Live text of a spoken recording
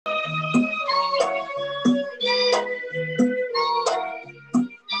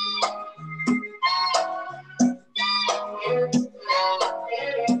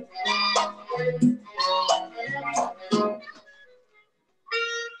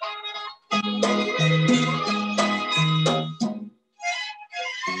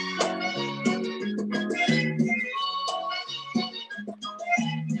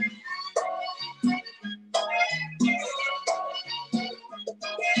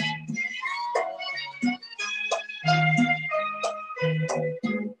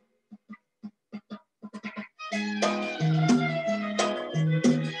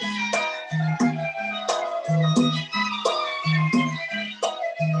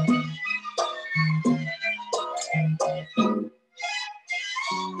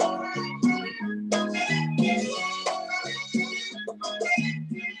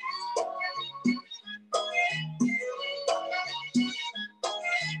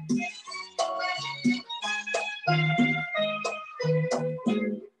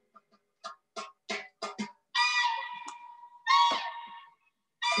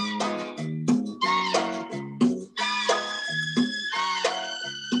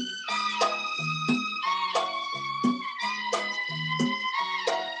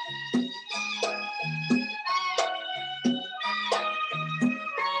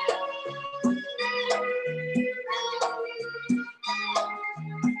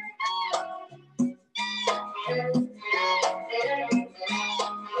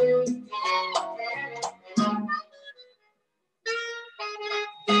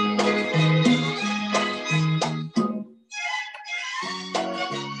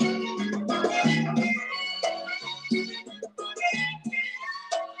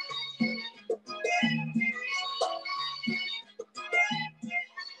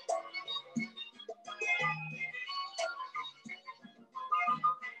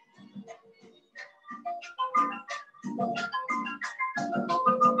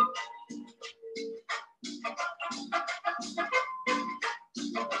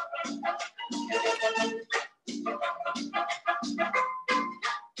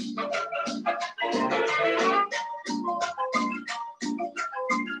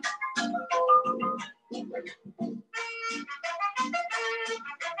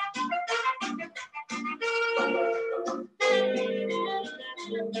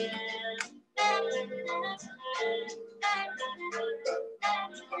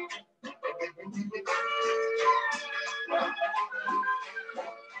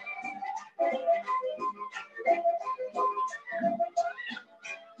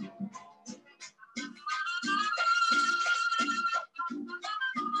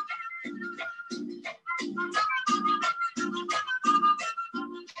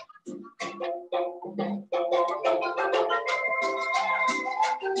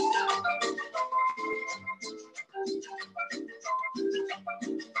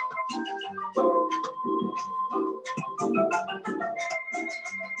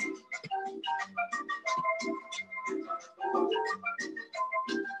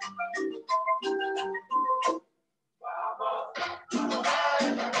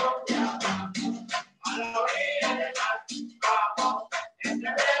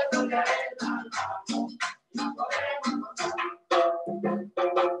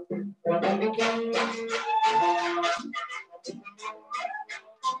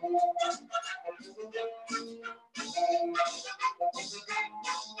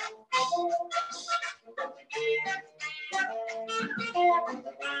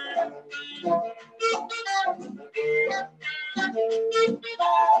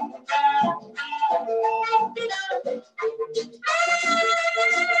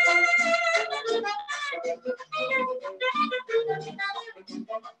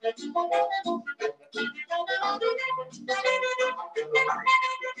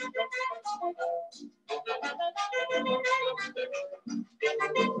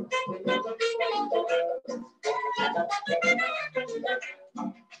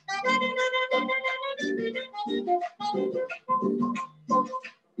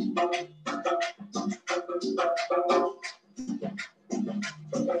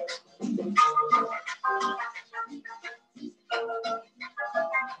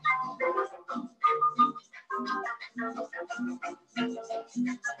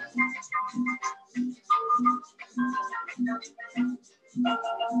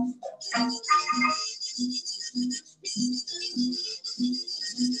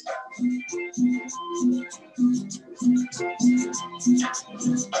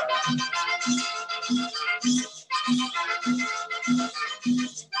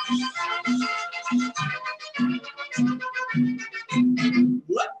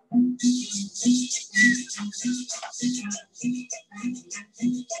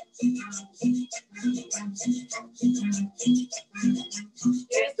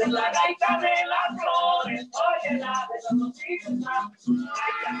Esta es la gaita de las flores, oye la de los noticias,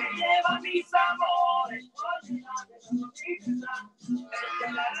 gaita que lleva mis amores, oye la de los noticias. Esta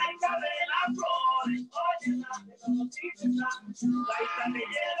es la gaita de las flores, oye la de los noticias, gaita que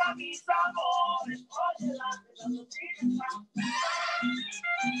lleva mis amores, oye la de los noticias.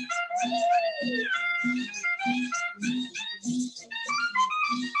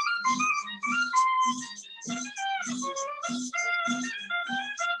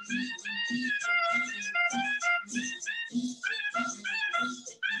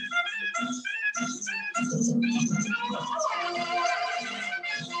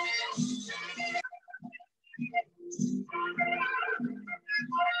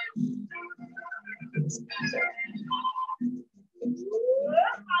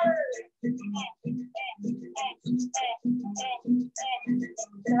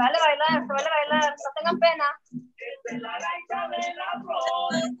 Se vale bailar, no tengan pena. Esta es la gaita de las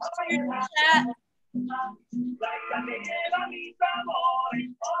flores, oye la gaita que lleva mis amores,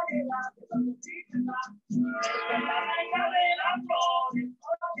 oye la de los noticias. Esta es la gaita de las flores,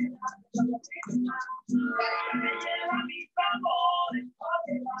 oye la de los noticias. Gaita que lleva mis amores,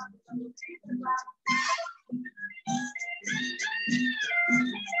 oye la de los noticias.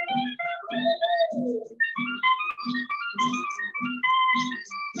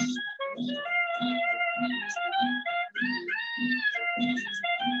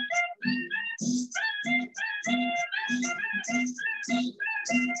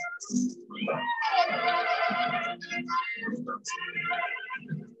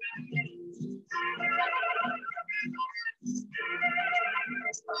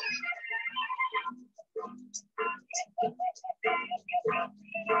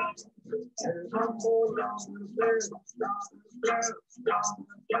 El mambo, la merced,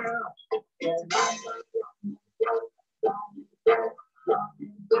 el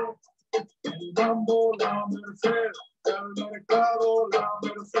mambo, la merced, el mercado, la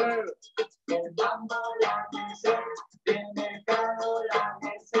merced. El mambo, la merced, el mercado, la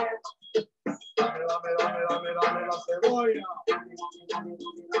merced. Dame la cebolla. Dame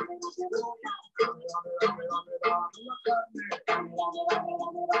la cebolla. Dame la carne. Dame la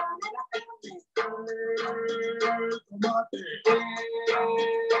carne. Tomate.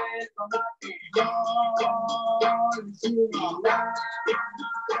 Tomate.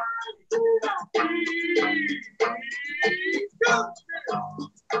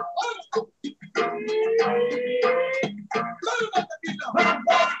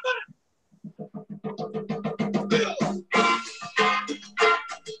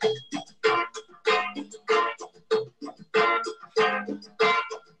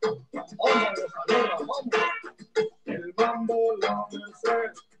 El mambo, la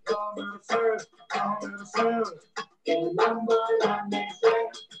merced, la merced, la merced. El mambo, la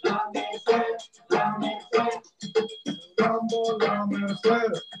merced, la merced, la merced. El mambo, la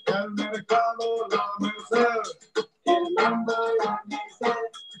merced, el mercado, la merced. El mambo, la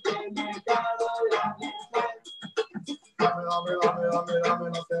merced, el mercado, la merced. Dame la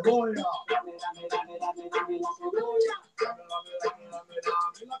cebolla. Dame la cebolla. Dame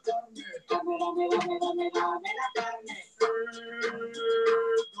la carne. Dame la carne.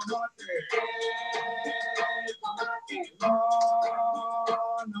 Tomate. Tomate. La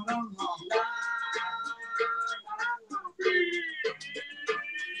naranja.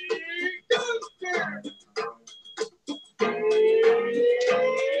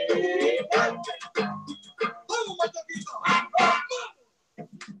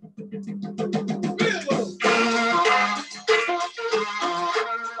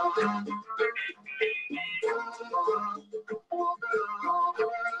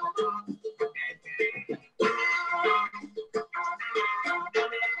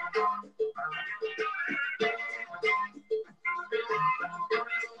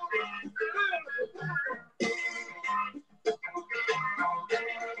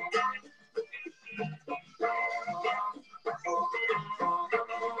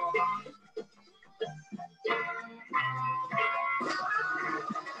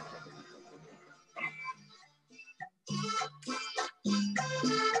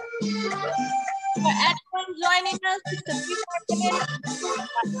 Joining us, just a few more minutes.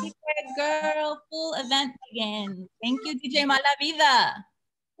 Coatlicue Girl full event begins. Thank you, DJ Mala Vida.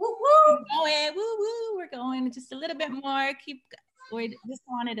 Woo woo! We're going just a little bit more. We just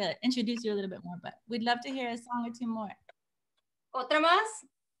wanted to introduce you a little bit more, but we'd love to hear a song or two more. ¿Otra más?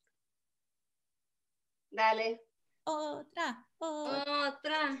 Dale. Otra.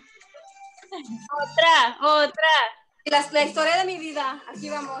 La historia de mi vida. Aquí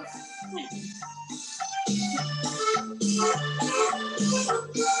vamos.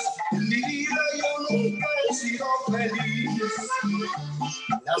 En mi vida yo nunca he sido feliz.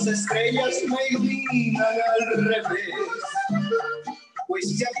 Las estrellas me iluminan al revés.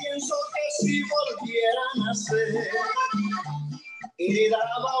 Pues ya pienso que si volviera a nacer,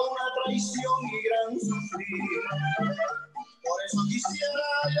 heredaba una traición y gran sufrir. Por eso quisiera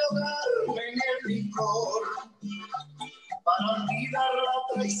ahogarme en el licor, para olvidar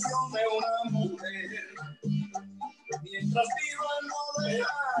la traición de una mujer. Mientras viva no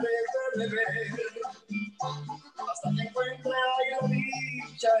dejaré de beber, hasta que encuentre ahí la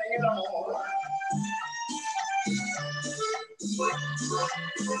dicha en el amor.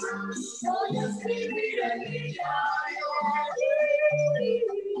 Voy a escribir en mi diario,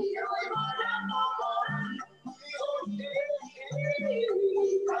 voy parando por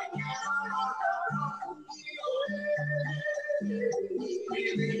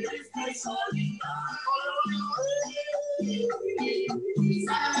vivir triste y solita.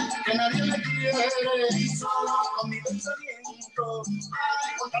 Que nadie me quiere, solo con mi pensamiento,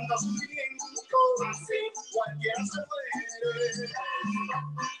 con tanto sufrimiento, así cualquiera se muere.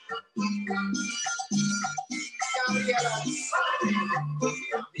 Gabriela,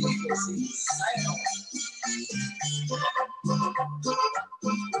 digo sin seno.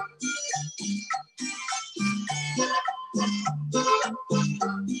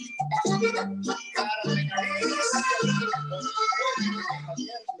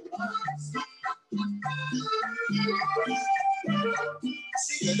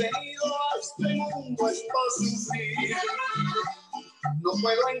 Si he venido a este mundo es para sufrir, no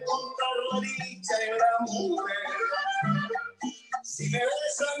puedo encontrar la dicha en la mujer. Si me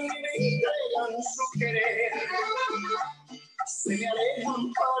besan y me entregan su querer, se me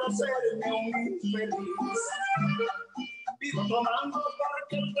alejan para hacerme hacerme un infeliz. Vivo tomando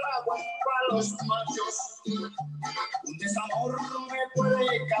porque el trago es para los machos. Un desamor me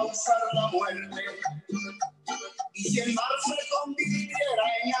puede causar la muerte. Y si el mar se convirtiera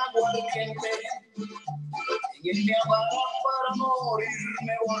en aguardiente, en él me amara para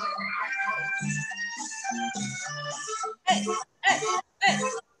morirme borracho. Hey, hey, hey.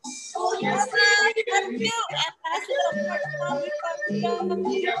 Thank you. And last little part song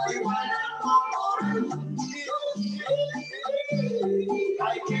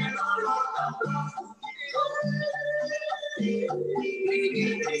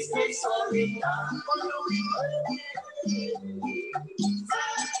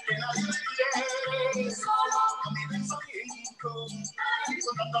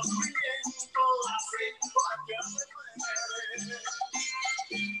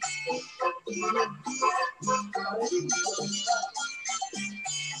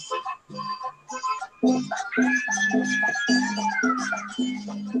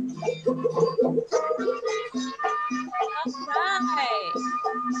Right.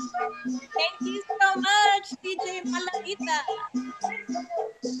 Thank you so much, DJ Malavita.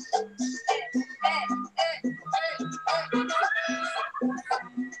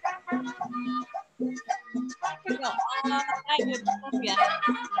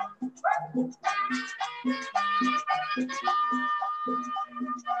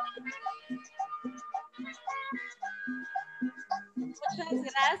 Muchas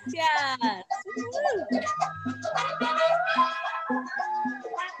gracias.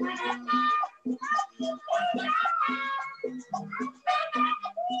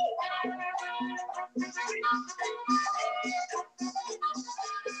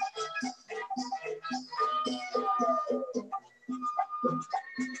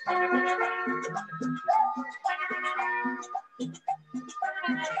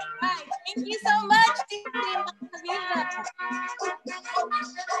 Right. Thank you so much, DJ Malavita.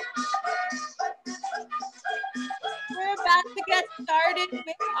 We're about to get started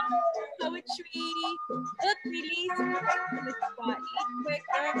with our poetry book release with Coatlicue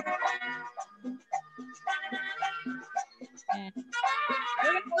Girl. And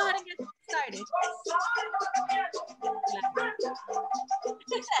we're going to go ahead and get started.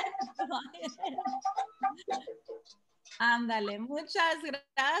 Ándale, muchas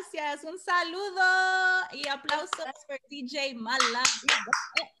gracias. Un saludo y aplausos por DJ Malavita.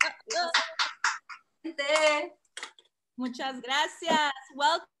 Muchas gracias.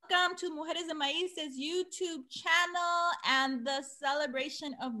 Welcome to Mujeres and Maiz's YouTube channel and the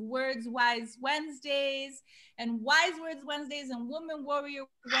celebration of Words Wise Wednesdays and Wise Words Wednesdays and Woman Warrior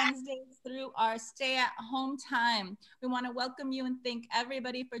Wednesdays through our stay-at-home time. We want to welcome you and thank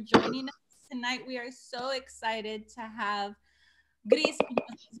everybody for joining us. Tonight, we are so excited to have Gris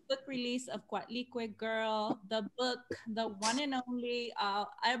Muñoz's book release of Coatlicue Girl, the book, the one and only.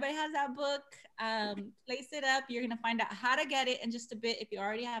 Everybody has that book. Place it up. You're going to find out how to get it in just a bit if you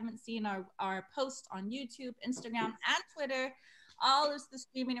already haven't seen our post on YouTube, Instagram, and Twitter. All is the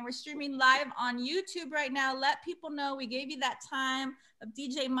streaming, and we're streaming live on YouTube right now. Let people know we gave you that time of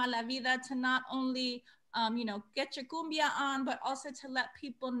DJ Malavida to not only get your cumbia on, but also to let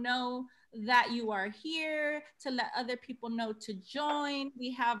people know that you are here, to let other people know to join.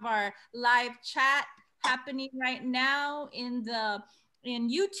 We have our live chat happening right now in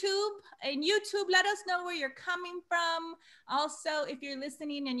YouTube. In YouTube, let us know where you're coming from. Also, if you're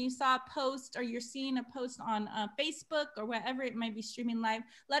listening and you saw a post or you're seeing a post on Facebook or wherever it might be streaming live,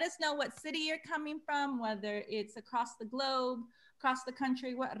 let us know what city you're coming from, whether it's across the globe, across the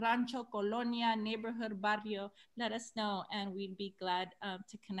country, what rancho, colonia, neighborhood, barrio, let us know and we'd be glad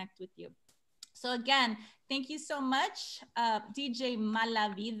to connect with you. So again, thank you so much, DJ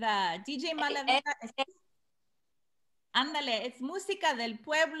Malavida. DJ Malavida es, ándale, es música del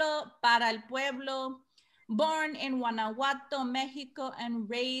pueblo, para el pueblo, born in Guanajuato, Mexico, and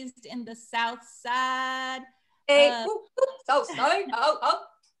raised in the South Side. South Side,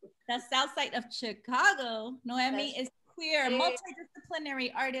 the South Side of Chicago. Noemi is queer,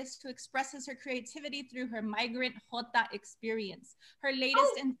 multidisciplinary artist who expresses her creativity through her migrant Jota experience. Her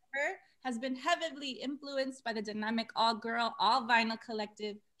latest endeavor has been heavily influenced by the dynamic all-girl, all-vinyl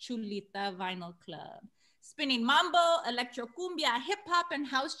collective, Chulita Vinyl Club. Spinning mambo, electro cumbia, hip-hop, and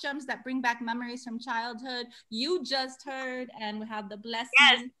house jams that bring back memories from childhood. You just heard, and we have the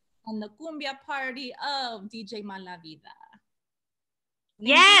blessing and the cumbia party of DJ Malavida.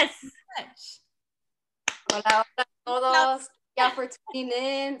 Yes! Thank you so much. Hola, hola a todos. Yeah, for tuning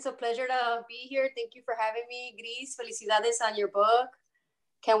in. It's a pleasure to be here. Thank you for having me, Gris. Felicidades on your book.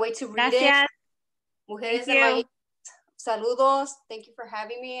 Can't wait to read it. Mujeres de Maiz. saludos. Thank you for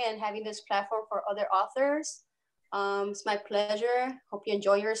having me and having this platform for other authors. It's my pleasure. Hope you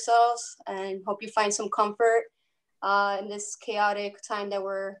enjoy yourselves and hope you find some comfort in this chaotic time that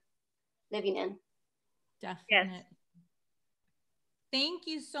we're living in. Definitely. Yes. Thank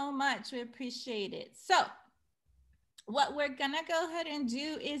you so much. We appreciate it. So what we're gonna go ahead and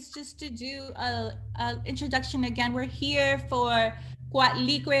do is just to do a introduction again. We're here for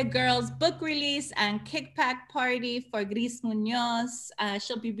Coatlicue Girl's book release and kickback party for Gris Muñoz.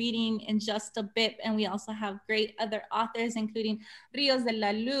 She'll be reading in just a bit, and we also have great other authors, including Rios de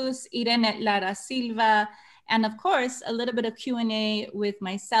la Luz, ire'ne Lara Silva, and of course, a little bit of Q&A with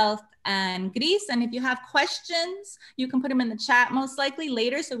myself and Gris. And if you have questions, you can put them in the chat most likely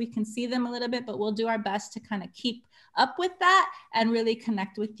later so we can see them a little bit, but we'll do our best to kind of keep up with that and really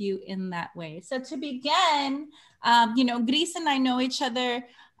connect with you in that way. So to begin, you know, Gris and I know each other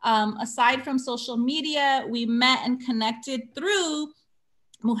aside from social media. We met and connected through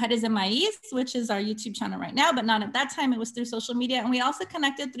Mujeres and Maiz, which is our YouTube channel right now, but not at that time. It was through social media. And we also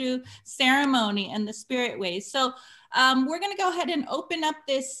connected through ceremony and the spirit ways. So we're gonna go ahead and open up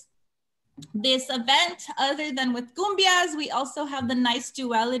this event. Other than with cumbias, we also have the nice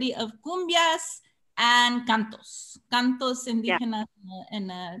duality of cumbias and cantos indigenas,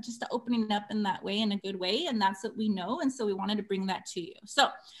 and just opening up in that way, in a good way. And that's what we know. And so we wanted to bring that to you. So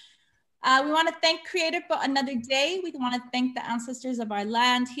we want to thank Creator for another day. We want to thank the ancestors of our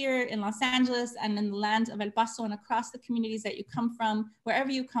land here in Los Angeles and in the land of El Paso and across the communities that you come from, wherever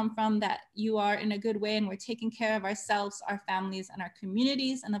you come from, that you are in a good way and we're taking care of ourselves, our families, and our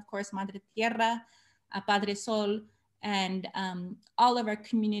communities. And of course, Madre Tierra, Padre Sol, and all of our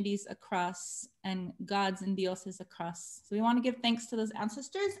communities across, and gods and dioses across. So we want to give thanks to those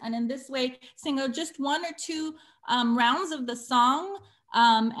ancestors, and in this way sing just one or two rounds of the song,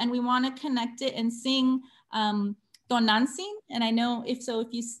 and we want to connect it and sing Tonantzin. And I know if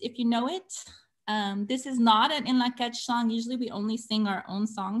you know it, this is not an Inlakech song. Usually we only sing our own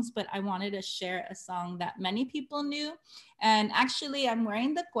songs, but I wanted to share a song that many people knew. And actually I'm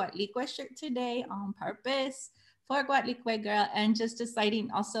wearing the Coatlicue shirt today on purpose for Coatlicue Girl, and just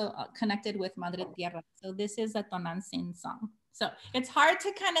deciding also connected with Madre Tierra. So this is a Tonantzin song. So it's hard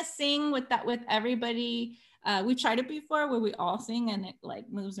to kind of sing with everybody. We tried it before where we all sing and it like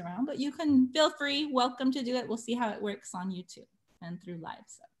moves around, but you can feel free, welcome to do it. We'll see how it works on YouTube and through live.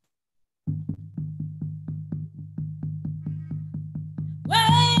 So.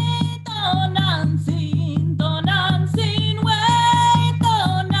 Wait, Tonantzin, Tonantzin, wait,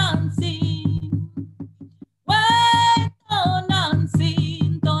 Tonantzin.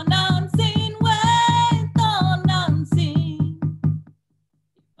 Tonantzin, Tonantzin, wait, Tonantzin.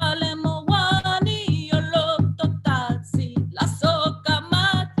 Palemo wani yoloto tatsi, la soka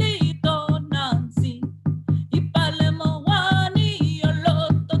mati Tonantzin. Palemo wani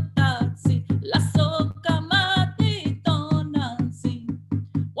yoloto tatsi, la soka mati Tonantzin.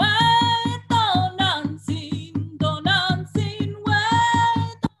 Wait, Tonantzin, Tonantzin,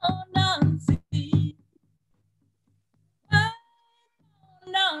 wait, Tonantzin.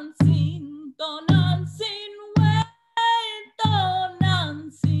 Tonantzin, Tonantzin, wait,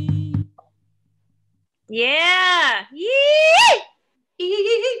 Tonantzin. Yeah. Yee!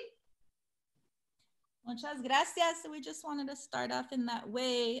 Muchas gracias. So we just wanted to start off in that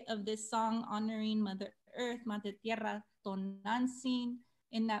way of this song honoring Mother Earth, Madre Tierra, Tonantzin,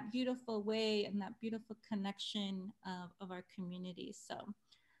 in that beautiful way and that beautiful connection of our community. So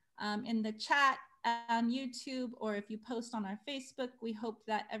in the chat on YouTube, or if you post on our Facebook, we hope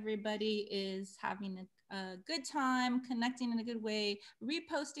that everybody is having a good time, connecting in a good way,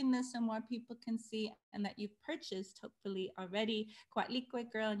 reposting this so more people can see, and that you've purchased, hopefully already, Coatlicue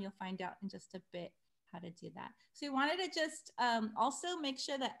Girl, and you'll find out in just a bit how to do that. So we wanted to just also make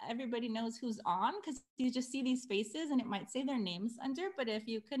sure that everybody knows who's on, because you just see these faces and it might say their names under, but if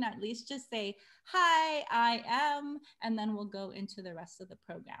you can at least just say, hi, I am, and then we'll go into the rest of the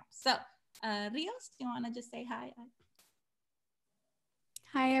program. So Rios, do you want to just say hi?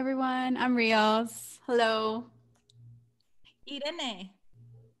 Hi, everyone. I'm Rios. Hello. ire'ne.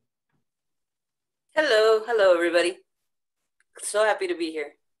 Hello, everybody. So happy to be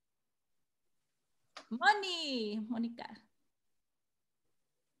here. Monica.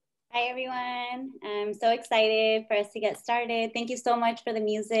 Hi, everyone. I'm so excited for us to get started. Thank you so much for the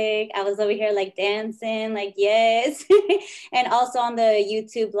music. I was over here like dancing, like, yes. And also on the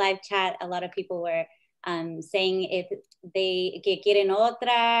YouTube live chat, a lot of people were saying if they que quieren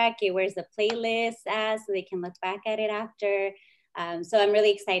otra, que where's the playlist at, so they can look back at it after. So I'm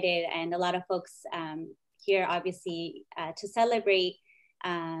really excited, and a lot of folks here obviously to celebrate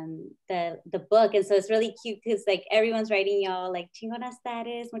the book. And so it's really cute because like everyone's writing y'all like chingona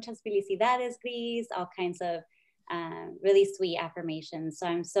status, muchas felicidades, Gris, all kinds of really sweet affirmations. So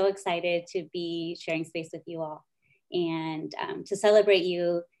I'm so excited to be sharing space with you all and to celebrate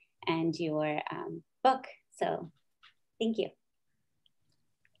you and your book. So thank you.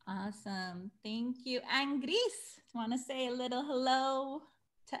 Awesome, thank you. And Gris, want to say a little hello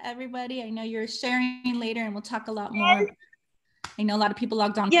to everybody? I know you're sharing later and we'll talk a lot more. I know a lot of people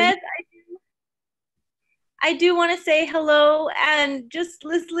logged on. Yes, I do want to say hello and just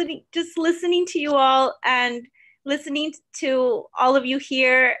listening to you all and listening to all of you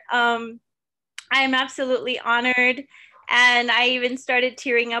here. I am absolutely honored. And I even started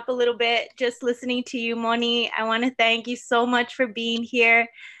tearing up a little bit just listening to you, Moni. I want to thank you so much for being here.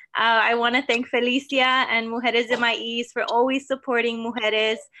 I want to thank Felicia and Mujeres de Maiz for always supporting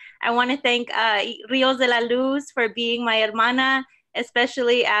Mujeres. I want to thank Rios de la Luz for being my hermana,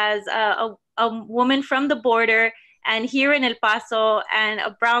 especially as a woman from the border and here in El Paso and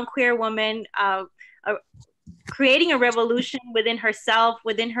a brown queer woman creating a revolution within herself,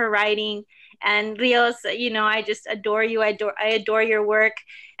 within her writing. And Rios, you know, I just adore you. I adore your work.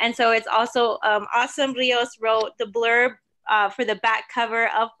 And so it's also awesome. Rios wrote the blurb for the back cover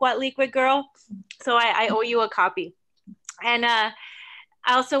of Coatlicue Girl. So I owe you a copy. And I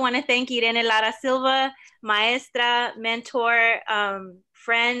also want to thank ire'ne Lara Silva, maestra, mentor,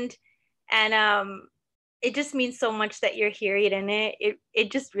 friend. And it just means so much that you're here, ire'ne.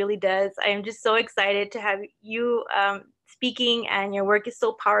 It just really does. I am just so excited to have you speaking, and your work is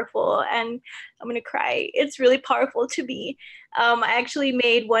so powerful, and I'm gonna cry. It's really powerful to me. I actually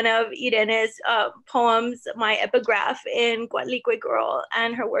made one of ire'ne's poems my epigraph in Coatlicue Girl,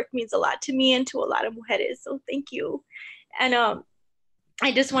 and her work means a lot to me and to a lot of mujeres, so thank you. And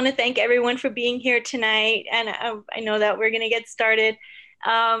I just want to thank everyone for being here tonight, and I know that we're gonna get started.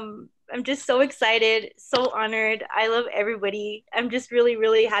 I'm just so excited, so honored. I love everybody. I'm just really,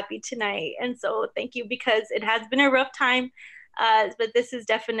 really happy tonight. And so thank you, because it has been a rough time, but this is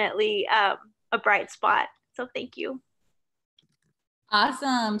definitely a bright spot. So thank you.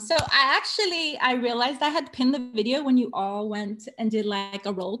 Awesome. So I realized I had pinned the video when you all went and did like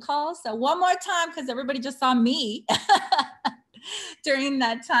a roll call. So one more time, because everybody just saw me during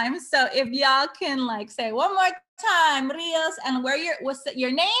that time. So if y'all can like say one more time, Rios, and what's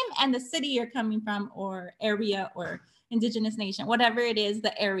your name and the city you're coming from, or area, or indigenous nation, whatever it is,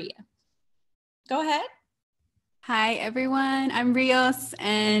 the area. Go ahead. Hi, everyone. I'm Rios,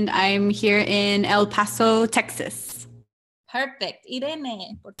 and I'm here in El Paso, Texas. Perfect.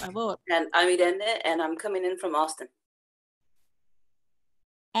 ire'ne, por favor. And I'm ire'ne, and I'm coming in from Austin.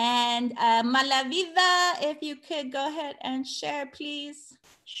 And Mala Vida, if you could go ahead and share, please.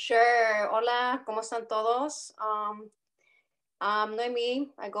 Sure. Hola, ¿cómo están todos? I'm Noemi.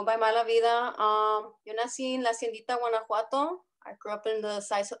 I go by Mala Vida. Yo nací en La Haciendita, Guanajuato. I grew up in the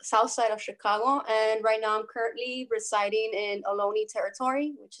south side of Chicago, and right now I'm currently residing in Ohlone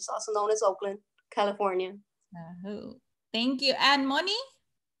Territory, which is also known as Oakland, California. Thank you. And Moni?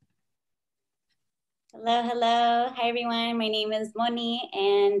 Hello, hello. Hi, everyone. My name is Moni,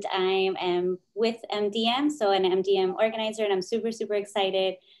 and I am with MDM, so an MDM organizer, and I'm super, super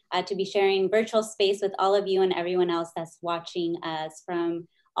excited to be sharing virtual space with all of you and everyone else that's watching us from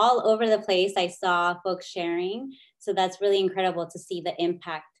all over the place. I saw folks sharing, so that's really incredible to see the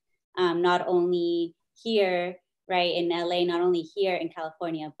impact, not only here, right, in LA, not only here in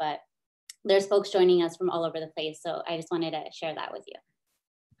California, but there's folks joining us from all over the place. So I just wanted to share that with you.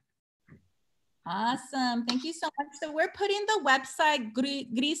 Awesome. Thank you so much. So we're putting the website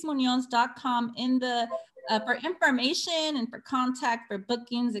grismuñoz.com in the for information and for contact, for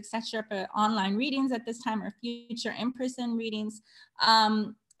bookings, etc., for online readings at this time or future in-person readings.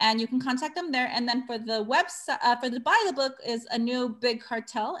 And you can contact them there. And then for the website, for the buy the book is a new big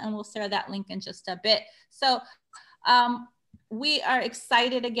cartel, and we'll share that link in just a bit. So we are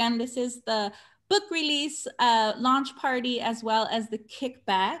excited. Again, this is the book release launch party, as well as the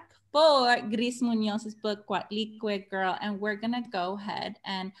kickback for Gris Muñoz's book, Coatlicue Girl. And we're gonna go ahead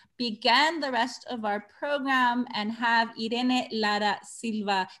and begin the rest of our program and have ire'ne Lara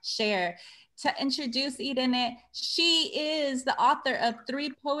Silva share. To introduce ire'ne, she is the author of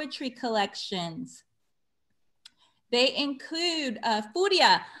 3 poetry collections. They include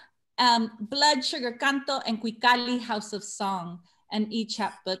Furia, Blood, Sugar, Canto, and Cuicali, House of Song, and each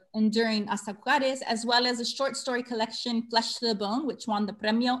chapbook, Enduring Azacuares, as well as a short story collection, Flesh to the Bone, which won the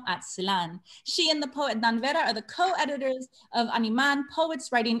Premio at Celan. She and the poet Dan Vera are the co-editors of Animan, Poets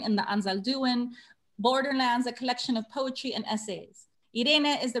Writing in the Anzalduin Borderlands, a collection of poetry and essays.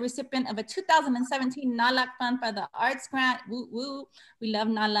 ire'ne is the recipient of a 2017 NALAC Fund by the Arts Grant. Woo woo, we love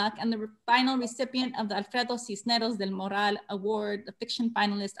NALAC, and the final recipient of the Alfredo Cisneros del Moral Award, the fiction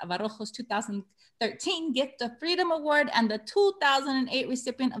finalist of Arrojo's 2013 Gift of Freedom Award, and the 2008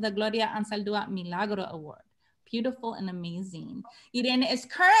 recipient of the Gloria Ansaldúa Milagro Award. Beautiful and amazing. ire'ne is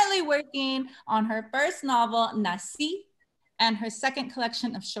currently working on her first novel, Nací, and her second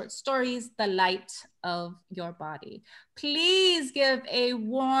collection of short stories, The Light of Your Body. Please give a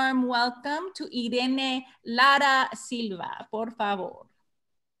warm welcome to ire'ne Lara Silva, por favor.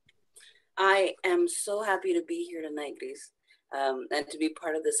 I am so happy to be here tonight, Gris, and to be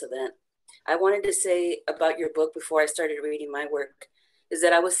part of this event. I wanted to say about your book before I started reading my work, is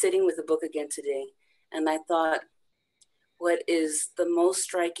that I was sitting with the book again today, and I thought, what is the most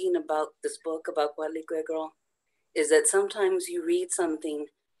striking about this book, about Coatlicue Girl, is that sometimes you read something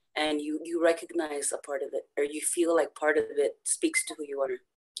and you recognize a part of it, or you feel like part of it speaks to who you are.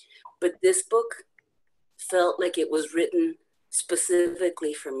 But this book felt like it was written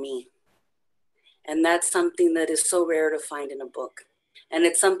specifically for me. And that's something that is so rare to find in a book. And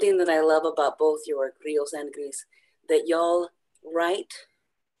it's something that I love about both your work, Rios and Gris, that y'all write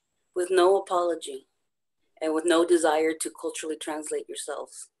with no apology and with no desire to culturally translate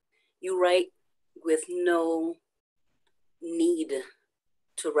yourselves. You write with no need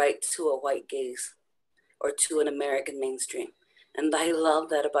to write to a white gaze or to an American mainstream. And I love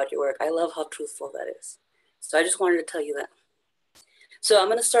that about your work. I love how truthful that is. So I just wanted to tell you that. So I'm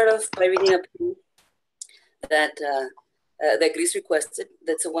going to start off by reading a poem that Gris requested.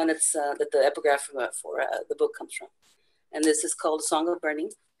 That's the one that's that the epigraph for the book comes from. And this is called Song of Burning.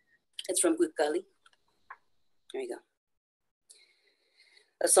 It's from Guicali. There you go.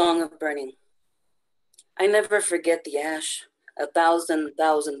 A Song of Burning. I never forget the ash, 1,000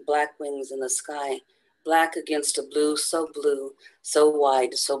 black wings in the sky, black against a blue, so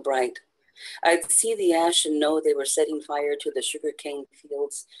wide, so bright. I'd see the ash and know they were setting fire to the sugarcane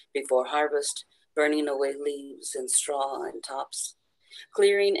fields before harvest, burning away leaves and straw and tops.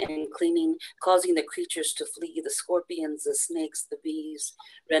 Clearing and cleaning, causing the creatures to flee, the scorpions, the snakes, the bees,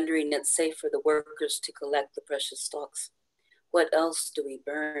 rendering it safe for the workers to collect the precious stalks. What else do we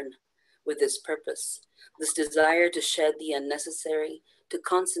burn with this purpose? This desire to shed the unnecessary, to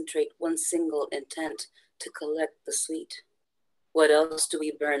concentrate one single intent, to collect the sweet. What else do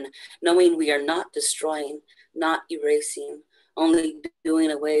we burn, knowing we are not destroying, not erasing, only doing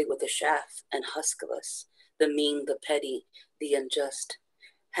away with the chaff and husk of us, the mean, the petty, the unjust?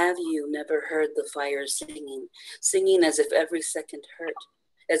 Have you never heard the fire singing, singing as if every second hurt,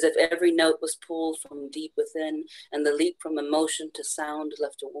 as if every note was pulled from deep within, and the leap from emotion to sound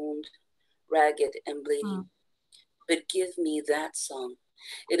left a wound, ragged and bleeding? But give me that song.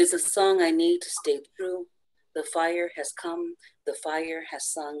 It is a song I need to stay true. The fire has come, the fire has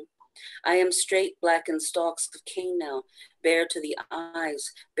sung. I am straight blackened stalks of cane now, bare to the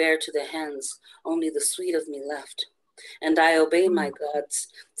eyes, bare to the hands, only the sweet of me left. And I obey my gods,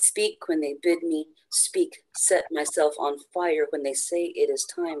 speak when they bid me, speak, set myself on fire when they say it is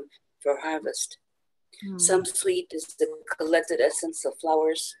time for harvest. Some sweet is the collected essence of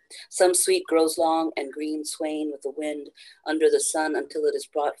flowers. Some sweet grows long and green, swaying with the wind under the sun until it is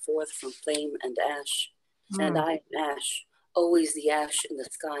brought forth from flame and ash. And I am ash, always the ash in the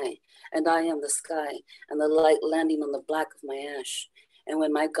sky. And I am the sky, and the light landing on the black of my ash. And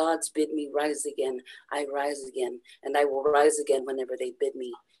when my gods bid me rise again, I rise again, and I will rise again whenever they bid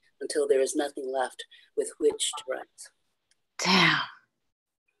me, until there is nothing left with which to rise. Damn.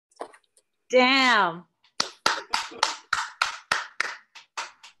 Damn.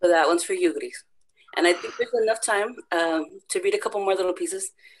 So that one's for you, Gris. And I think there's enough time to read a couple more little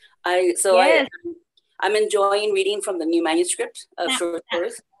pieces. I'm enjoying reading from the new manuscript of short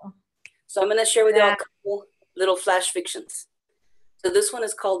stories. So I'm going to share with you all a couple little flash fictions. So this one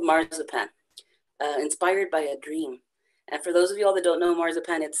is called Marzipan, inspired by a dream. And for those of you all that don't know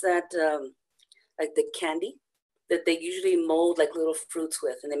marzipan, it's that like the candy that they usually mold like little fruits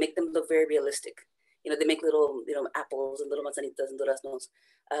with, and they make them look very realistic. You know, they make little, apples and little manzanitas and duraznos,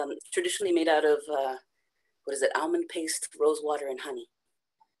 traditionally made out of, almond paste, rose water, and honey.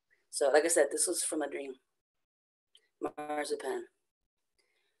 So like I said, this was from a dream. Marzipan.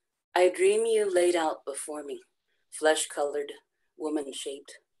 I dream you laid out before me, flesh-colored,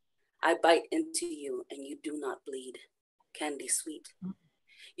 woman-shaped. I bite into you and you do not bleed, candy sweet.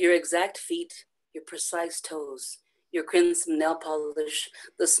 Your exact feet, your precise toes, your crimson nail polish,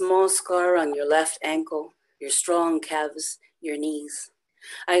 the small scar on your left ankle, your strong calves, your knees.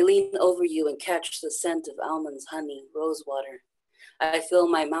 I lean over you and catch the scent of almonds, honey, rose water. I fill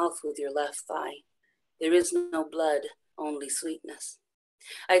my mouth with your left thigh. There is no blood, only sweetness.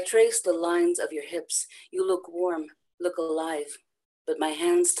 I trace the lines of your hips. You look warm, look alive, but my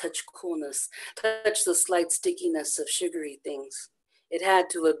hands touch coolness, touch the slight stickiness of sugary things. It had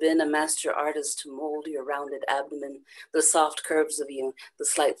to have been a master artist to mold your rounded abdomen, the soft curves of you, the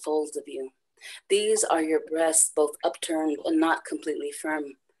slight folds of you. These are your breasts, both upturned and not completely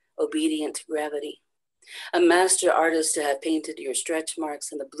firm, obedient to gravity. A master artist to have painted your stretch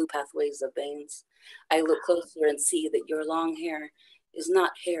marks and the blue pathways of veins. I look closer and see that your long hair is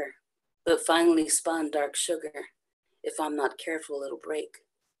not hair, but finely spun dark sugar. If I'm not careful, it'll break.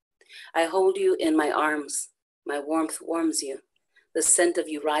 I hold you in my arms. My warmth warms you. The scent of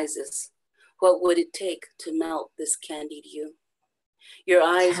you rises. What would it take to melt this candied you? Your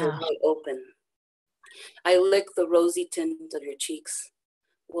eyes are wide open. I lick the rosy tint of your cheeks.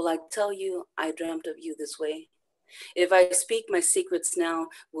 Will I tell you I dreamt of you this way? If I speak my secrets now,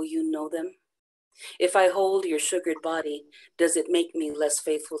 will you know them? If I hold your sugared body, does it make me less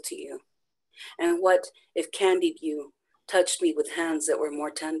faithful to you? And what if candied you touched me with hands that were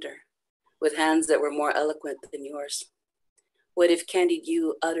more tender, with hands that were more eloquent than yours? What if candied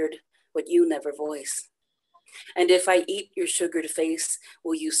you uttered what you never voice? And if I eat your sugared face,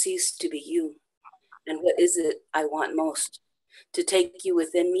 will you cease to be you? And what is it I want most? To take you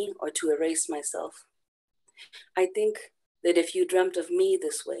within me or to erase myself? I think that if you dreamt of me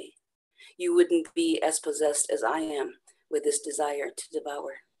this way, you wouldn't be as possessed as I am with this desire to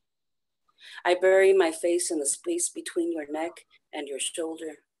devour. I bury my face in the space between your neck and your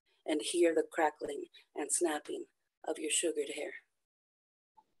shoulder and hear the crackling and snapping of your sugared hair.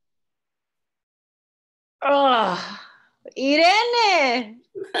 Oh, ire'ne.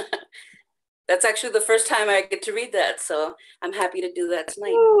 That's actually the first time I get to read that, so I'm happy to do that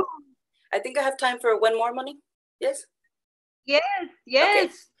tonight. Ooh. I think I have time for one more, Moni? Yes? Yes,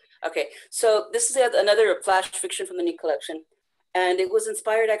 yes. Okay, so this is another flash fiction from the new collection, and it was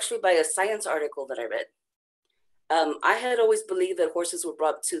inspired actually by a science article that I read. I had always believed that horses were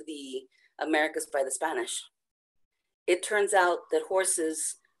brought to the Americas by the Spanish. It turns out that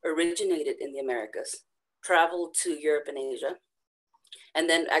horses originated in the Americas, traveled to Europe and Asia, and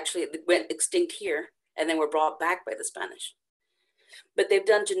then actually went extinct here, and then were brought back by the Spanish. But they've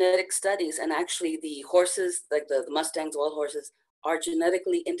done genetic studies, and actually the horses, like the Mustangs, wild horses, are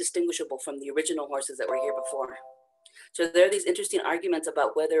genetically indistinguishable from the original horses that were here before. So there are these interesting arguments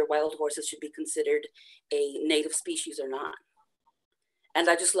about whether wild horses should be considered a native species or not. And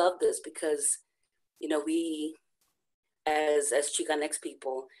I just love this because, you know, we as Chicanx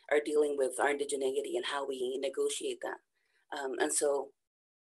people are dealing with our indigeneity and how we negotiate that. And so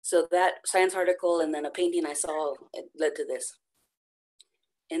that science article and then a painting I saw, it led to this.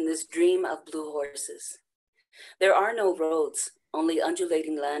 In this dream of blue horses, there are no roads, only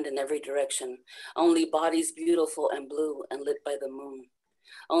undulating land in every direction, only bodies beautiful and blue and lit by the moon,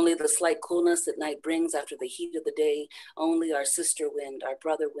 only the slight coolness that night brings after the heat of the day, only our sister wind, our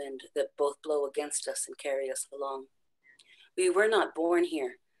brother wind that both blow against us and carry us along. We were not born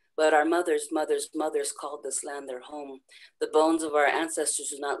here, but our mothers' called this land their home. The bones of our ancestors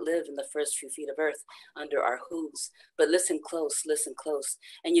do not live in the first few feet of earth under our hooves, but listen close,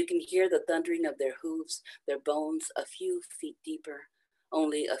 and you can hear the thundering of their hooves, their bones a few feet deeper,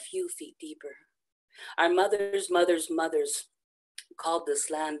 only a few feet deeper. Our mothers' called this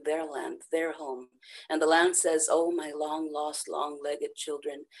land, their home. And the land says, oh, my long lost, long-legged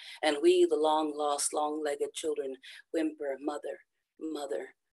children. And we, the long lost, long-legged children, whimper, mother,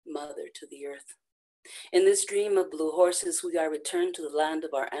 mother, mother to the earth. In this dream of blue horses, we are returned to the land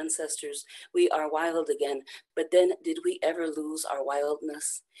of our ancestors. We are wild again, but then did we ever lose our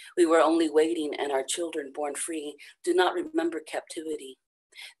wildness? We were only waiting, and our children born free do not remember captivity.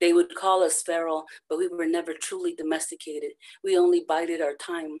 They would call us feral, but we were never truly domesticated. We only bided our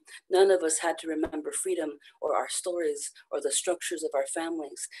time. None of us had to remember freedom or our stories or the structures of our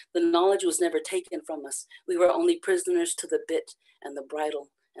families. The knowledge was never taken from us. We were only prisoners to the bit and the bridle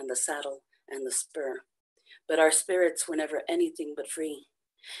and the saddle and the spur. But our spirits were never anything but free.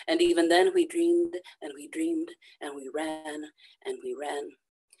 And even then we dreamed and we dreamed and we ran and we ran.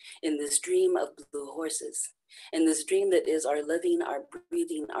 In this dream of blue horses, in this dream that is our living, our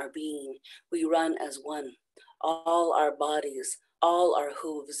breathing, our being, we run as one. All our bodies, all our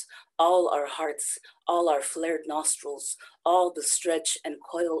hooves, all our hearts, all our flared nostrils, all the stretch and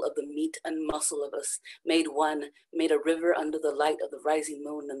coil of the meat and muscle of us, made one, made a river under the light of the rising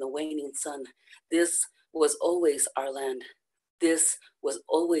moon and the waning sun. This was always our land. This was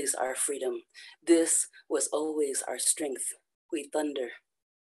always our freedom. This was always our strength. We thunder,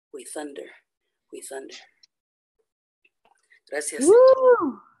 we thunder, we thunder. Gracias.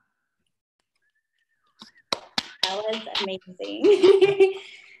 Woo! That was amazing.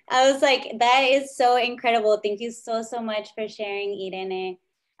 I was like, that is so incredible. Thank you so, so much for sharing, ire'ne.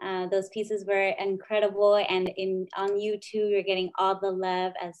 Those pieces were incredible. And on YouTube, you're getting all the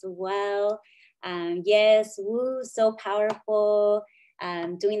love as well. Yes, woo, so powerful.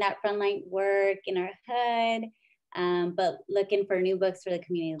 Doing that frontline work in our hood, but looking for new books for the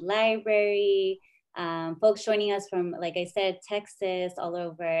community library. Folks joining us from, like I said, Texas, all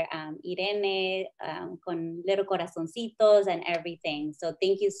over, ire'ne, con little corazoncitos and everything. So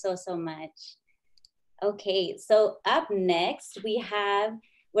thank you so, so much. Okay, so up next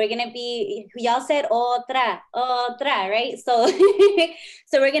we're gonna be, y'all said otra, right? So,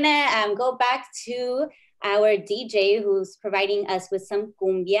 so we're gonna go back to our DJ who's providing us with some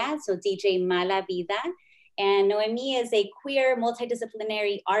cumbia, so DJ Mala Vida. And Noemi is a queer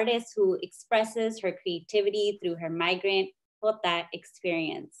multidisciplinary artist who expresses her creativity through her migrant jota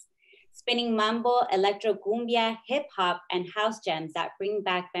experience, spinning mambo, electro cumbia, hip hop, and house gems that bring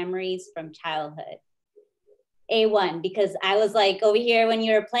back memories from childhood. A1, because I was like over here when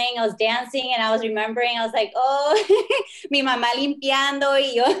you were playing, I was dancing and I was remembering, I was like, oh, mi mamá limpiando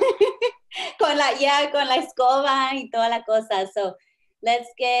y yo con la escoba y toda la cosa. So let's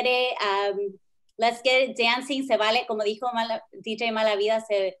get it dancing. Se vale, como dijo DJ Malavida,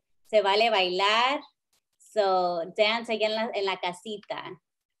 se vale bailar. So dance again en la casita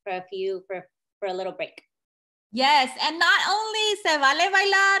for a little break. Yes, and not only se vale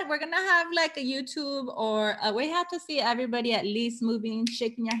bailar, we're gonna have like a YouTube or we have to see everybody at least moving,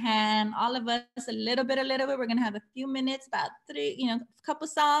 shaking your hand, all of us a little bit. We're gonna have a few minutes, about a couple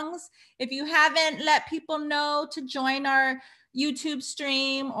songs. If you haven't let people know to join our YouTube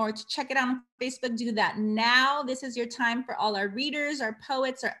stream or to check it out on Facebook, do that now. This is your time for all our readers, our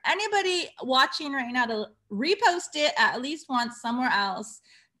poets, or anybody watching right now to repost it at least once somewhere else.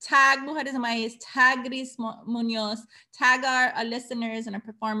 Tag Mujeres Maiz, tag Gris Muñoz, tag our listeners and our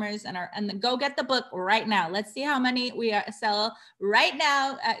performers and go get the book right now. Let's see how many we sell right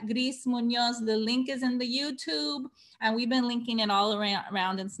now at Gris Muñoz. The link is in the YouTube and we've been linking it all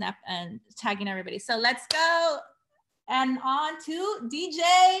around and Snap and tagging everybody. So let's go and on to DJ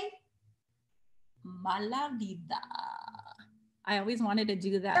Mala Vida. I always wanted to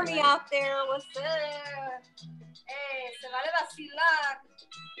do that. Hear me out there, what's up? Hey, se vale vacilar.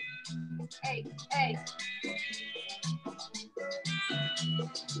 Hey, hey.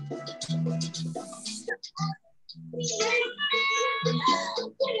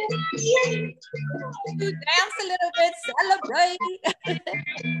 To dance a little bit, celebrate.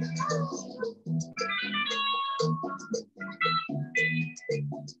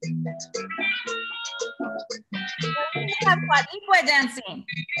 We have Coatlicue dancing.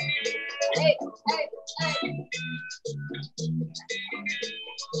 Hey, hey, hey.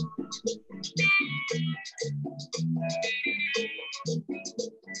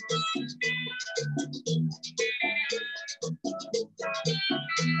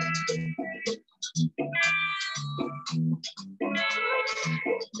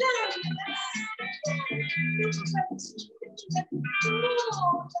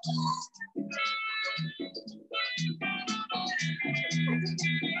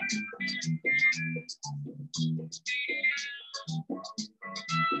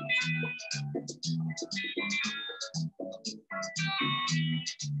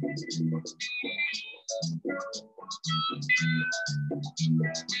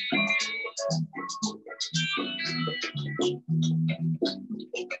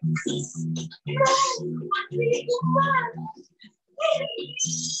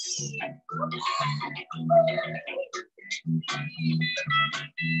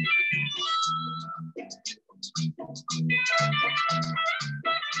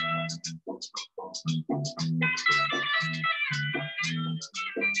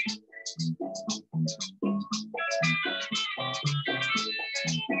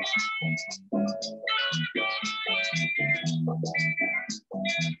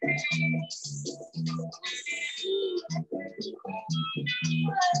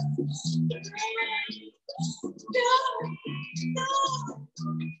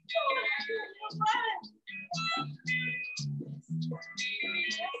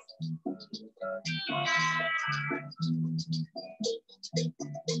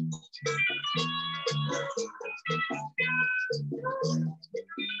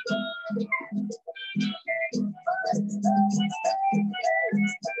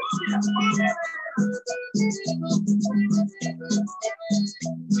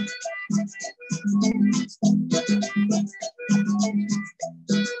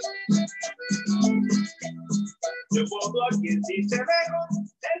 Yo pongo aquí el dice vego,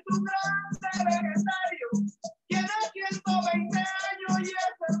 es un gran legendario, quien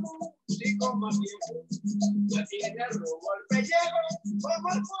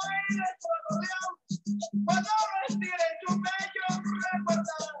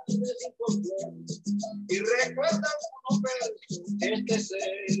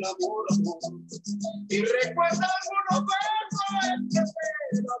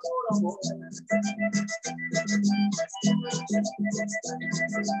Yeah,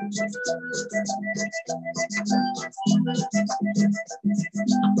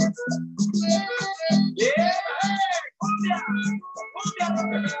 cumbia, cumbia,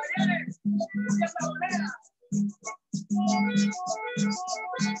 caballeros, cumbia sabanera.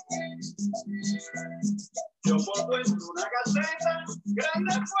 Yo por dentro una gaceta,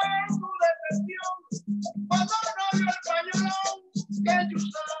 grande fue su depresión, cuando no vio el pañolón que yo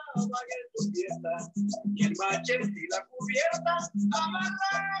usaba en tu fiesta, y el machete y la cubierta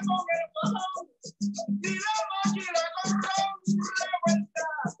amarrada con el bajón, y la mochila con ron, revuelta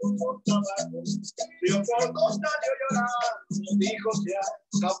con tabaco. Leopoldo salió llorando, dijo se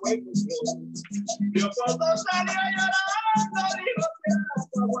acabó el folclor. Leopoldo salió llorando, dijo se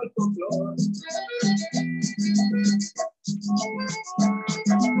acabó el folclor.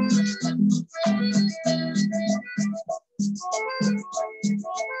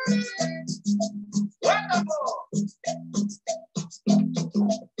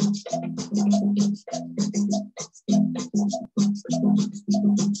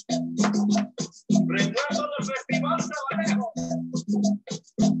 Recuerdo del festival sabanero.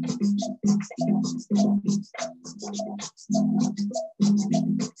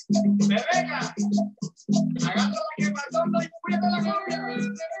 Bebeca, agarra la que mató y cuida la copia.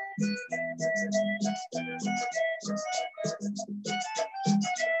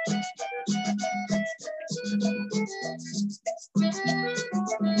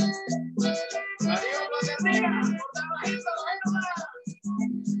 Adiós, Pasadena, por trabajito,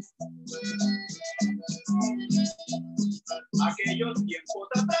 aquellos tiempos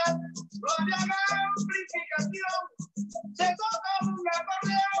atrás no había amplificación, se tocaba un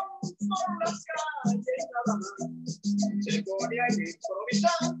acordeón por las calles nada más, se ponía a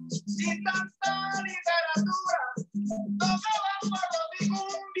improvisar sin tanta literatura, tocaban barro de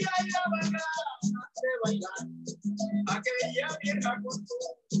cumbia y la ganas de bailar, aquella vieja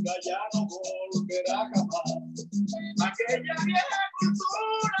cultura ya no volverá jamás, aquella vieja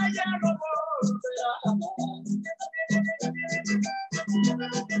cultura ya no volverá jamás.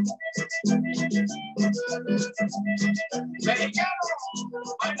 Mexicano,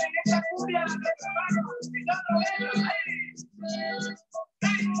 bailen esta cumbia de trabajo, pisando letras,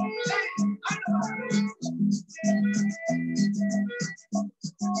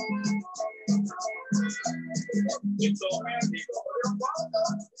 esto me dijo de un cuarto,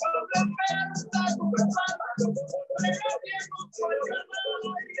 cuando te esperas tu persona, traigo tiempo,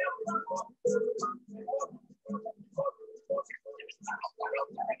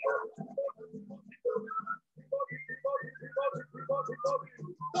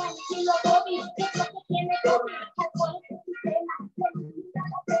 tranquilo, Bobby, ¿qué es lo que tiene Bobby? Como es el sistema, se olvida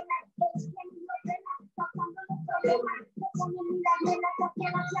la pena, el cielo no pena, pasando los problemas, se pone mira nena, se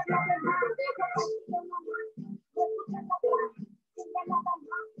queda hacia la demás, se consigue mamá, se escucha la voz, sin ya nada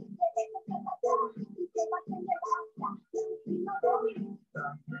más, se deja que la voz, y se va que le basta, tranquilo, Bobby.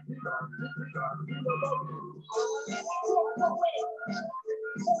 Tranquilo, Bobby.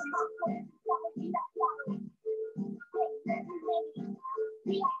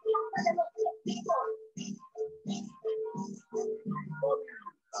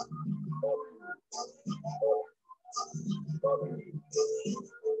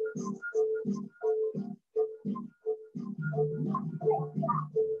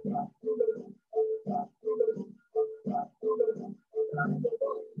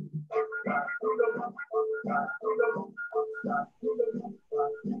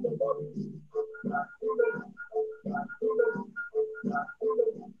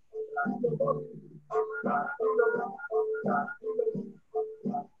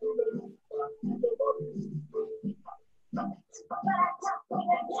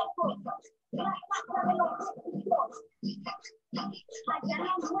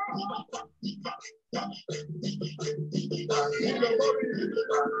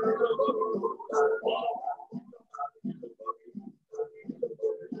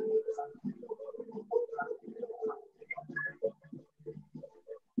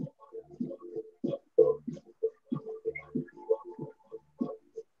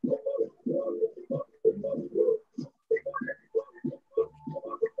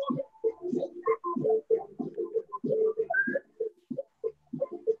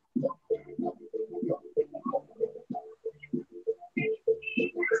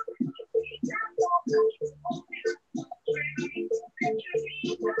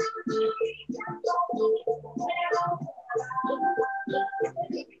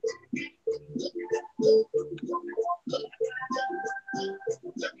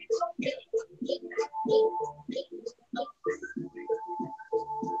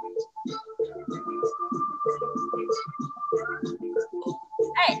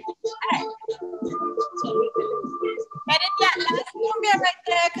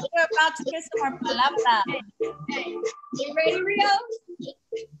 more palabra. You ready, Rios?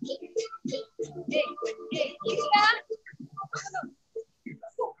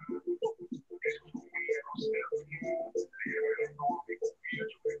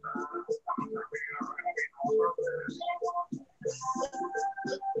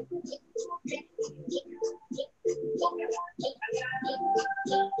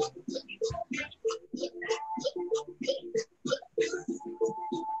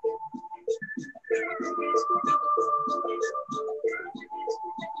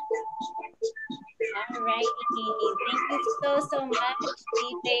 All right, thank you so much,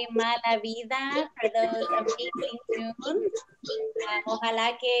 DJ Mala Vida, for those amazing tunes.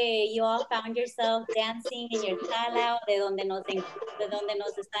 Ojalá que you all found yourself dancing in your sala, de donde nos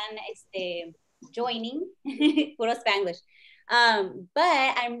están joining, puro Spanglish.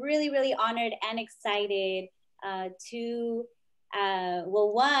 But I'm really honored and excited to,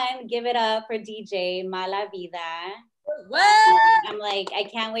 well, one, give it up for DJ Mala Vida. I'm like, I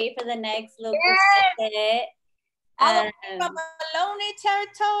can't wait for the next little set. Baloney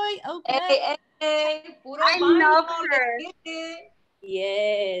territory. Okay. I love her.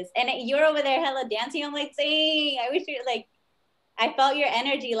 Yes, and you're over there hella dancing. I'm like, dang, I wish you like, I felt your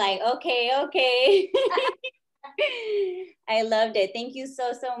energy like, okay. I loved it. Thank you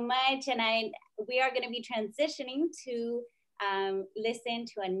so much. And we are going to be transitioning to listen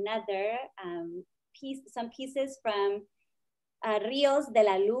to another some pieces from Rios de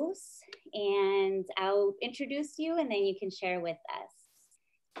la Luz, and I'll introduce you and then you can share with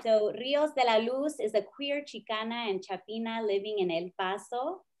us. So Rios de la Luz is a queer Xicana and Chapina living in El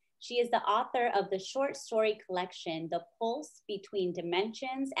Paso. She is the author of the short story collection, The Pulse Between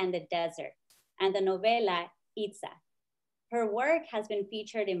Dimensions and the Desert, and the novela Itza. Her work has been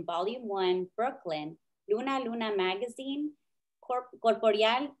featured in Volume 1, Brooklyn, Luna Magazine,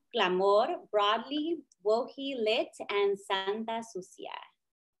 Corporeal Clamor, Broadly, Wohi Lit, and Santa Sucia.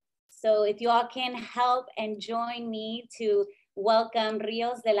 So if you all can help and join me to welcome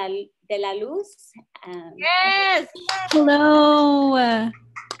Rios de la Luz. Yes. Hello.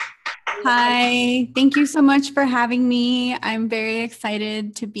 Hi, thank you so much for having me. I'm very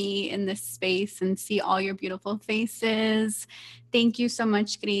excited to be in this space and see all your beautiful faces. Thank you so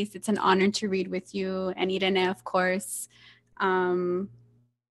much, Gris. It's an honor to read with you, and ire'ne, of course.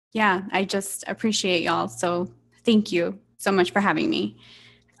 Yeah, I just appreciate y'all. So thank you so much for having me.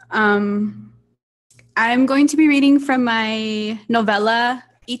 I'm going to be reading from my novella,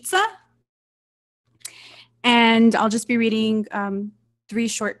 Itza. And I'll just be reading 3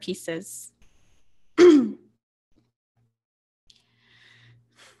 short pieces.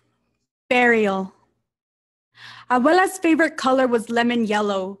 Burial. Abuela's favorite color was lemon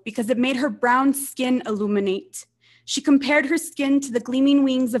yellow because it made her brown skin illuminate. She compared her skin to the gleaming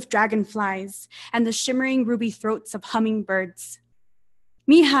wings of dragonflies and the shimmering ruby throats of hummingbirds.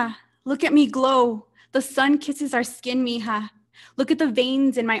 Mija, look at me glow. The sun kisses our skin, mija. Look at the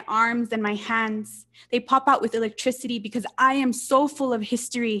veins in my arms and my hands. They pop out with electricity because I am so full of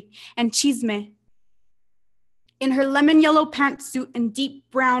history and chisme. In her lemon yellow pantsuit and deep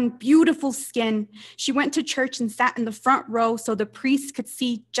brown, beautiful skin, she went to church and sat in the front row so the priest could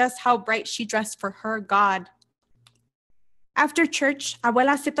see just how bright she dressed for her God. After church,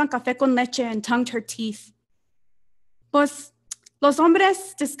 abuela sipped on café con leche and tongued her teeth. Pues, los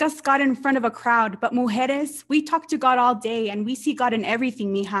hombres discuss God in front of a crowd, but mujeres, we talk to God all day and we see God in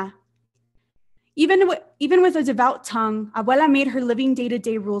everything, mija. Even with a devout tongue, abuela made her living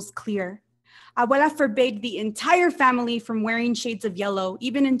day-to-day rules clear. Abuela forbade the entire family from wearing shades of yellow,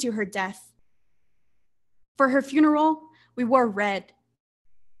 even into her death. For her funeral, we wore red.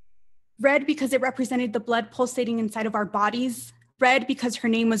 Red because it represented the blood pulsating inside of our bodies. Red because her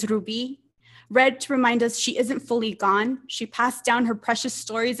name was Ruby. Red to remind us she isn't fully gone. She passed down her precious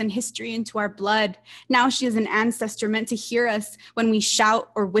stories and history into our blood. Now she is an ancestor meant to hear us when we shout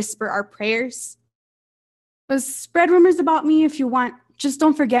or whisper our prayers. But spread rumors about me if you want. Just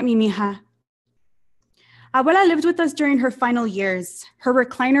don't forget me, mija. Abuela lived with us during her final years. Her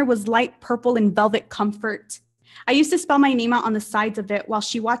recliner was light purple in velvet comfort. I used to spell my name out on the sides of it while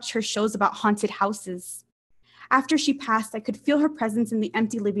she watched her shows about haunted houses. After she passed, I could feel her presence in the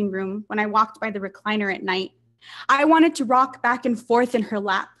empty living room when I walked by the recliner at night. I wanted to rock back and forth in her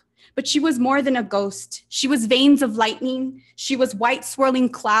lap, but she was more than a ghost. She was veins of lightning. She was white swirling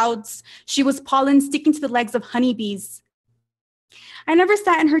clouds. She was pollen sticking to the legs of honeybees. I never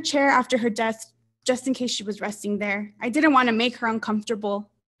sat in her chair after her death, just in case she was resting there. I didn't want to make her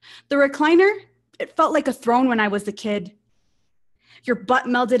uncomfortable. The recliner, it felt like a throne when I was a kid. Your butt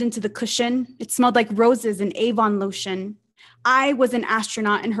melded into the cushion. It smelled like roses and Avon lotion. I was an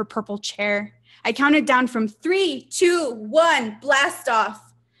astronaut in her purple chair. I counted down from 3, 2, 1, blast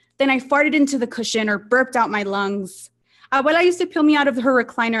off. Then I farted into the cushion or burped out my lungs. Abuela used to peel me out of her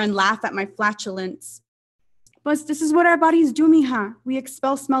recliner and laugh at my flatulence. But this is what our bodies do, mija. We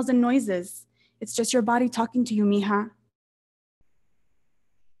expel smells and noises. It's just your body talking to you, mija.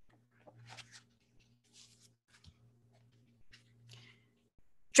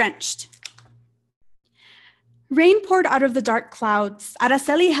 Drenched. Rain poured out of the dark clouds.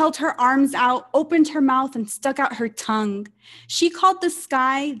 Araceli held her arms out, opened her mouth, and stuck out her tongue. She called the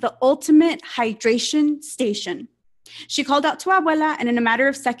sky the ultimate hydration station. She called out to Abuela, and in a matter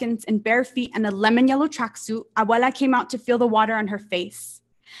of seconds, in bare feet and a lemon yellow tracksuit, Abuela came out to feel the water on her face.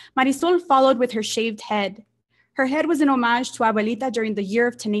 Marisol followed with her shaved head. Her head was an homage to Abuelita during the year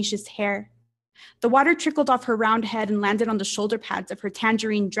of tenacious hair. The water trickled off her round head and landed on the shoulder pads of her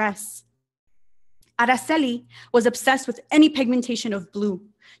tangerine dress. Araceli was obsessed with any pigmentation of blue.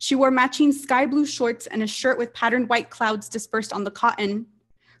 She wore matching sky blue shorts and a shirt with patterned white clouds dispersed on the cotton.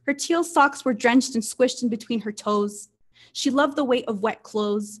 Her teal socks were drenched and squished in between her toes. She loved the weight of wet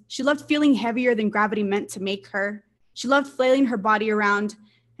clothes. She loved feeling heavier than gravity meant to make her. She loved flailing her body around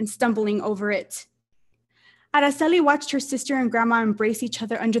and stumbling over it. Araceli watched her sister and grandma embrace each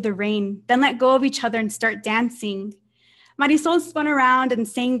other under the rain, then let go of each other and start dancing. Marisol spun around and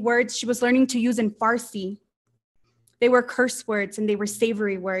sang words she was learning to use in Farsi. They were curse words and they were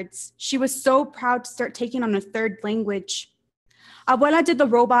savory words. She was so proud to start taking on a third language. Abuela did the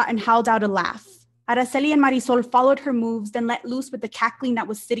robot and howled out a laugh. Araceli and Marisol followed her moves, then let loose with the cackling that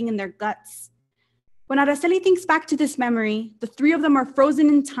was sitting in their guts. When Araceli thinks back to this memory, the three of them are frozen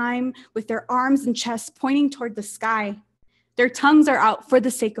in time with their arms and chests pointing toward the sky. Their tongues are out for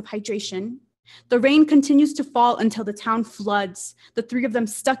the sake of hydration. The rain continues to fall until the town floods, the three of them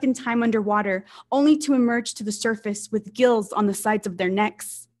stuck in time underwater, only to emerge to the surface with gills on the sides of their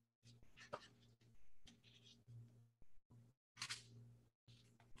necks.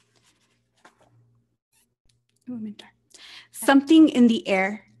 Something in the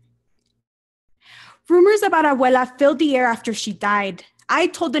air. Rumors about Abuela filled the air after she died. I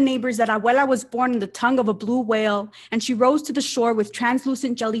told the neighbors that Abuela was born in the tongue of a blue whale, and she rose to the shore with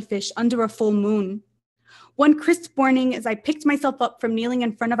translucent jellyfish under a full moon. One crisp morning, as I picked myself up from kneeling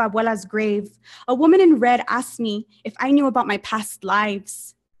in front of Abuela's grave, a woman in red asked me if I knew about my past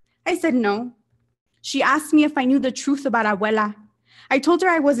lives. I said no. She asked me if I knew the truth about Abuela. I told her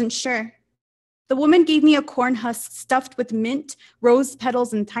I wasn't sure. The woman gave me a corn husk stuffed with mint, rose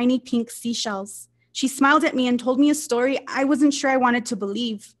petals, and tiny pink seashells. She smiled at me and told me a story I wasn't sure I wanted to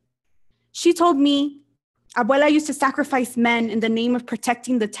believe. She told me Abuela used to sacrifice men in the name of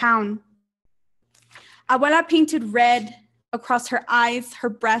protecting the town. Abuela painted red across her eyes, her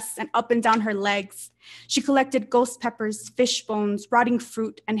breasts, and up and down her legs. She collected ghost peppers, fish bones, rotting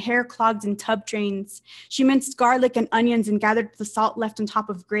fruit, and hair clogged in tub drains. She minced garlic and onions and gathered the salt left on top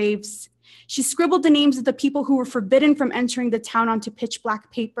of graves. She scribbled the names of the people who were forbidden from entering the town onto pitch black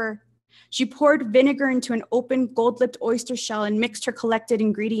paper. She poured vinegar into an open gold-lipped oyster shell and mixed her collected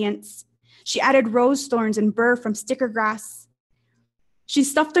ingredients. She added rose thorns and burr from sticker grass. She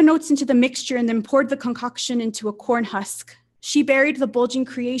stuffed the notes into the mixture and then poured the concoction into a corn husk. She buried the bulging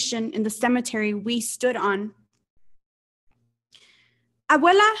creation in the cemetery we stood on.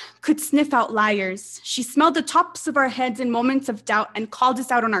 Abuela could sniff out liars. She smelled the tops of our heads in moments of doubt and called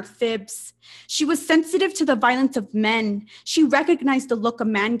us out on our fibs. She was sensitive to the violence of men. She recognized the look a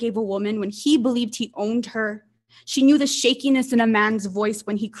man gave a woman when he believed he owned her. She knew the shakiness in a man's voice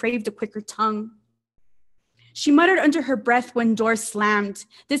when he craved a quicker tongue. She muttered under her breath when doors slammed.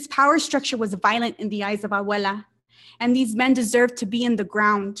 This power structure was violent in the eyes of Abuela, and these men deserved to be in the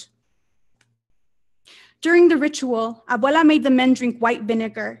ground. During the ritual, Abuela made the men drink white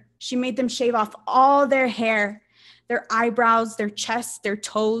vinegar. She made them shave off all their hair, their eyebrows, their chests, their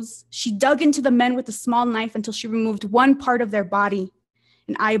toes. She dug into the men with a small knife until she removed one part of their body,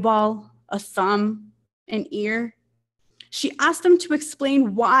 an eyeball, a thumb, an ear. She asked them to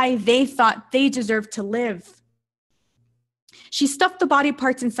explain why they thought they deserved to live. She stuffed the body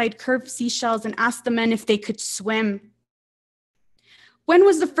parts inside curved seashells and asked the men if they could swim. When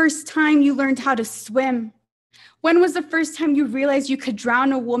was the first time you learned how to swim? When was the first time you realized you could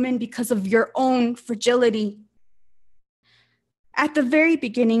drown a woman because of your own fragility? At the very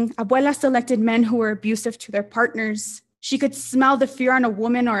beginning, Abuela selected men who were abusive to their partners. She could smell the fear on a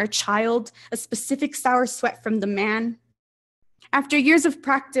woman or a child, a specific sour sweat from the man. After years of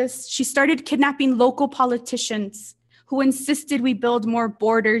practice, she started kidnapping local politicians who insisted we build more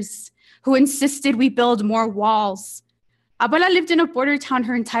borders, who insisted we build more walls. Abuela lived in a border town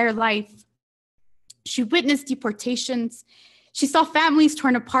her entire life. She witnessed deportations. She saw families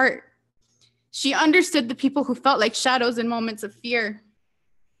torn apart. She understood the people who felt like shadows in moments of fear.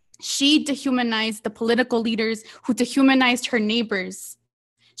 She dehumanized the political leaders who dehumanized her neighbors.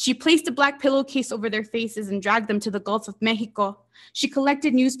 She placed a black pillowcase over their faces and dragged them to the Gulf of Mexico. She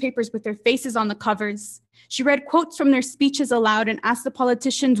collected newspapers with their faces on the covers. She read quotes from their speeches aloud and asked the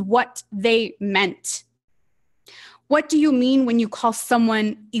politicians what they meant. What do you mean when you call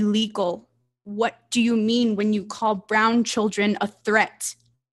someone illegal? What do you mean when you call brown children a threat?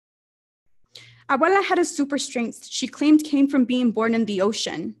 Abuela had a super strength she claimed came from being born in the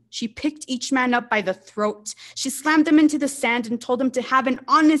ocean. She picked each man up by the throat. She slammed them into the sand and told them to have an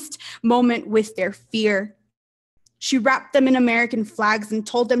honest moment with their fear. She wrapped them in American flags and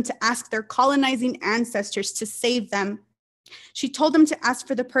told them to ask their colonizing ancestors to save them. She told them to ask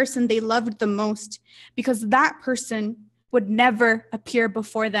for the person they loved the most because that person would never appear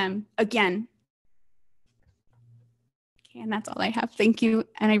before them again. Okay, and that's all I have. Thank you.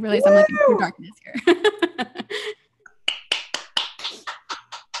 And I realize I'm looking through darkness here.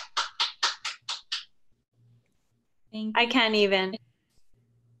 Thank you. I can't even.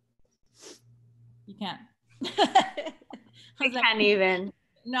 You can't. I can't even.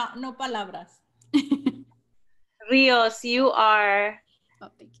 No palabras. Rios, you are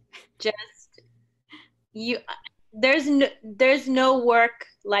thank you. just you. There's no work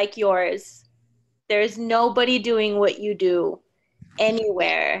like yours. There's nobody doing what you do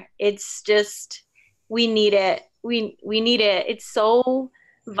anywhere. It's just, we need it. We need it. It's so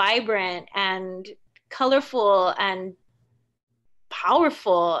vibrant and colorful and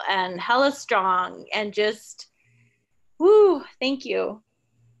powerful and hella strong and just, woo, thank you.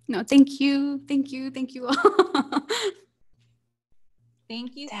 No, thank you. Thank you. Thank you all.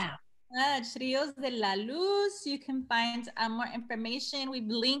 Thank you so much, Rios de la Luz. You can find more information. We've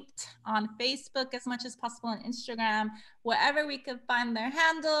linked on Facebook as much as possible, on Instagram, wherever we could find their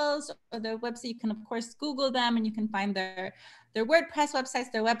handles or their website. You can, of course, Google them and you can find their WordPress websites,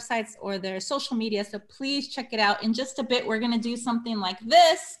 their websites, or their social media. So please check it out. In just a bit, we're going to do something like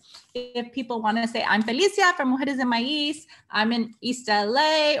this. If people want to say, I'm Felicia from Mujeres de Maiz, I'm in East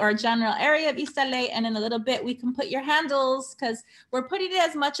LA or general area of East LA. And in a little bit, we can put your handles because we're putting it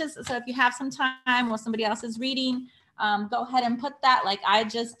as much as, so if you have some time while somebody else is reading, go ahead and put that like I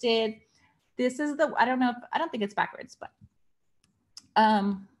just did. This is the, I don't think it's backwards, but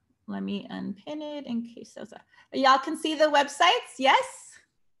let me unpin it in case those are, y'all can see the websites, yes?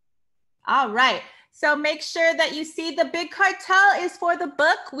 All right, so make sure that you see the big cartel is for the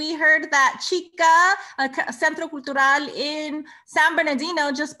book. We heard that Chica, a Centro Cultural in San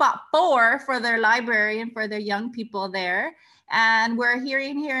Bernardino, just bought 4 for their library and for their young people there. And we're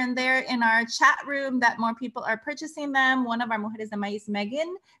hearing here and there in our chat room that more people are purchasing them. One of our Mujeres de Maiz,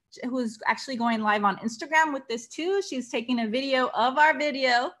 Megan, who's actually going live on Instagram with this too. She's taking a video of our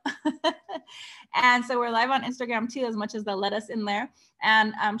video. And so we're live on Instagram too, as much as they'll let us in there.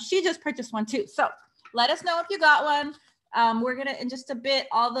 And she just purchased one too. So let us know if you got one. We're gonna, in just a bit,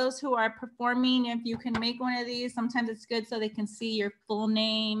 all those who are performing, if you can make one of these, sometimes it's good so they can see your full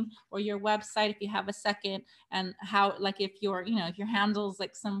name or your website if you have a second, and how, like if your, you know, if your handle's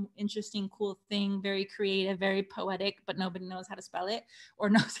like some interesting, cool thing, very creative, very poetic, but nobody knows how to spell it or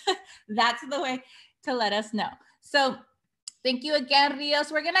knows, that's the way to let us know. So thank you again,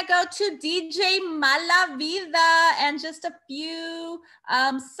 Rios. We're gonna go to DJ Mala Vida and just a few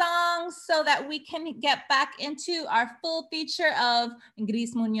songs so that we can get back into our full feature of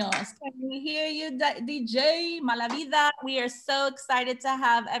Gris Muñoz. Can we hear you, DJ Mala Vida? We are so excited to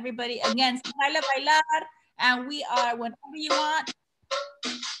have everybody again. So baila bailar, and we are whenever you want.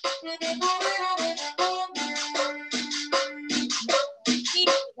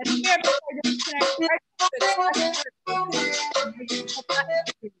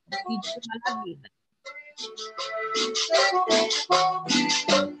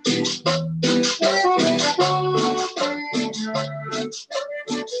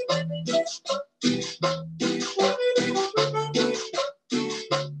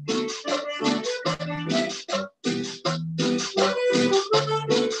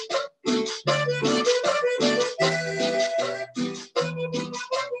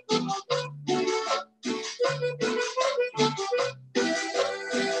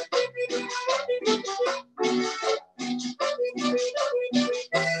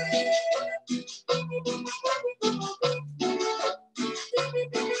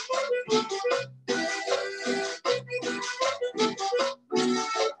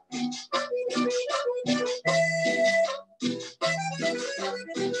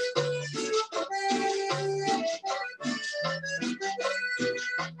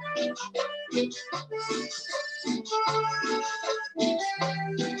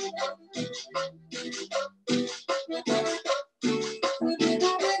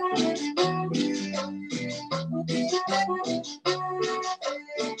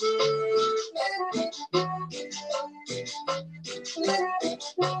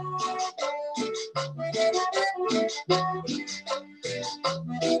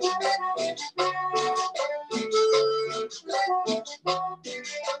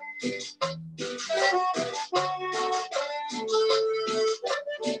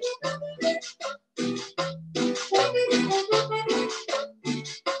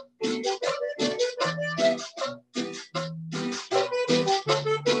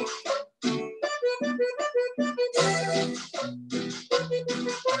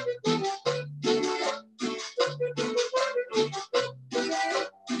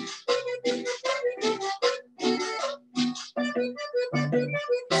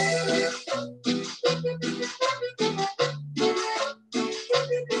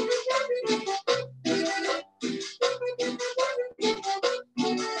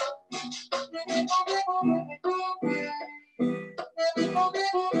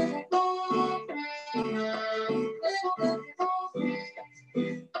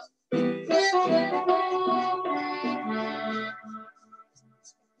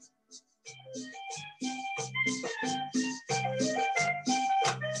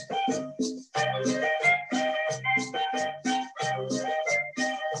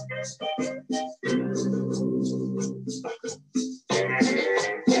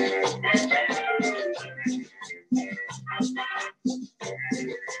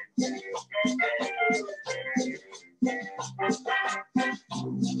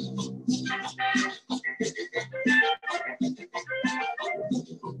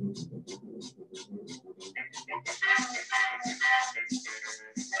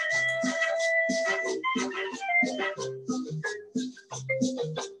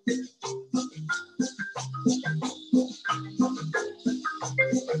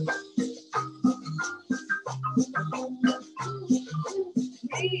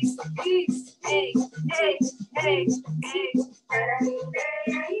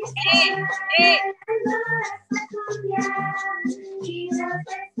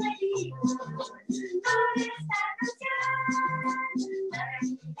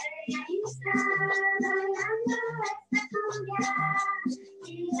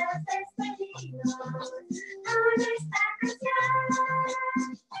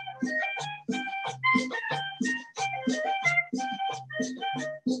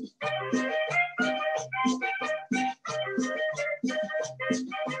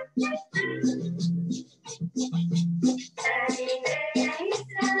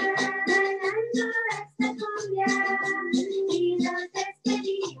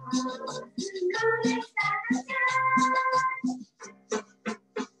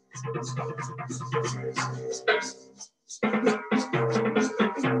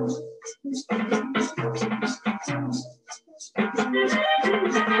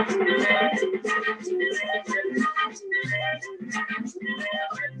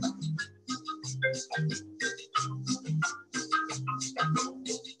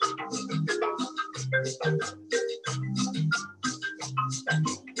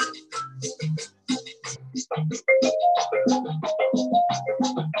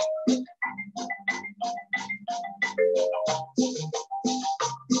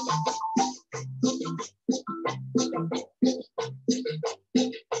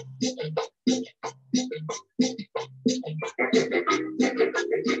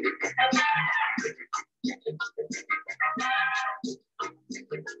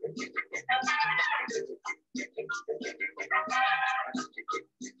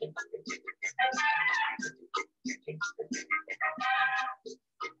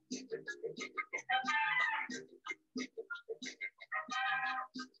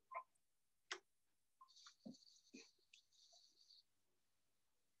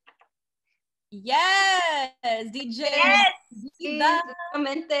 Yes, DJ. Yes. Vida.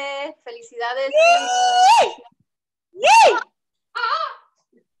 Nuevamente, felicidades. Yay!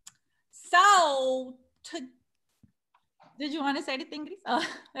 So, did you want to say anything, Gris? Oh,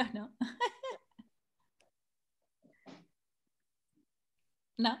 no.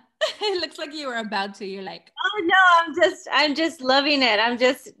 No, it looks like you were about to. You're like, oh no, I'm just loving it. I'm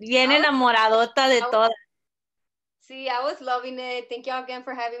just bien enamoradota de todo. Sí, I was loving it. Thank you again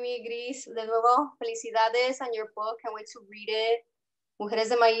for having me, Gris. De nuevo, felicidades on your book. Can't wait to read it. Mujeres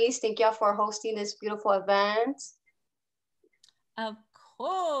de Maiz, thank you for hosting this beautiful event. Of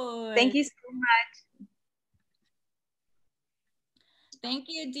course. Thank you so much. Thank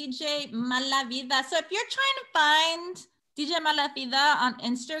you, DJ Malavida. So if you're trying to find DJ Malavida on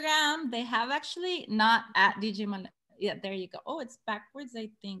Instagram, they have actually not at DJ Malavida. Yeah, there you go. Oh, it's backwards, I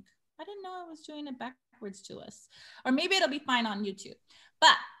think. I didn't know I was doing it backwards to us. Or maybe it'll be fine on YouTube.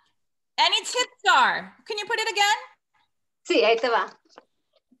 But any tip jar? Can you put it again? Sí, ahí te va.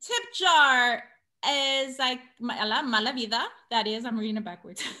 Tip jar is like Malavida. That is, I'm reading it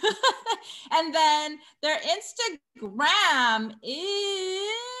backwards. And then their Instagram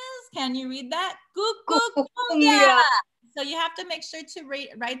is, can you read that? Cucucumbia. So you have to make sure to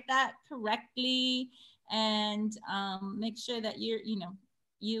write that correctly and make sure that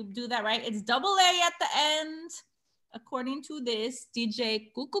you do that right. It's double A at the end, according to this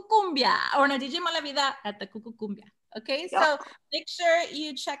DJ Cucucumbia, or no, DJ Malavida at the Cucucumbia. Okay, so make sure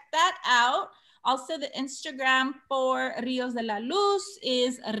you check that out. Also, the Instagram for Rios de la Luz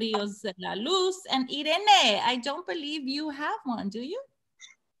is Rios de la Luz. And ire'ne, I don't believe you have one, do you?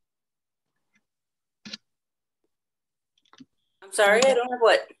 I'm sorry, I don't have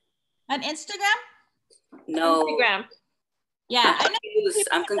what? An Instagram? No. Instagram. Yeah,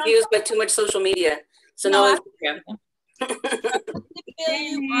 I'm confused by too much social media. So no Instagram.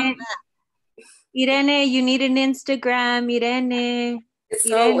 Ire'ne, you need an Instagram, Ire'ne. It's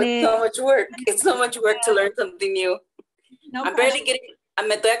so much work. It's so much work to learn something new. No I'm barely getting,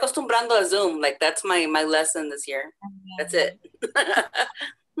 me estoy acostumbrando a Zoom. Like that's my lesson this year. That's it.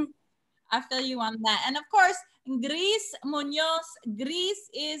 I feel you on that. And of course, Gris Muñoz. Gris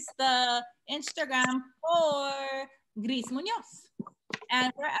is the Instagram for Gris Muñoz.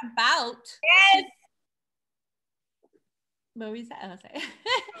 And we're about... Yes! What was that? Oh,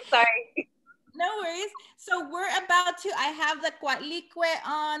 sorry. No worries. So we're about to, I have the Coatlicue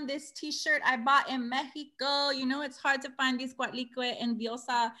on, this t-shirt I bought in Mexico. You know, it's hard to find these Coatlicue and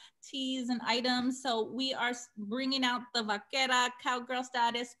Diosa teas and items. So we are bringing out the vaquera cowgirl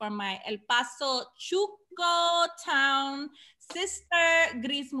status for my El Paso Chuco town sister,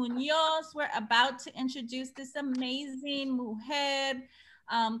 Gris Muñoz. We're about to introduce this amazing mujer,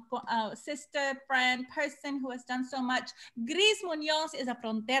 sister, friend, person who has done so much. Gris Muñoz is a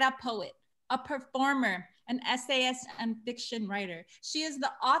frontera poet, a performer, an essayist, and fiction writer. She is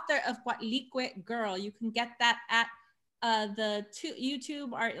the author of Coatlicue Girl. You can get that at the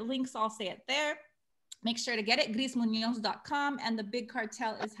YouTube, our links, I'll say it there. Make sure to get it, grismunoz.com, and the big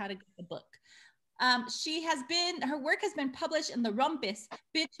cartel is how to get the book. Her work has been published in the Rumpus,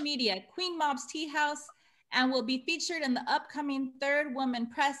 Bitch Media, Queen Mob's Teahouse, and will be featured in the upcoming Third Woman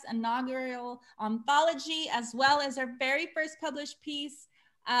Press inaugural anthology, as well as her very first published piece,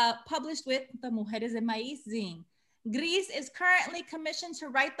 published with the Mujeres de Maiz zine. Gris is currently commissioned to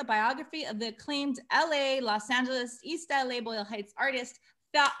write the biography of the acclaimed LA, Los Angeles, East LA, Boyle Heights artist,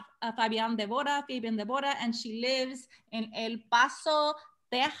 Fabian Debora, and she lives in El Paso,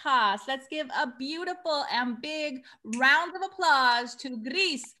 Teahouse. Let's give a beautiful and big round of applause to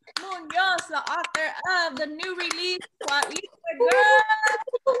Gris Muñoz, the author of the new release, Coatlicue Girl.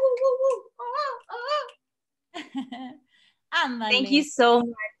 Thank you so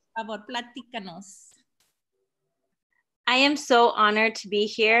much. Por favor, platícanos. I am so honored to be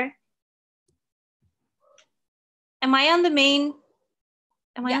here. Am I on the main?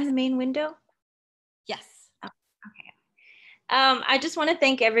 Am I on the main window? Yes. Oh, okay. I just want to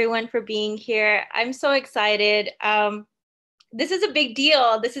thank everyone for being here. I'm so excited. This is a big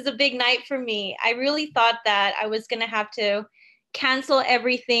deal. This is a big night for me. I really thought that I was going to have to cancel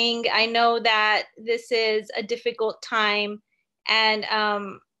everything. I know that this is a difficult time, and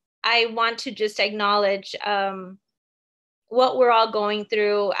I want to just acknowledge what we're all going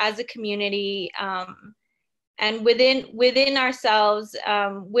through as a community, and within ourselves,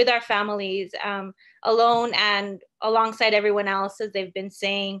 with our families, alone and alongside everyone else, as they've been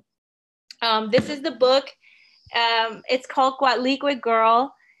saying. This is the book. It's called Coatlicue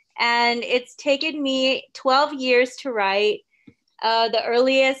Girl, and it's taken me 12 years to write. The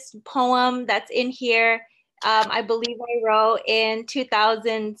earliest poem that's in here, I believe I wrote in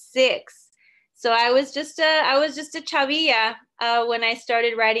 2006. So I was just a chavilla when I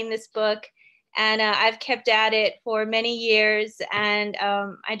started writing this book, and I've kept at it for many years. And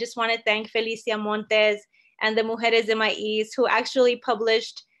I just want to thank Felicia, Montes, and the Mujeres de Maiz, who actually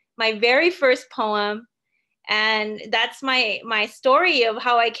published my very first poem. And that's my story of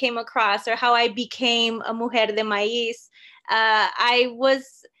how I came across, or how I became a Mujer de Maiz. I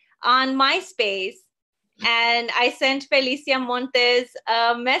was on MySpace, and I sent Felicia Montes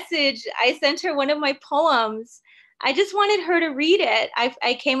a message. I sent her one of my poems. I just wanted her to read it.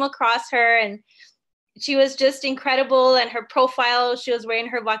 I came across her, and she was just incredible. And her profile, she was wearing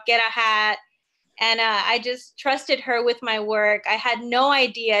her vaquera hat. And I just trusted her with my work. I had no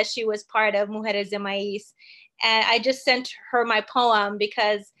idea she was part of Mujeres de Maiz. And I just sent her my poem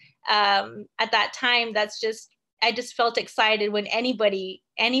because at that time, I just felt excited when anybody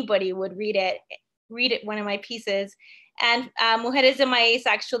would read one of my pieces. And Mujeres de Maiz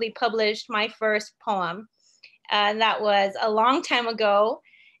actually published my first poem. And that was a long time ago.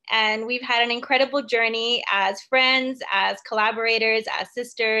 And we've had an incredible journey as friends, as collaborators, as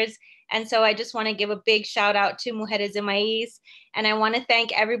sisters. And so I just want to give a big shout out to Mujeres de Maiz. And I want to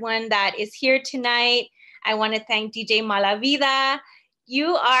thank everyone that is here tonight. I want to thank DJ Malavida.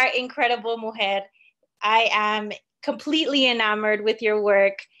 You are incredible, Mujer. I am completely enamored with your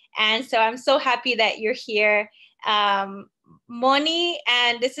work. And so I'm so happy that you're here. Moni,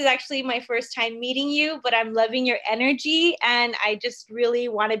 and this is actually my first time meeting you, but I'm loving your energy and I just really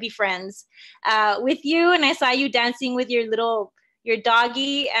want to be friends with you. And I saw you dancing with your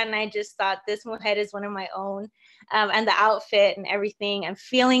doggy, and I just thought this mujer is one of my own, and the outfit and everything, I'm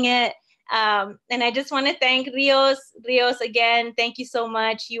feeling it. And I just want to thank Rios. Rios, again, thank you so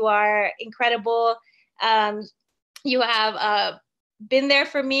much. You are incredible. You have been there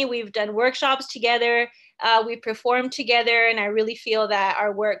for me. We've done workshops together. We performed together, and I really feel that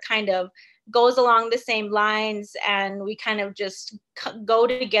our work kind of goes along the same lines, and we kind of just go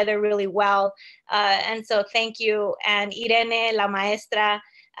together really well. And so thank you. And ire'ne, la maestra,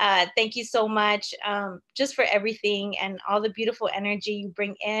 thank you so much just for everything and all the beautiful energy you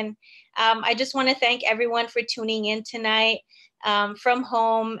bring in. I just want to thank everyone for tuning in tonight from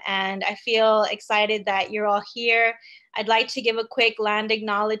home, and I feel excited that you're all here. I'd like to give a quick land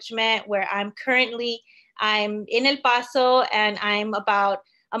acknowledgement where I'm currently. I'm in El Paso, and I'm about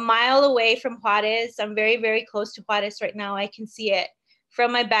a mile away from Juarez. I'm very, very close to Juarez right now. I can see it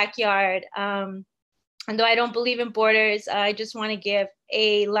from my backyard. And though I don't believe in borders, I just want to give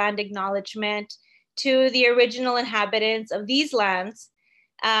a land acknowledgement to the original inhabitants of these lands.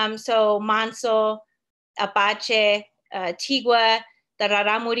 So Manso, Apache, Tigua, the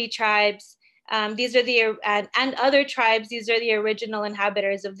Raramuri tribes, these are and other tribes, these are the original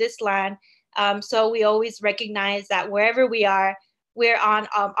inhabitants of this land. So we always recognize that wherever we are, we're on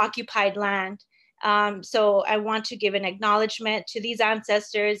occupied land. So I want to give an acknowledgement to these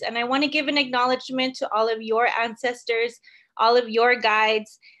ancestors, and I want to give an acknowledgement to all of your ancestors, all of your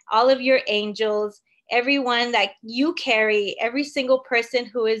guides, all of your angels, everyone that you carry, every single person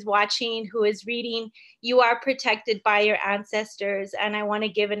who is watching, who is reading, you are protected by your ancestors. And I want to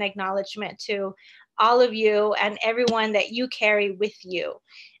give an acknowledgement to all of you and everyone that you carry with you.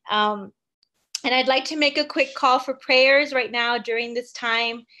 And I'd like to make a quick call for prayers right now during this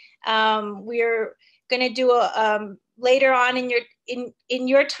time. We're going to do later on in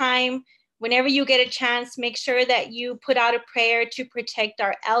your time, whenever you get a chance, make sure that you put out a prayer to protect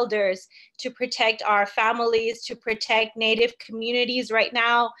our elders, to protect our families, to protect Native communities right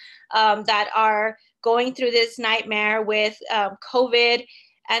now that are going through this nightmare with COVID.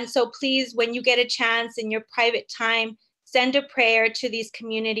 And so please, when you get a chance in your private time, send a prayer to these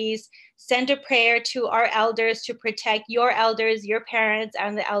communities, send a prayer to our elders to protect your elders, your parents,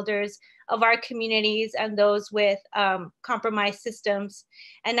 and the elders of our communities and those with compromised systems.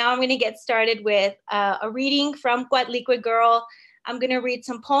 And now I'm going to get started with a reading from Coatlicue Girl. I'm going to read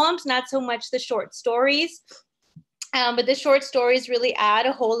some poems, not so much the short stories, but the short stories really add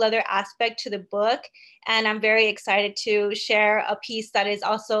a whole other aspect to the book. And I'm very excited to share a piece that is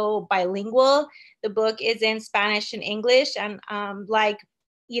also bilingual. The book is in Spanish and English. And like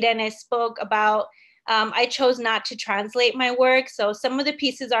ire'ne spoke about, I chose not to translate my work. So some of the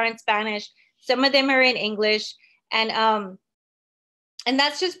pieces are in Spanish, some of them are in English. And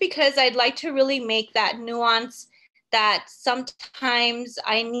that's just because I'd like to really make that nuance that sometimes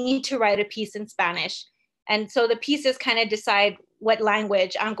I need to write a piece in Spanish. And so the pieces kind of decide what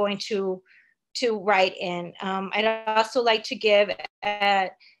language I'm going to write in. I'd also like to give a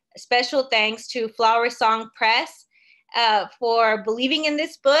special thanks to FlowerSong Press for believing in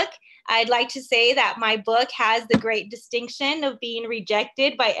this book. I'd like to say that my book has the great distinction of being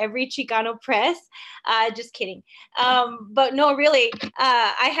rejected by every Chicano press. Just kidding. But no, really,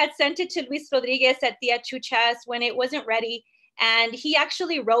 I had sent it to Luis Rodriguez at Tia Chuchas when it wasn't ready. And he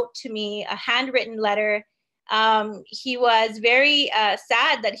actually wrote to me a handwritten letter. He was very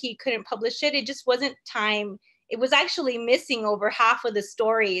sad that he couldn't publish it. It just wasn't time. It was actually missing over half of the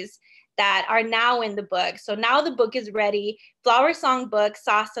stories that are now in the book. So now the book is ready. FlowerSong book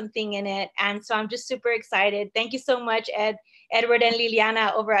saw something in it. And so I'm just super excited. Thank you so much, Edward and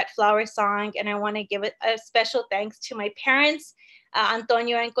Liliana over at FlowerSong. And I want to give a special thanks to my parents,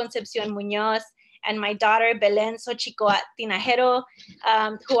 Antonio and Concepcion Muñoz, and my daughter, Belen Xochitl Tinajero,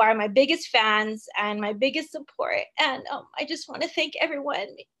 who are my biggest fans and my biggest support. And I just want to thank everyone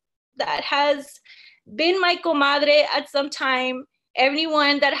that has been my comadre at some time,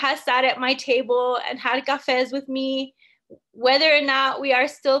 everyone that has sat at my table and had cafes with me, whether or not we are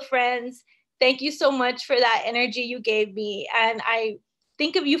still friends. Thank you so much for that energy you gave me. And I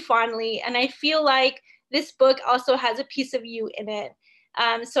think of you fondly. And I feel like this book also has a piece of you in it.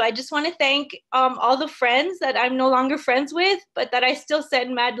 So I just want to thank all the friends that I'm no longer friends with, but that I still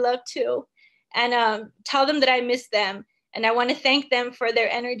send mad love to, and tell them that I miss them. And I want to thank them for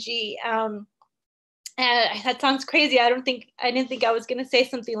their energy. And that sounds crazy. I didn't think I was going to say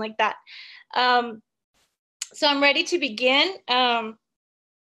something like that. So I'm ready to begin.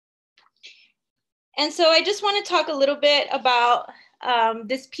 And so I just want to talk a little bit about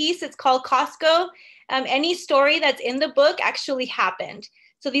this piece. It's called Costco. Any story that's in the book actually happened.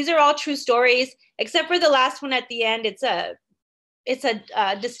 So these are all true stories, except for the last one at the end. It's a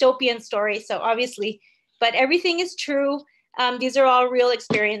dystopian story, so obviously, but everything is true. These are all real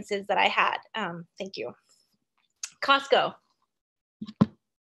experiences that I had. Thank you. Costco.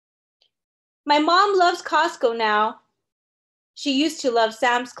 My mom loves Costco now. She used to love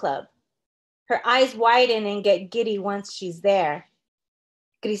Sam's Club. Her eyes widen and get giddy once she's there.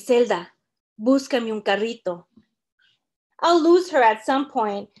 Griselda, búscame un carrito. I'll lose her at some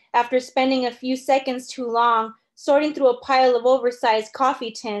point after spending a few seconds too long sorting through a pile of oversized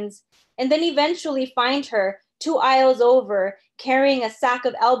coffee tins, and then eventually find her 2 aisles over carrying a sack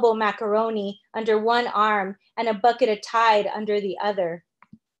of elbow macaroni under one arm and a bucket of Tide under the other.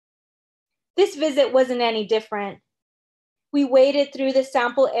 This visit wasn't any different. We waded through the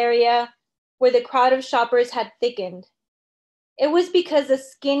sample area where the crowd of shoppers had thickened. It was because a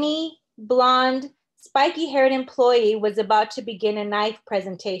skinny, blonde, spiky-haired employee was about to begin a knife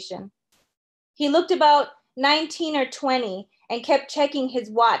presentation. He looked about 19 or 20 and kept checking his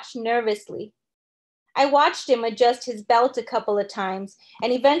watch nervously. I watched him adjust his belt a couple of times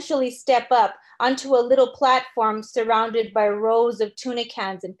and eventually step up onto a little platform surrounded by rows of tuna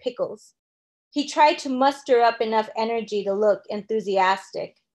cans and pickles. He tried to muster up enough energy to look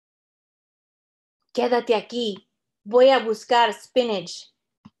enthusiastic. Quédate aquí. Voy a buscar spinach.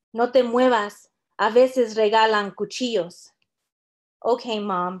 No te muevas. A veces regalan cuchillos. Okay,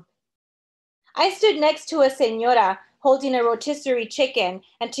 Mom. I stood next to a señora holding a rotisserie chicken,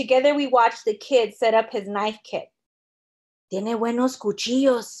 and together we watched the kid set up his knife kit. Tiene buenos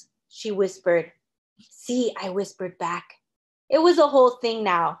cuchillos, she whispered. Sí, I whispered back. It was a whole thing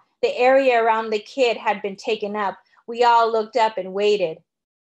now. The area around the kid had been taken up. We all looked up and waited.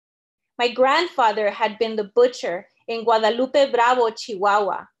 My grandfather had been the butcher in Guadalupe Bravo,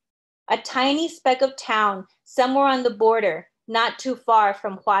 Chihuahua, a tiny speck of town somewhere on the border, not too far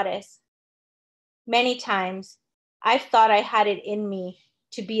from Juarez. Many times, I've thought I had it in me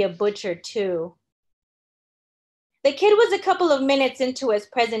to be a butcher too. The kid was a couple of minutes into his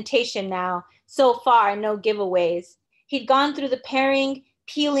presentation now. So far, no giveaways. He'd gone through the paring,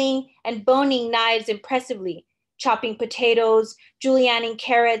 peeling, and boning knives impressively, chopping potatoes, julienning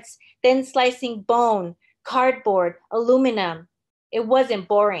carrots, then slicing bone, cardboard, aluminum. It wasn't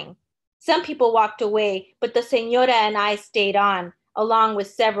boring. Some people walked away, but the señora and I stayed on, along with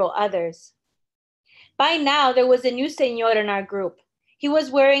several others. By now, there was a new señor in our group. He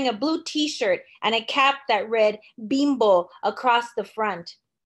was wearing a blue t-shirt and a cap that read Bimbo across the front.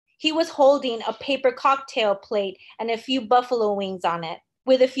 He was holding a paper cocktail plate and with a few buffalo wings on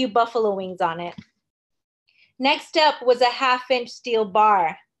it. Next up was a 1/2-inch steel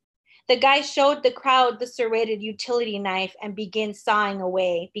bar. The guy showed the crowd the serrated utility knife and began sawing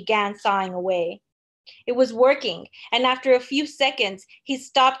away. It was working, and after a few seconds, he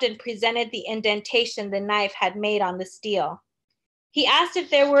stopped and presented the indentation the knife had made on the steel. He asked if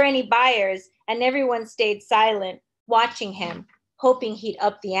there were any buyers, and everyone stayed silent, watching him, hoping he'd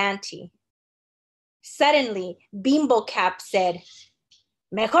up the ante. Suddenly, Bimbo Cap said,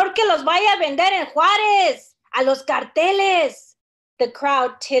 "Mejor que los vaya a vender en Juárez, a los carteles." The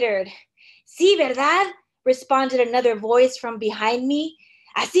crowd tittered. "Sí, ¿verdad?" responded another voice from behind me.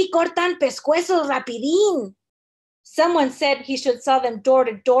 "Así cortan pescuezos rapidín." Someone said he should sell them door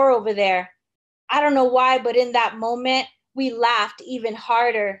to door over there. I don't know why, but in that moment, we laughed even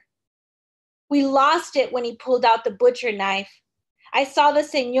harder. We lost it when he pulled out the butcher knife. I saw the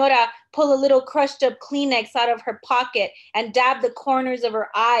señora pull a little crushed up Kleenex out of her pocket and dab the corners of her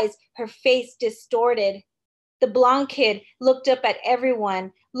eyes, her face distorted. The blonde kid looked up at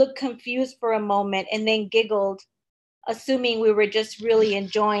everyone, looked confused for a moment, and then giggled, assuming we were just really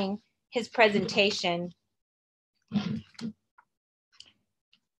enjoying his presentation.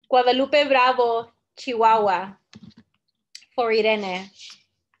 Guadalupe Bravo, Chihuahua, for ire'ne.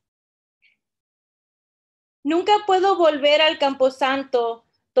 Nunca puedo volver al Camposanto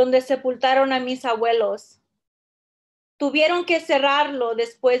donde sepultaron a mis abuelos. Tuvieron que cerrarlo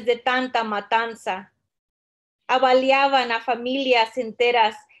después de tanta matanza. Abaleaban a familias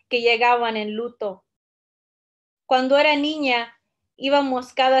enteras que llegaban en luto. Cuando era niña,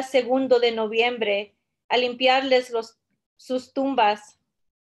 íbamos cada 2 de noviembre a limpiarles sus tumbas.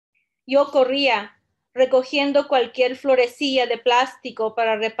 Yo corría, recogiendo cualquier florecilla de plástico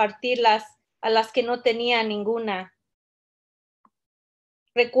para repartirlas a las que no tenían ninguna.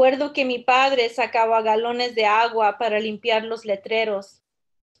 Recuerdo que mi padre sacaba galones de agua para limpiar los letreros.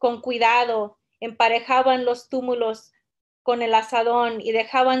 Con cuidado, emparejaban los túmulos con el asadón y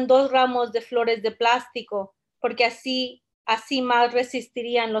dejaban 2 ramos de flores de plástico, porque así más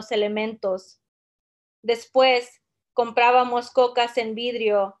resistirían los elementos. Después, comprábamos cocas en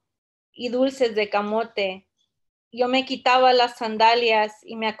vidrio y dulces de camote. Yo me quitaba las sandalias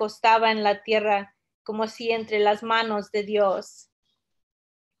y me acostaba en la tierra como si entre las manos de Dios.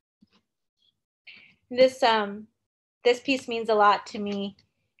 This piece means a lot to me.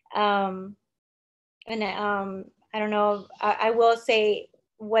 And I don't know, I will say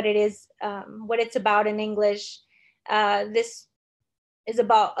what it is, what it's about in English. This is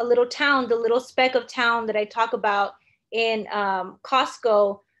about a little town, the little speck of town that I talk about in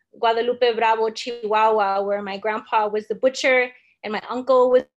Costco, Guadalupe Bravo, Chihuahua, where my grandpa was the butcher and my uncle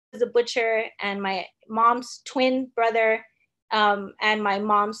was the butcher and my mom's twin brother and my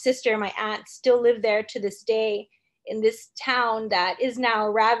mom's sister, my aunt, still live there to this day in this town that is now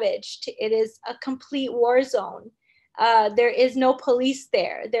ravaged. It is a complete war zone. There is no police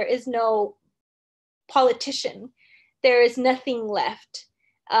there. There is no politician. There is nothing left.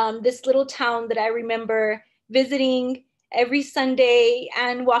 This little town that I remember visiting every Sunday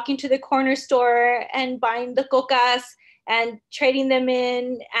and walking to the corner store and buying the cocas and trading them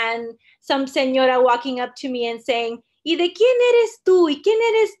in, and some señora walking up to me and saying, ¿Y de quién eres tú? ¿Y quién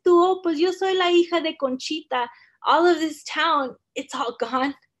eres tú? Oh, pues yo soy la hija de Conchita. All of this town, it's all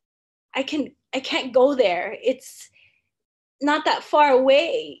gone. I can't go there. It's not that far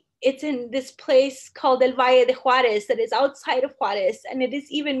away. It's in this place called El Valle de Juarez that is outside of Juarez. And it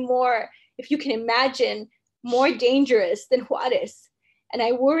is even more, if you can imagine, more dangerous than Juarez. And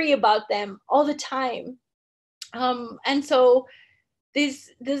I worry about them all the time. And so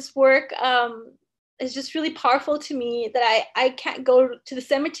this work is just really powerful to me that I can't go to the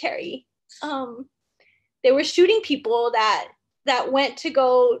cemetery. They were shooting people that went to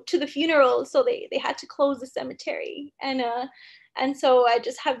go to the funeral, so they had to close the cemetery. And so I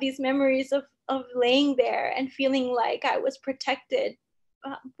just have these memories of laying there and feeling like I was protected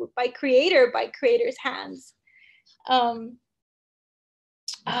by Creator's hands. Okay.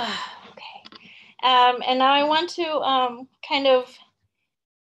 And now I want to kind of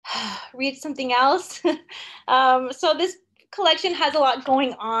read something else. So this collection has a lot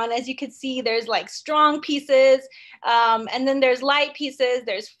going on. As you can see, there's like strong pieces, and then there's light pieces,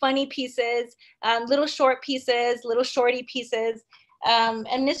 there's funny pieces, little short pieces, little shorty pieces.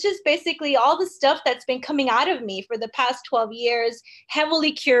 And it's just basically all the stuff that's been coming out of me for the past 12 years,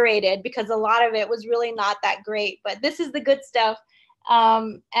 heavily curated because a lot of it was really not that great, but this is the good stuff.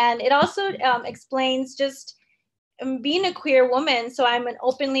 And it also explains just being a queer woman. So I'm an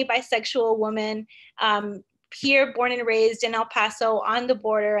openly bisexual woman, here, born and raised in El Paso on the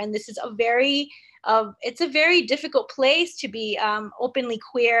border. And this is it's a very difficult place to be openly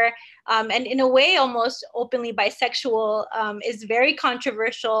queer, and in a way almost openly bisexual, is very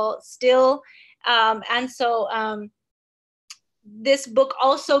controversial still. And so this book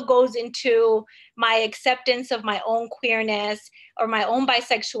also goes into my acceptance of my own queerness or my own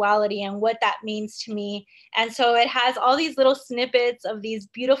bisexuality and what that means to me. And so it has all these little snippets of these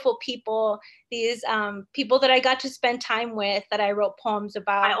beautiful people, these people that I got to spend time with, that I wrote poems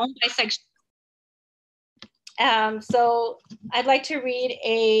about my own bisexuality. So I'd like to read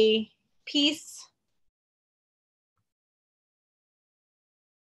a piece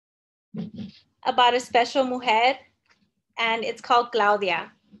about a special mujer, and it's called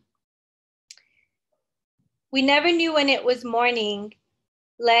Claudia. We never knew when it was morning,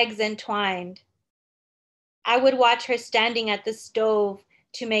 legs entwined. I would watch her standing at the stove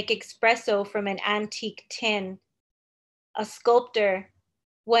to make espresso from an antique tin. A sculptor,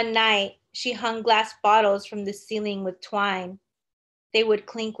 one night, she hung glass bottles from the ceiling with twine. They would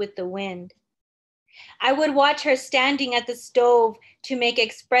clink with the wind. I would watch her standing at the stove to make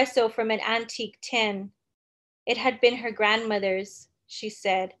espresso from an antique tin. It had been her grandmother's, she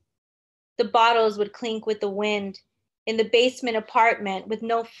said. The bottles would clink with the wind, in the basement apartment with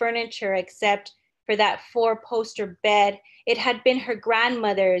no furniture except for that 4-poster bed. It had been her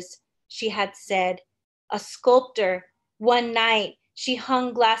grandmother's, she had said, a sculptor. One night, she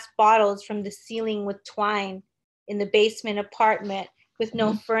hung glass bottles from the ceiling with twine in the basement apartment with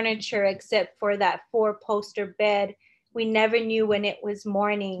no furniture except for that 4-poster bed. We never knew when it was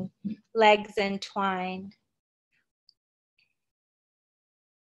morning, legs entwined.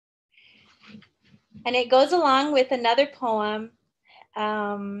 And it goes along with another poem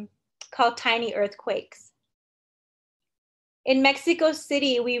called Tiny Earthquakes. In Mexico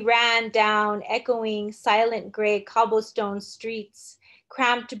City, we ran down echoing, silent gray cobblestone streets,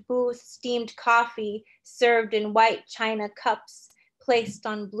 cramped booths, steamed coffee served in white china cups, placed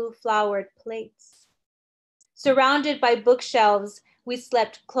on blue flowered plates. Surrounded by bookshelves, we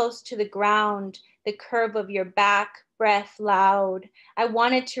slept close to the ground, the curve of your back, breath loud. I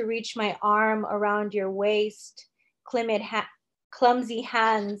wanted to reach my arm around your waist, clumsy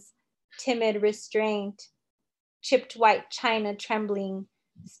hands, timid restraint, chipped white china trembling,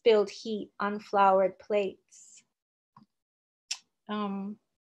 spilled heat on flowered plates. And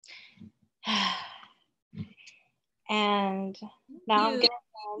now I'm going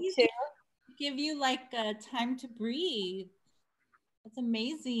to give you like a time to breathe. That's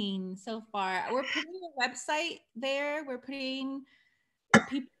amazing so far. We're putting your website there. We're putting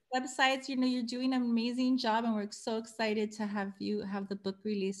people's websites. You know, you're doing an amazing job, and we're so excited to have you have the book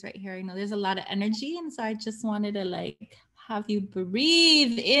release right here. I know there's a lot of energy, and so I just wanted to like have you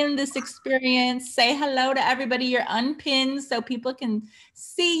breathe in this experience. Say hello to everybody. You're unpinned so people can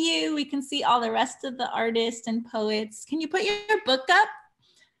see you. We can see all the rest of the artists and poets. Can you put your book up?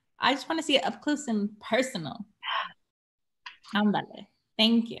 I just want to see it up close and personal. Ándale.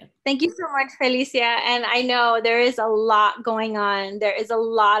 Thank you. Thank you so much, Felicia. And I know there is a lot going on. There is a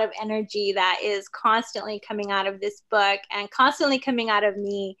lot of energy that is constantly coming out of this book and constantly coming out of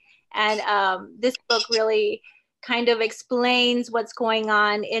me. And this book really kind of explains what's going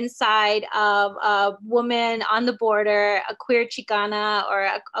on inside of a woman on the border, a queer Xicana or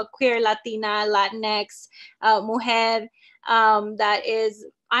a queer Latina, Latinx mujer that is,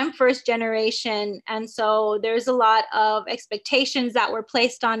 I'm first generation. And so there's a lot of expectations that were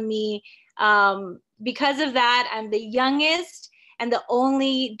placed on me. Because of that, I'm the youngest and the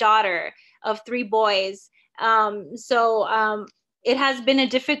only daughter of 3 boys. It has been a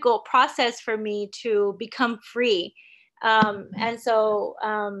difficult process for me to become free. And I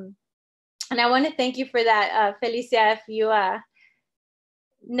want to thank you for that, Felicia. If you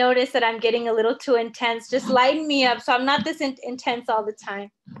notice that I'm getting a little too intense, just lighten me up so I'm not this intense all the time.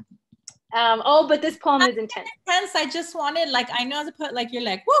 But this poem is intense. I just wanted, like, I know as a poet, like, you're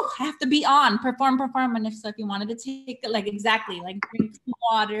like, whoa, I have to be on, perform. And if you wanted to take it, like, exactly, like, drink some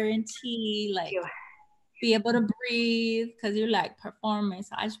water and tea, like, be able to breathe, because you're like performing.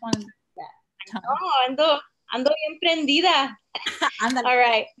 So I just wanted that. Oh, ando bien prendida. All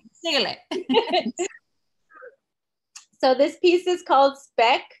right. Síguele. So this piece is called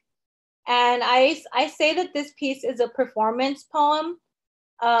Speck. And I say that this piece is a performance poem.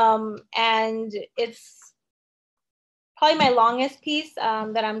 And it's probably my longest piece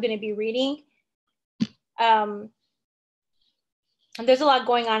that I'm going to be reading. And there's a lot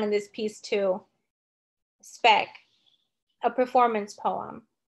going on in this piece too. Speck, a performance poem.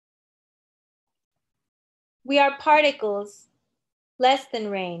 We are particles, less than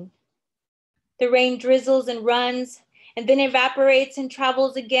rain. The rain drizzles and runs, and then evaporates and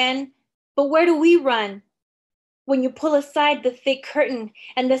travels again. But where do we run? When you pull aside the thick curtain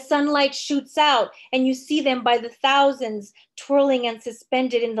and the sunlight shoots out and you see them by the thousands twirling and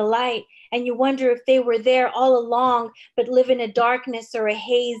suspended in the light, and you wonder if they were there all along but live in a darkness or a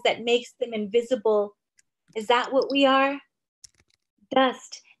haze that makes them invisible. Is that what we are?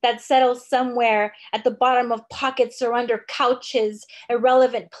 Dust that settles somewhere at the bottom of pockets or under couches,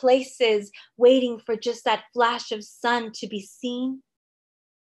 irrelevant places, waiting for just that flash of sun to be seen?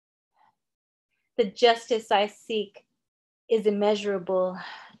 The justice I seek is immeasurable.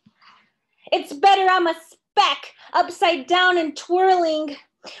 It's better I'm a speck, upside down and twirling.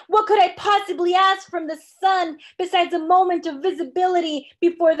 What could I possibly ask from the sun besides a moment of visibility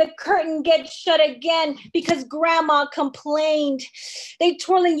before the curtain gets shut again because grandma complained? They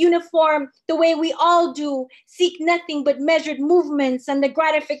twirl in uniform the way we all do, seek nothing but measured movements and the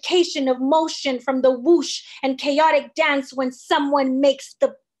gratification of motion from the whoosh and chaotic dance when someone makes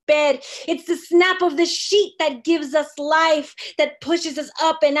the bed. It's the snap of the sheet that gives us life, that pushes us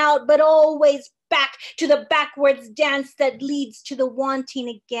up and out, but always back to the backwards dance that leads to the wanting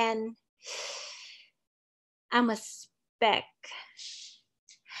again. I'm a speck.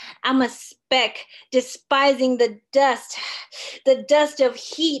 I'm a speck, despising the dust of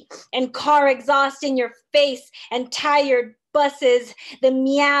heat and car exhaust in your face and tired buses, the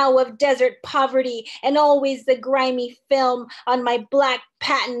meow of desert poverty, and always the grimy film on my black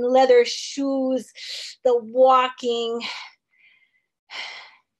patent leather shoes, the walking.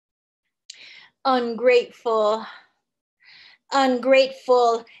 Ungrateful,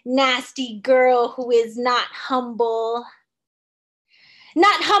 nasty girl who is not humble.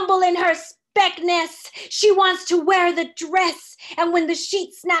 Not humble in her speckness. She wants to wear the dress, and when the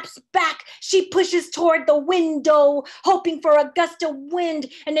sheet snaps back, she pushes toward the window, hoping for a gust of wind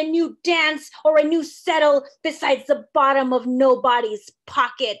and a new dance or a new settle besides the bottom of nobody's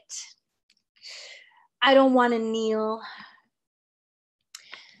pocket. I don't want to kneel.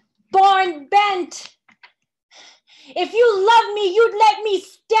 Born bent. If you love me, you'd let me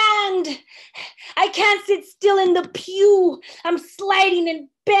stand. I can't sit still in the pew. I'm sliding and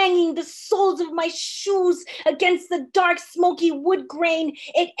banging the soles of my shoes against the dark, smoky wood grain.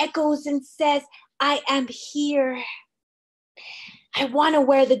 It echoes and says, I am here. I want to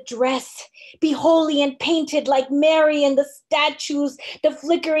wear the dress, be holy and painted like Mary and the statues, the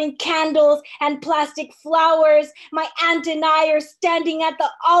flickering candles and plastic flowers. My aunt and I are standing at the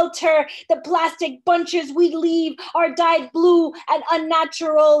altar. The plastic bunches we leave are dyed blue and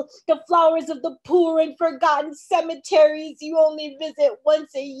unnatural. The flowers of the poor and forgotten cemeteries you only visit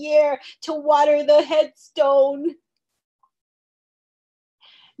once a year to water the headstone.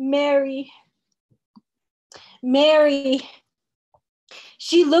 Mary.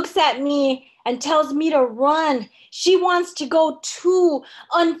 She looks at me and tells me to run. She wants to go too.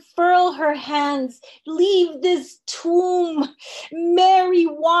 Unfurl her hands. Leave this tomb. Mary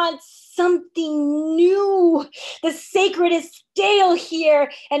wants something new. The sacred is stale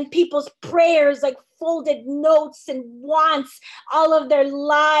here, and people's prayers like folded notes and wants, all of their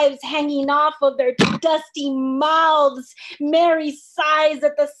lives hanging off of their dusty mouths. Mary sighs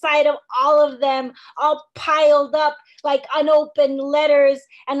at the sight of all of them, all piled up like unopened letters,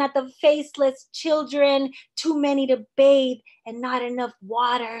 and at the faceless children, too many to bathe and not enough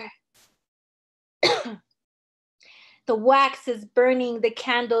water. The wax is burning the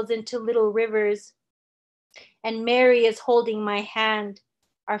candles into little rivers, and Mary is holding my hand,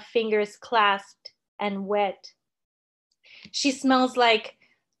 our fingers clasped and wet. She smells like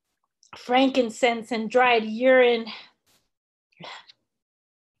frankincense and dried urine.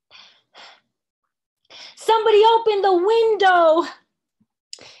 Somebody open the window.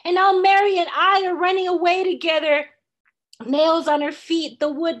 And now Mary and I are running away together. Nails on her feet, the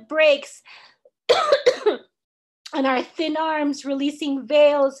wood breaks. And our thin arms releasing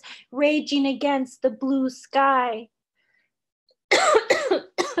veils, raging against the blue sky.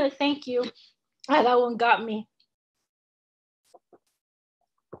 Thank you. That one got me.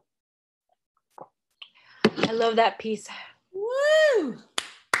 I love that piece. Woo!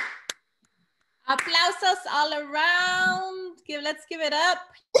 Applausos all around. Let's give it up.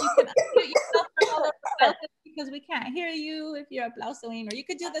 You can unmute yourself from all over because we can't hear you if you're applausoing, or you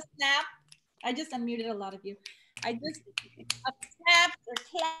could do the snap. I just unmuted a lot of you. I just snaps or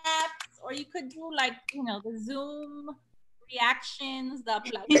claps, or you could do like, you know, the Zoom reactions, the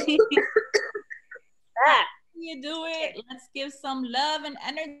applause. You do it. Let's give some love and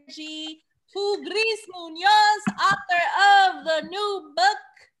energy to Gris Muñoz, author of the new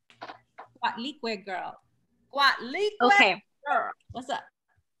book, Coatlicue Girl. Coatlicue Girl. What's up?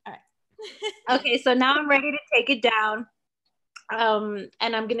 All right. Okay, so now I'm ready to take it down. And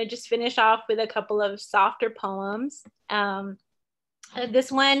I'm gonna just finish off with a couple of softer poems.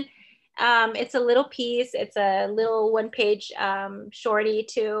 This one, it's a little piece. It's a little one-page shorty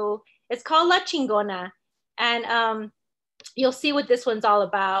too. It's called La Chingona. And you'll see what this one's all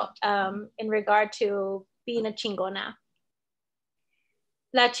about in regard to being a chingona.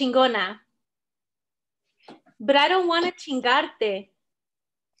 La Chingona. But I don't want to chingarte.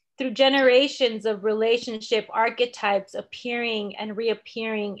 Through generations of relationship archetypes appearing and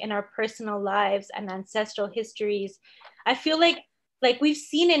reappearing in our personal lives and ancestral histories, I feel like we've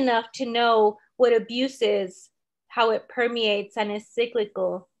seen enough to know what abuse is, how it permeates and is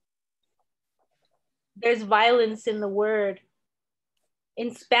cyclical. There's violence in the word.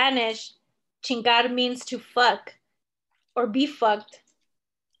 In Spanish, chingar means to fuck or be fucked,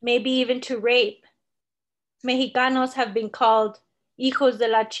 maybe even to rape. Mexicanos have been called hijos de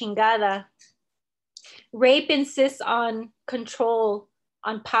la chingada. Rape insists on control,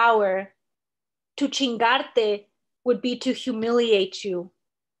 on power. To chingarte would be to humiliate you.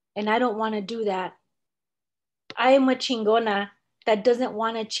 And I don't want to do that. I am a chingona that doesn't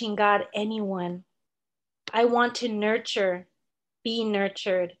want to chingar anyone. I want to nurture, be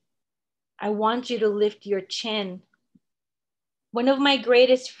nurtured, I want you to lift your chin. One of my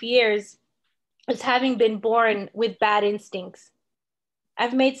greatest fears is having been born with bad instincts.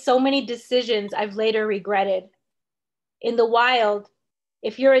 I've made so many decisions I've later regretted. In the wild,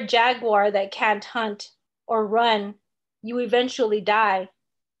 if you're a jaguar that can't hunt or run, you eventually die.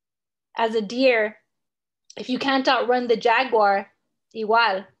 As a deer, if you can't outrun the jaguar,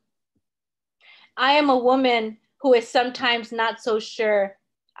 igual. I am a woman who is sometimes not so sure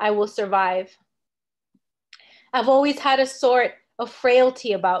I will survive. I've always had a sort of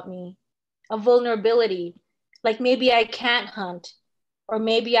frailty about me, a vulnerability, like maybe I can't hunt, or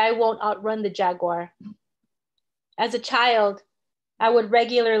maybe I won't outrun the jaguar. As a child, I would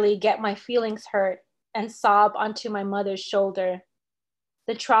regularly get my feelings hurt and sob onto my mother's shoulder.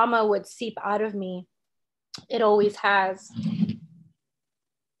 The trauma would seep out of me. It always has.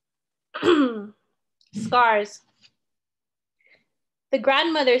 Scars. The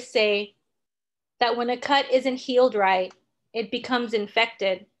grandmothers say that when a cut isn't healed right, it becomes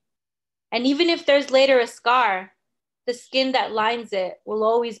infected. And even if there's later a scar, the skin that lines it will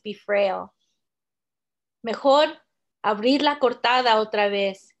always be frail. Mejor abrir la cortada otra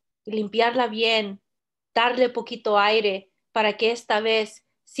vez y limpiarla bien, darle poquito aire para que esta vez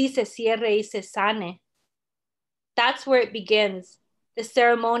sí se cierre y se sane. That's where it begins, the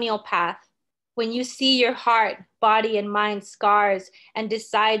ceremonial path, when you see your heart, body, and mind scars and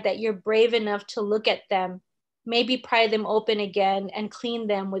decide that you're brave enough to look at them, maybe pry them open again and clean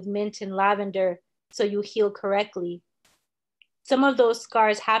them with mint and lavender so you heal correctly. Some of those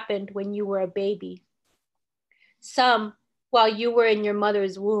scars happened when you were a baby. Some while you were in your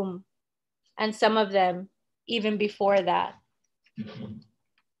mother's womb, and some of them even before that.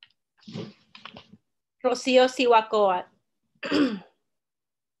 Rocío Sihuacoat.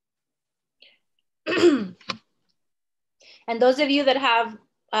 And those of you that have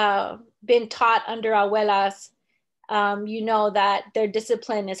been taught under abuelas, you know that their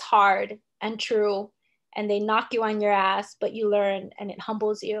discipline is hard and true, and they knock you on your ass, but you learn and it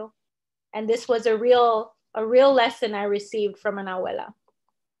humbles you. And this was a real lesson I received from an abuela.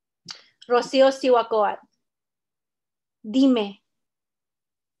 Rocío Sihuacoat. Dime,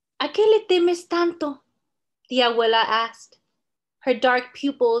 ¿a qué le temes tanto? The abuela asked. Her dark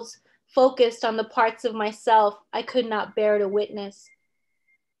pupils focused on the parts of myself I could not bear to witness.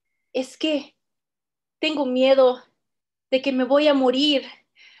 Es que tengo miedo de que me voy a morir,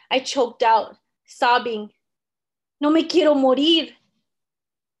 I choked out, sobbing. No me quiero morir.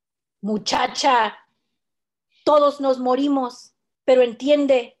 Muchacha, todos nos morimos, pero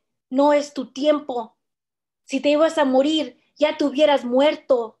entiende, no es tu tiempo. Si te ibas a morir, ya te hubieras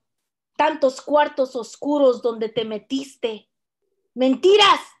muerto. Tantos cuartos oscuros donde te metiste.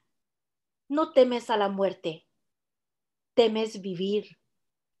 ¡Mentiras! No temes a la muerte, temes vivir.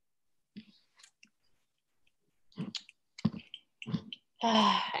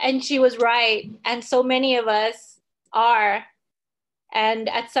 And she was right, and so many of us are. And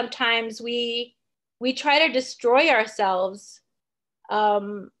at sometimes we try to destroy ourselves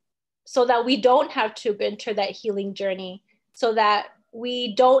so that we don't have to enter that healing journey, so that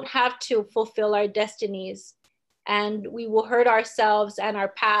we don't have to fulfill our destinies, and we will hurt ourselves and our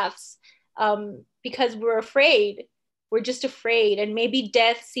paths because we're afraid. We're just afraid. And maybe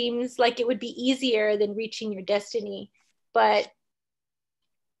death seems like it would be easier than reaching your destiny, but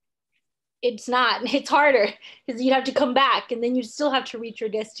it's not. It's harder because you'd have to come back and then you still have to reach your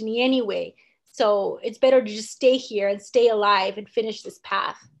destiny anyway. So it's better to just stay here and stay alive and finish this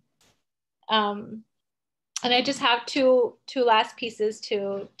path. And I just have two last pieces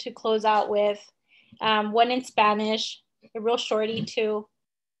to close out with. One in Spanish, a real shorty too,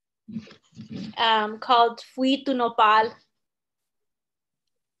 called Fui tu nopal.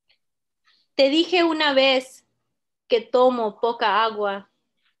 Te dije una vez que tomo poca agua.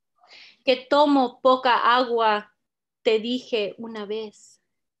 Que tomo poca agua, te dije una vez.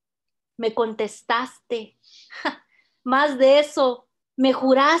 Me contestaste. Más de eso, me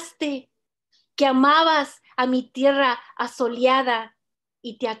juraste que amabas a mi tierra asoleada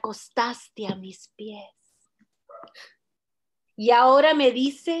y te acostaste a mis pies. Y ahora me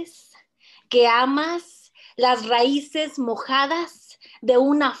dices que amas las raíces mojadas de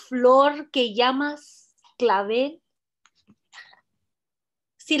una flor que llamas clavel.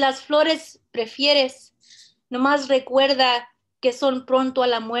 Si las flores prefieres, nomás recuerda que son pronto a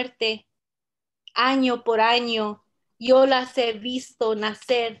la muerte. Año por año, yo las he visto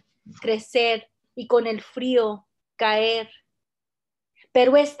nacer, crecer y con el frío caer.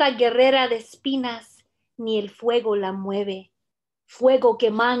 Pero esta guerrera de espinas, ni el fuego la mueve. fuego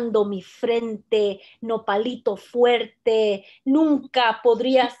quemando mi frente, nopalito fuerte, nunca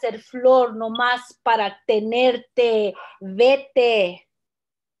podría ser flor nomás para tenerte, vete,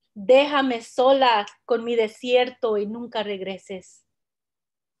 déjame sola con mi desierto y nunca regreses.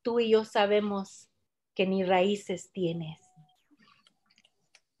 Tú y yo sabemos que ni raíces tienes.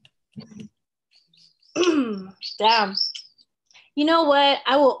 Damn. You know what?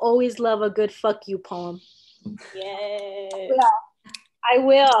 I will always love a good fuck you poem. Yes. I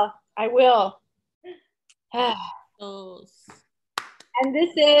will. And this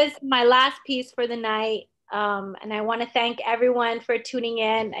is my last piece for the night. And I want to thank everyone for tuning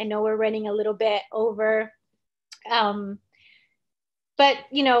in. I know we're running a little bit over. But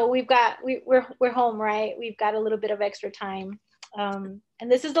you know, we're home, right? We've got a little bit of extra time. And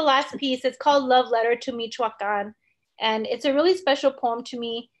this is the last piece. It's called Love Letter to Michoacan. And it's a really special poem to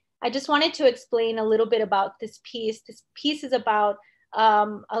me. I just wanted to explain a little bit about this piece. This piece is about a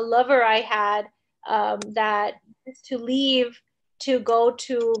lover I had that is to leave to go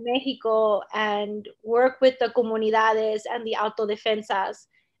to Mexico and work with the comunidades and the autodefensas.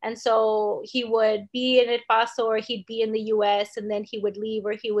 And so he would be in El Paso or he'd be in the US and then he would leave,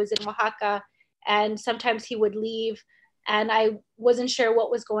 or he was in Oaxaca and sometimes he would leave. And I wasn't sure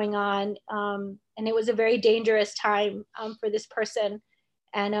what was going on. And it was a very dangerous time for this person.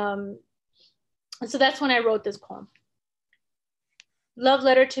 And so that's when I wrote this poem. Love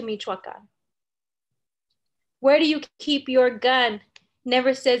Letter to Michoacan. Where do you keep your gun?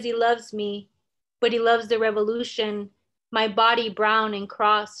 Never says he loves me, but he loves the revolution, my body brown and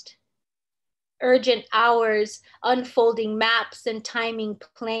crossed. Urgent hours, unfolding maps and timing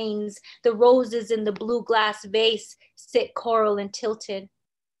planes, the roses in the blue glass vase sit coral and tilted.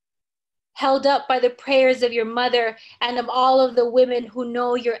 Held up by the prayers of your mother and of all of the women who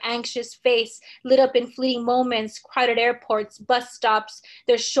know your anxious face, lit up in fleeting moments, crowded airports, bus stops,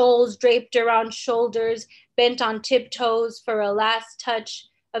 their shawls draped around shoulders, bent on tiptoes for a last touch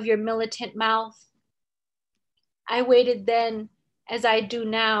of your militant mouth. I waited then as I do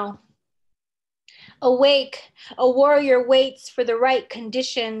now. Awake, a warrior waits for the right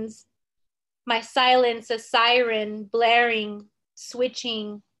conditions. My silence a siren, blaring,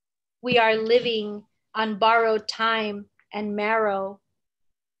 switching. We are living on borrowed time and marrow.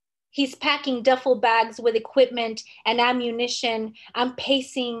 He's packing duffel bags with equipment and ammunition. I'm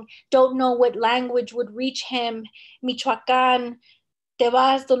pacing, don't know what language would reach him. Michoacán, te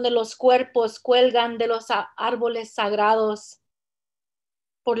vas donde los cuerpos cuelgan de los árboles sagrados.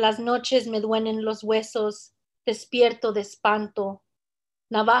 Por las noches me duelen los huesos, despierto de espanto.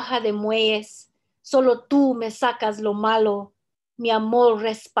 Navaja de muelles, solo tú me sacas lo malo. Mi amor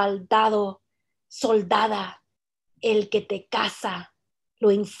respaldado, soldada, el que te casa, lo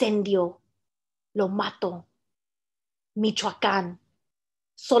incendio, lo mato. Michoacán,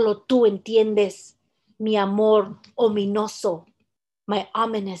 solo tú entiendes mi amor ominoso, my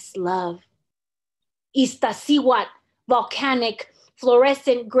ominous love. Iztaccíhuatl, volcanic,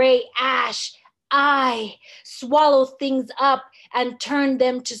 fluorescent gray ash, I swallow things up and turn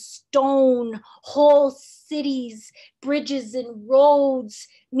them to stone, whole cities, bridges and roads.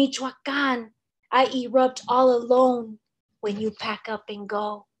 Michoacán, I erupt all alone when you pack up and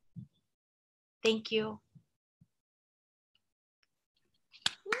go. Thank you.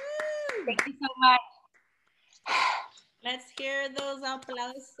 Woo! Thank you so much. Let's hear those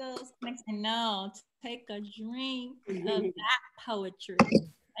aplausos. I know. Take a drink of that poetry.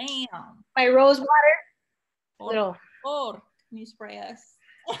 Bam. My rose water. Can you spray us?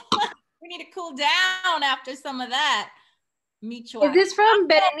 We need to cool down after some of that. Michoacan. Is this from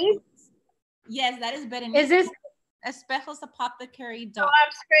Berenice? Yes, that is Berenice. Is this? Espejos Apothecary. No,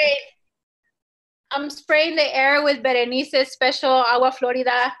 I'm spraying the air with Berenice's special Agua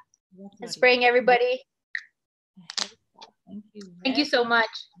Florida. I'm spraying everybody. Thank you so much.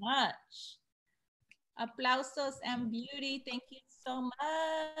 Aplausos and beauty. Thank you so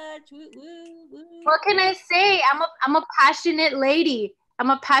much. Woo, woo, woo. What can I say? I'm a passionate lady. I'm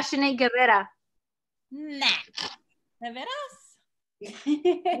a passionate guerrera. Nah. ¿De veras?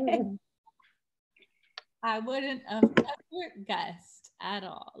 I wouldn't have ever guessed at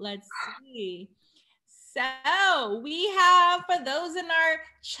all. Let's see. So we have, for those in our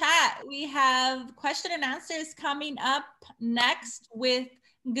chat, we have question and answers coming up next with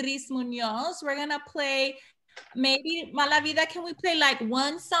Gris Muñoz. We're gonna play, maybe Mala Vida, can we play like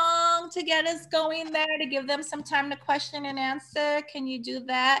one song to get us going there, to give them some time to question and answer? Can you do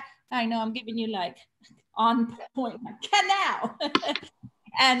that? I know I'm giving you like on point, can now.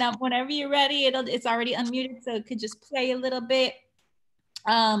 And whenever you're ready, it's already unmuted, so it could just play a little bit.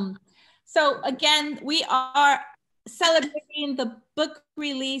 So again, we are celebrating the book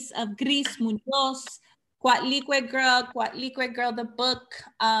release of Gris Muñoz, Coatlicue Girl, the book.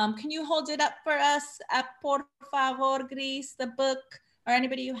 Can you hold it up for us, por favor, Gris, the book, or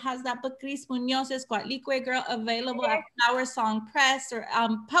anybody who has that book, Gris Muñoz's Coatlicue Girl, available at FlowerSong Press, or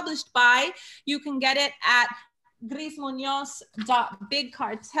published by. You can get it at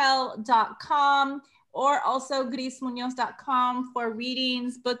grismunoz.bigcartel.com, or also grismunoz.com for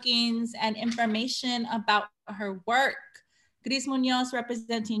readings, bookings, and information about her work. Gris Muñoz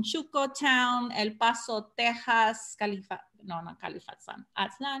representing Chuco Town, El Paso, Teahouse,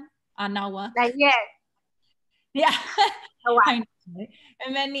 Aztlan, Anawa. Yes. Yeah. Oh, wow. And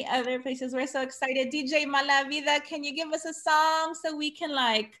many other places. We're so excited. DJ Mala Vida, can you give us a song so we can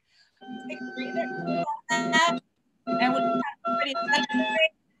like take a breather? And we'll have everybody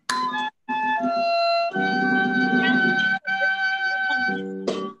celebrate.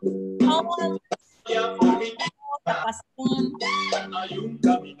 Hay un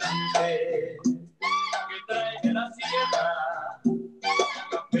caminante que trae de la sierra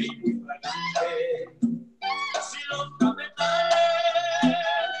café y muy fragante. Si los cafetales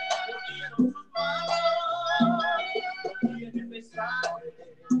unieron sus manos, no tiene pesares,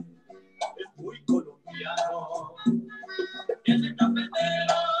 es muy colombiano. Ese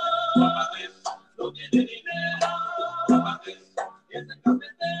cafetero no tiene dinero. Ese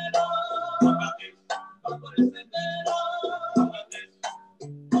cafetero va por el sendero.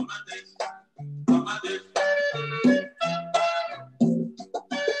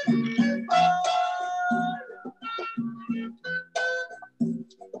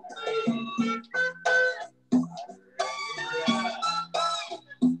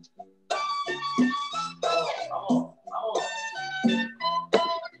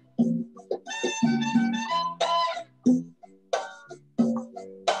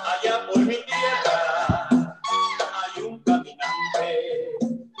 Allá por mi tierra hay un caminante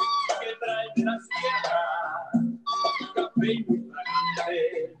que trae de la sierra café y muy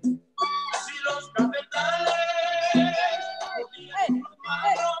fragante. Si los cafetales no tienen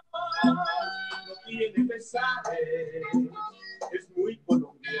manos, no tienen pesares, es muy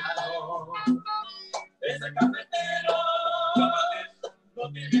colombiano. Ese cafetero no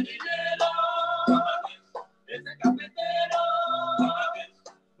tiene dinero. Ese cafetero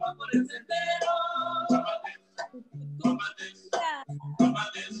va por el sendero.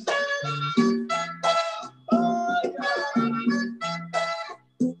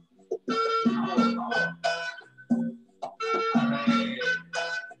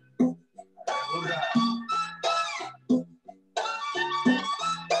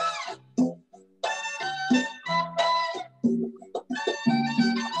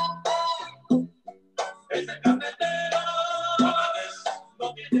 Ese cafetero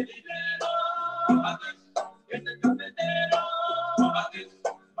no tiene dinero. Ese cafetero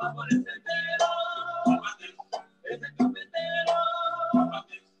va por el sendero. Ese cafetero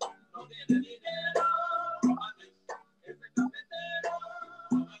no tiene dinero. Ese cafetero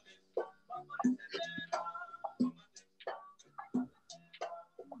va por el sendero.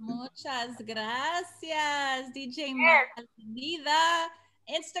 Muchas gracias, DJ Vida.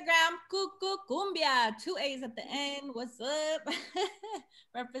 Instagram, Cucu Cumbia, 2 A's at the end. What's up?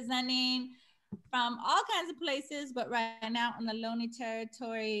 Representing from all kinds of places, but right now on the Lonely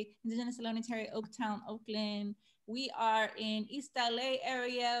Territory, Indigenous Lonely Territory, Oaktown, Oakland. We are in East LA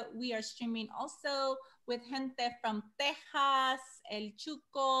area. We are streaming also with gente from Teahouse, El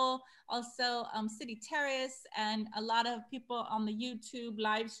Chuco, also City Terrace, and a lot of people on the YouTube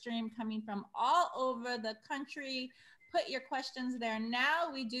live stream coming from all over the country. Put your questions there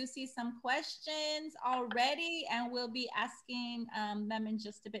now. We do see some questions already, and we'll be asking them in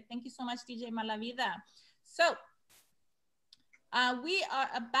just a bit. Thank you so much, DJ Malavida. So we are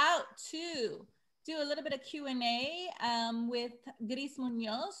about to do a little bit of Q&A with Gris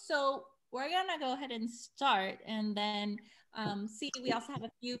Muñoz. So we're gonna go ahead and start, and then see, we also have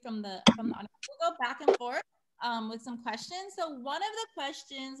a few from the audience. We'll go back and forth with some questions. So one of the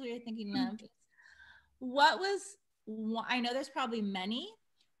questions we were thinking of is, I know there's probably many,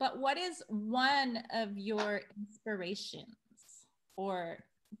 but what is one of your inspirations, or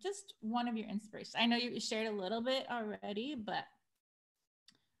just one of your inspirations? I know you shared a little bit already, but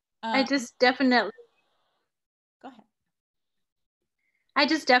I just definitely go ahead. I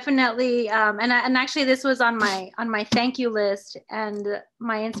just definitely and actually this was on my thank you list, and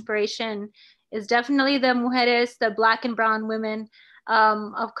my inspiration is definitely the Mujeres, the Black and brown women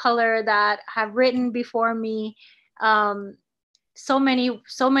of color that have written before me. so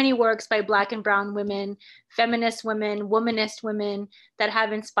many works by Black and brown women, feminist women, womanist women that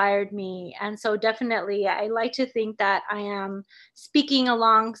have inspired me. And so definitely I like to think that I am speaking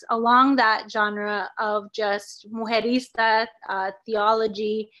along that genre of just mujerista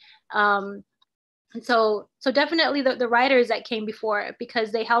theology. And so definitely the writers that came before,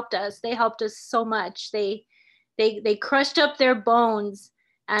 because they helped us so much. They crushed up their bones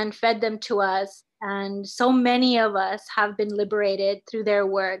and fed them to us. And so many of us have been liberated through their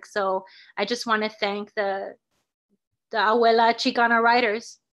work. So I just want to thank the Abuela Xicana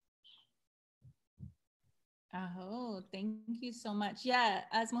writers. Oh, thank you so much. Yeah,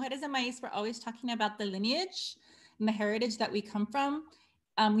 as Mujeres and Maiz, we're always talking about the lineage and the heritage that we come from.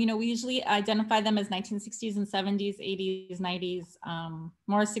 You know, we usually identify them as 1960s and 70s, 80s, 90s,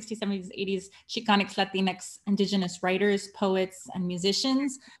 more 60s, 70s, 80s, Chicanics, Latinx, indigenous writers, poets, and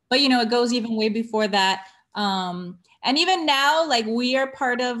musicians. But, you know, it goes even way before that. And even now, like, we are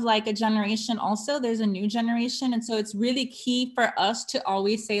part of like a generation also, there's a new generation. And so it's really key for us to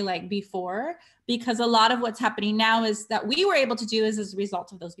always say like before, because a lot of what's happening now is that we were able to do is as a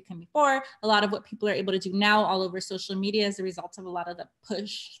result of those become before. A lot of what people are able to do now all over social media is a result of a lot of the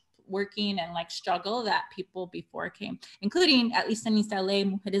push, working, and like struggle that people before came, including, at least in East LA,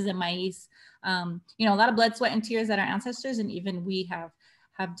 Mujeres and Maiz, you know, a lot of blood, sweat, and tears that our ancestors and even we have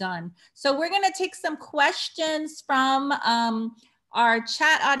done. So we're gonna take some questions from our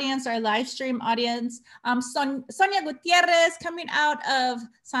chat audience, our live stream audience. Sonia Gutierrez, coming out of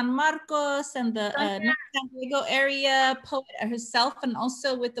San Marcos and the North San Diego area, poet herself, and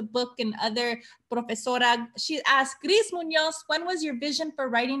also with the book and other profesora. She asked, Gris Muñoz, when was your vision for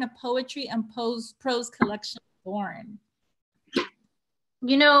writing a poetry and prose collection born?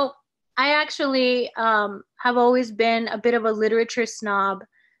 You know, I actually have always been a bit of a literature snob.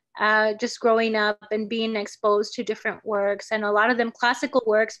 Just growing up and being exposed to different works, and a lot of them classical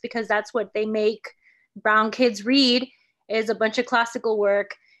works, because that's what they make brown kids read, is a bunch of classical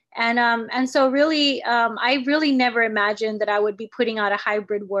work. And so really, I really never imagined that I would be putting out a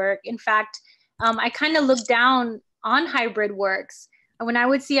hybrid work. In fact, I kind of looked down on hybrid works. And when I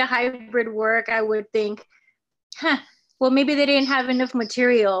would see a hybrid work, I would think, well, maybe they didn't have enough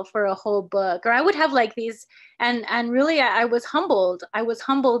material for a whole book, or I would have like these, and really I was humbled. I was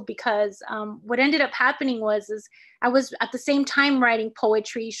humbled because what ended up happening was I was at the same time writing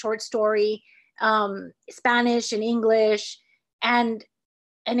poetry, short story, Spanish and English, and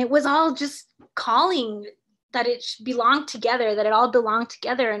it was all just calling that it belonged together, that it all belonged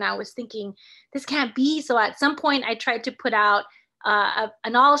together. And I was thinking, this can't be. So at some point I tried to put out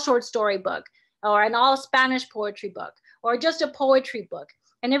an all short story book, or an all Spanish poetry book, or just a poetry book.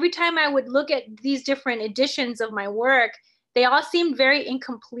 And every time I would look at these different editions of my work, they all seemed very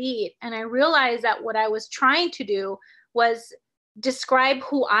incomplete. And I realized that what I was trying to do was describe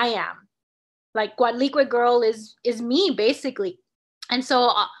who I am. Like Coatlicue Girl is me, basically. And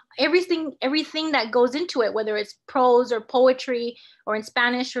so everything that goes into it, whether it's prose or poetry or in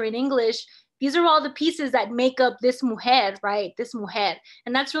Spanish or in English, these are all the pieces that make up this mujer, right? This mujer.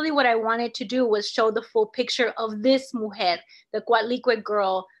 And that's really what I wanted to do, was show the full picture of this mujer, the Coatlicue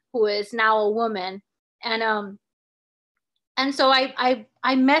girl who is now a woman. And so I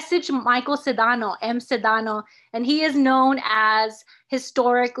messaged Michael Sedano, M. Sedano, and he is known as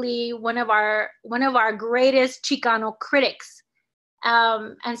historically one of our greatest Chicano critics.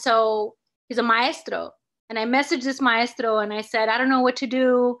 And so he's a maestro. And I messaged this maestro and I said, I don't know what to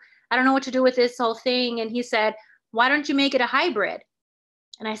do. I don't know what to do with this whole thing. And he said, why don't you make it a hybrid?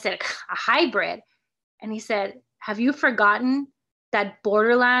 And I said, a hybrid? And he said, have you forgotten that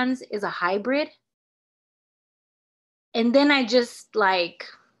Borderlands is a hybrid? And then I just realized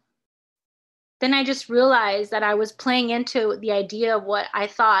that I was playing into the idea of what I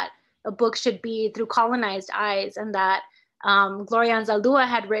thought a book should be through colonized eyes, and that Gloria Anzaldúa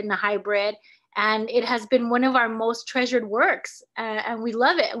had written a hybrid. And it has been one of our most treasured works, and we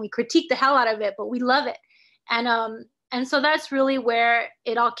love it, and we critique the hell out of it, but we love it. And so that's really where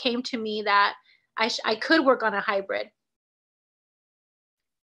it all came to me, that I could work on a hybrid.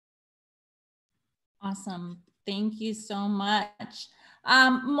 Awesome, thank you so much.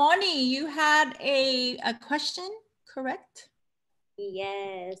 Moni, you had a question, correct?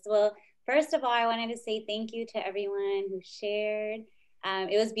 Yes, well, first of all, I wanted to say thank you to everyone who shared.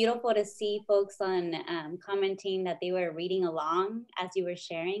 It was beautiful to see folks on commenting that they were reading along as you were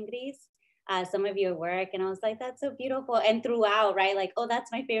sharing, Gris, some of your work. And I was like, that's so beautiful. And throughout, right? Like, oh,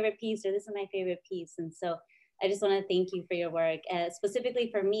 that's my favorite piece, or this is my favorite piece. And so I just want to thank you for your work. Specifically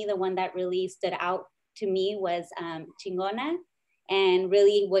for me, the one that really stood out to me was Chingona, and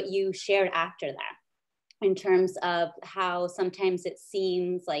really what you shared after that. in terms of how sometimes it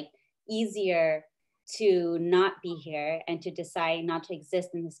seems like easier to not be here and to decide not to exist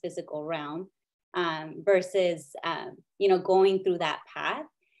in this physical realm, versus, you know, going through that path,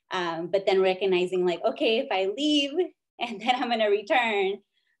 but then recognizing like, okay, if I leave and then I'm gonna return.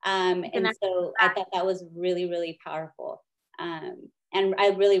 And so I thought that was really, really powerful. And I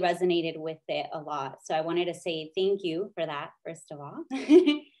really resonated with it a lot. So I wanted to say thank you for that, first of all.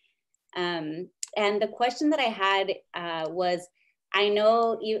 And the question that I had was, I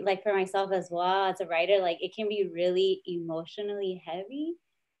know you, like for myself as well as a writer, like it can be really emotionally heavy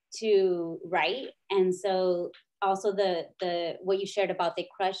to write. And so also the what you shared about they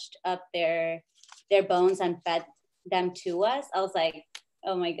crushed up their bones and fed them to us. I was like,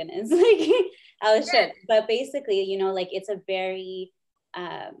 oh my goodness, like I was shook. But basically, you know, like it's a very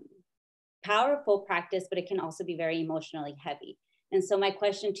powerful practice, but it can also be very emotionally heavy. And so my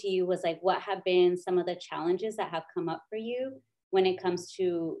question to you was like, what have been some of the challenges that have come up for you when it comes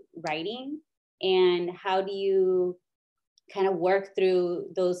to writing? And how do you kind of work through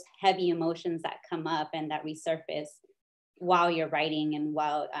those heavy emotions that come up and that resurface while you're writing and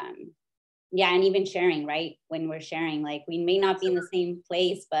while, yeah, and even sharing, right? When we're sharing, like we may not be in the same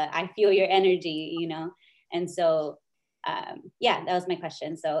place, but I feel your energy, you know? And so, yeah, that was my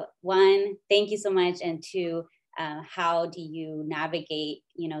question. So one, thank you so much. And two, how do you navigate,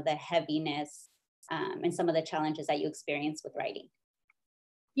 you know, the heaviness and some of the challenges that you experience with writing?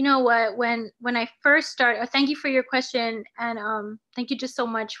 You know what, when I first started, thank you for your question, and thank you just so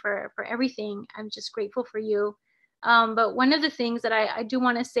much for everything. I'm just grateful for you. But one of the things that I do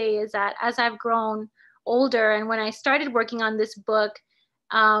want to say is that as I've grown older and when I started working on this book,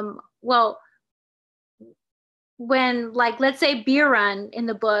 well, when, like, let's say Beer Run in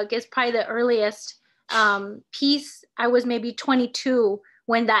the book is probably the earliest piece. I was maybe 22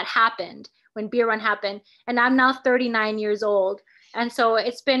 when that happened, when Beer Run happened, and I'm now 39 years old. And so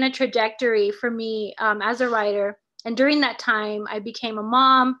it's been a trajectory for me as a writer. And during that time, I became a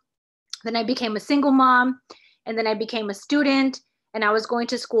mom, then I became a single mom, and then I became a student, and I was going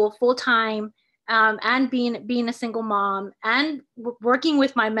to school full time, and being a single mom and working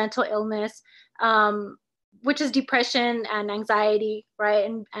with my mental illness, which is depression and anxiety, right?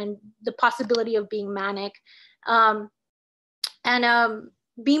 And the possibility of being manic, and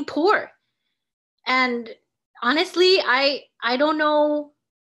being poor. And honestly, I don't know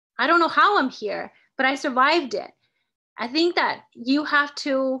how I'm here, but I survived it. I think that you have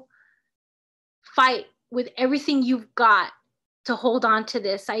to fight with everything you've got to hold on to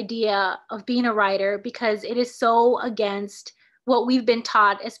this idea of being a writer, because it is so against what we've been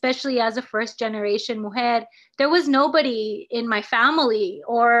taught, especially as a first generation mujer. There was nobody in my family,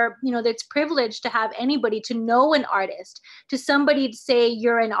 or, you know, that's privileged to have anybody to know an artist, to somebody to say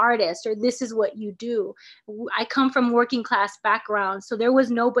you're an artist or this is what you do. I come from working class background, so there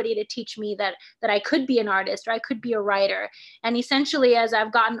was nobody to teach me that I could be an artist or I could be a writer. And essentially, as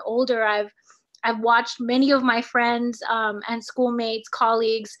I've gotten older, I've watched many of my friends and schoolmates,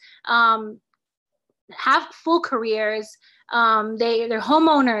 colleagues have full careers. They're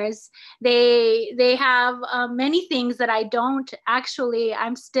homeowners. They have many things that I don't. Actually,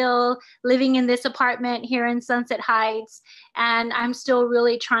 I'm still living in this apartment here in Sunset Heights, and I'm still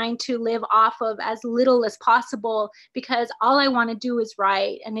really trying to live off of as little as possible, because all I want to do is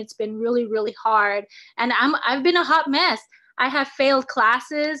write, and it's been really, really hard. And I've been a hot mess. I have failed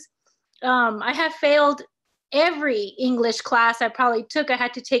classes. I have failed every English class I probably took. I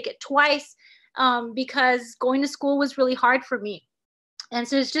had to take it twice because going to school was really hard for me. And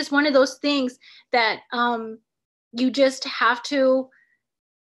so it's just one of those things that you just have to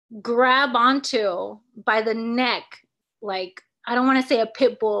grab onto by the neck. Like, I don't want to say a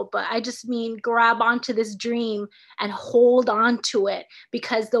pit bull, but I just mean grab onto this dream and hold on to it,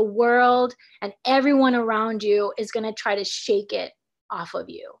 because the world and everyone around you is going to try to shake it off of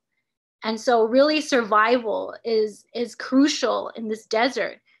you. And so really survival is crucial in this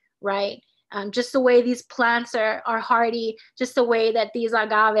desert, right? Just the way these plants are hardy, just the way that these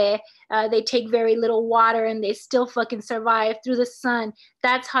agave, they take very little water and they still fucking survive through the sun.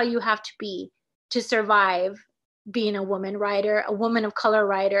 That's how you have to be to survive being a woman writer, a woman of color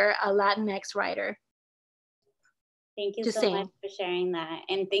writer, a Latinx writer. Thank you so much for sharing that.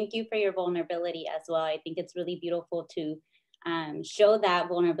 And thank you for your vulnerability as well. I think it's really beautiful to show that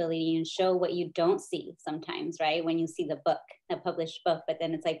vulnerability and show what you don't see sometimes, right? When you see the book, the published book, but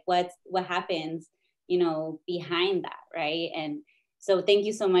then it's like, what happens, you know, behind that, right? And so thank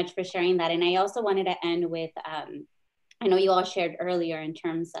you so much for sharing that. And I also wanted to end with, I know you all shared earlier in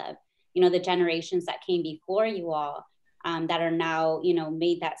terms of, you know, the generations that came before you all that are now, you know,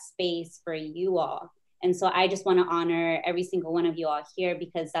 made that space for you all. And so I just want to honor every single one of you all here,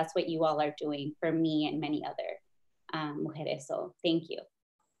 because that's what you all are doing for me and many other mujeres. So thank you.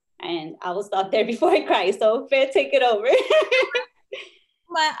 And I will stop there before I cry. So Fer, take it over.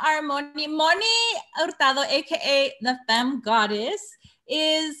 Our Moni Hurtado, aka the Femme Goddess,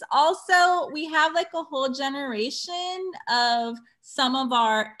 is also, we have like a whole generation of some of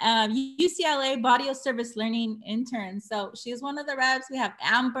our UCLA body of service learning interns. So she's one of the reps. We have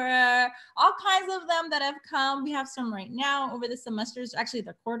Amber, all kinds of them that have come. We have some right now over the semesters, actually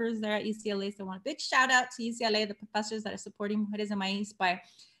the quarters there at UCLA. So I want a big shout out to UCLA, the professors that are supporting Mujeres and Maiz by,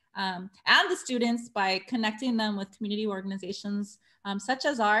 and the students by connecting them with community organizations such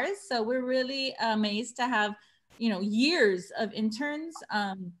as ours. So we're really amazed to have, you know, years of interns,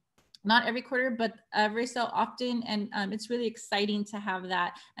 not every quarter, but every so often. And it's really exciting to have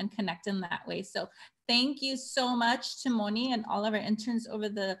that and connect in that way. So thank you so much to Moni and all of our interns over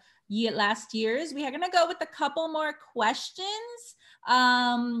the last years. We are gonna go with a couple more questions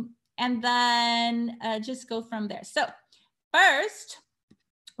and then just go from there. So first,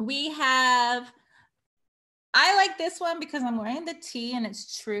 we have, I like this one because I'm wearing the tee and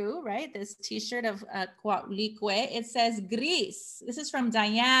it's true, right? This t-shirt of Coatlicue. It says Gris. This is from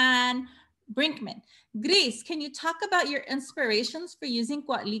Diane Brinkman. Gris, can you talk about your inspirations for using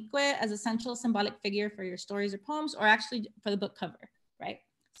Coatlicue as a central symbolic figure for your stories or poems, or actually for the book cover, right?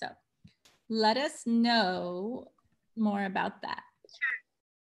 So let us know more about that.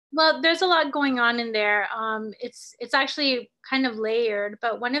 Well, there's a lot going on in there. It's actually kind of layered,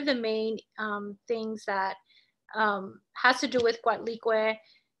 but one of the main things that has to do with Coatlicue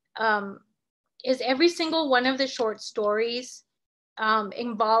is every single one of the short stories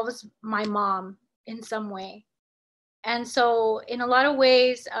involves my mom in some way. And so in a lot of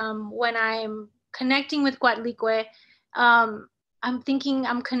ways, when I'm connecting with Coatlicue, I'm thinking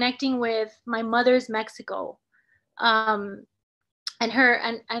I'm connecting with my mother's Mexico. And her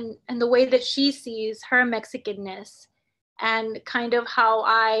and the way that she sees her Mexicanness, and kind of how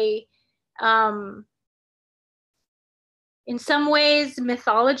I in some ways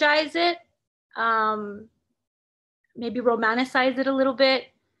mythologize it, maybe romanticize it a little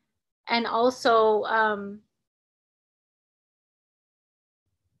bit, and also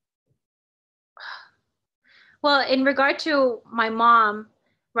well, in regard to my mom,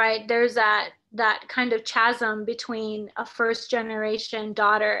 right, there's that kind of chasm between a first generation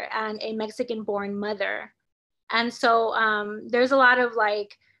daughter and a Mexican born mother. And so there's a lot of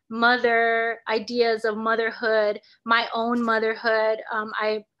like mother ideas of motherhood, my own motherhood.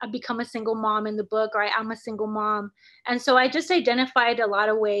 I become a single mom in the book, or I am a single mom. And so I just identified a lot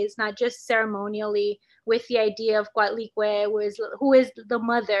of ways, not just ceremonially, with the idea of Coatlicue, who is the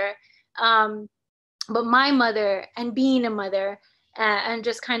mother, but my mother and being a mother. And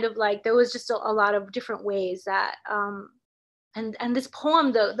just kind of like, there was just a lot of different ways that, and this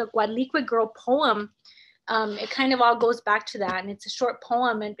poem, the Coatlicue Girl poem, it kind of all goes back to that. And it's a short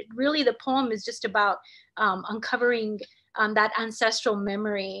poem. And really the poem is just about uncovering that ancestral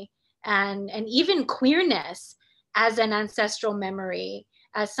memory and even queerness as an ancestral memory,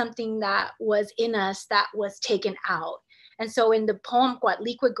 as something that was in us that was taken out. And so in the poem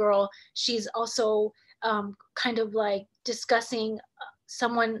Coatlicue Girl, she's also kind of like discussing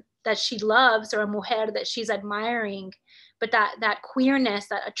someone that she loves, or a mujer that she's admiring, but that queerness,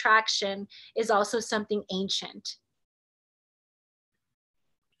 that attraction is also something ancient.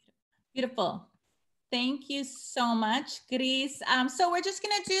 Beautiful. Thank you so much, Gris. So we're just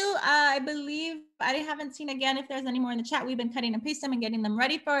gonna do, I believe, I haven't seen again if there's any more in the chat. We've been cutting and pasting them and getting them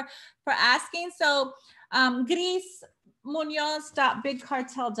ready for asking. So Gris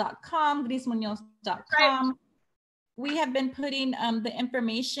Muñoz.bigcartel.com, grismuñoz.com. We have been putting the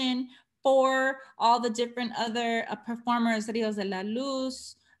information for all the different other performers, Rios de la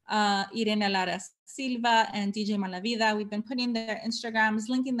Luz, ire'ne Lara Silva, and DJ Malavida. We've been putting their Instagrams,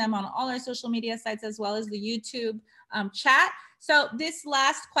 linking them on all our social media sites, as well as the YouTube chat. So this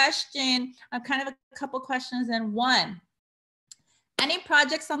last question, kind of a couple questions in one. Any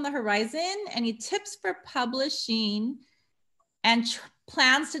projects on the horizon? Any tips for publishing and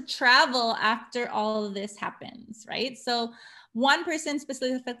plans to travel after all of this happens, right? So one person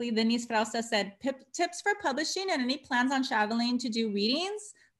specifically, Denise Frausta, said, tips for publishing and any plans on traveling to do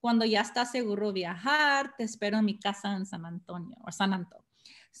readings. Cuando ya está seguro viajar, te espero en mi casa en San Antonio or San Antonio.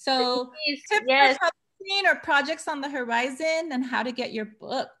 So tips for publishing or projects on the horizon and how to get your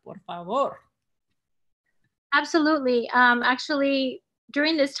book, por favor. Absolutely. Actually,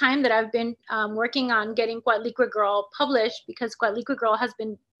 during this time that I've been working on getting Coatlicue Girl published, because Coatlicue Girl has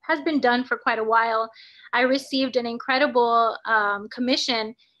been done for quite a while, I received an incredible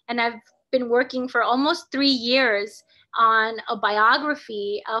commission, and I've been working for almost 3 years on a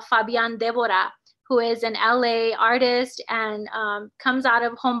biography of Fabian Debora, who is an LA artist and comes out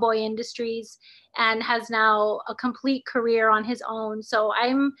of Homeboy Industries and has now a complete career on his own. So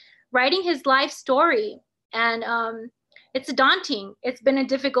I'm writing his life story, and it's daunting. It's been a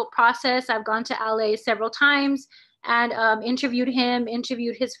difficult process. I've gone to LA several times and interviewed him,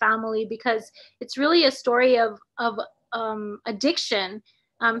 interviewed his family, because it's really a story of addiction.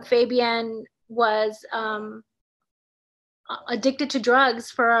 Fabian was addicted to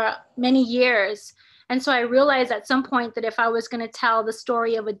drugs for many years. And so I realized at some point that if I was going to tell the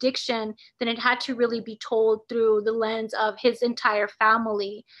story of addiction, then it had to really be told through the lens of his entire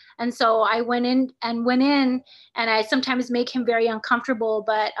family. And so I went in, and I sometimes make him very uncomfortable,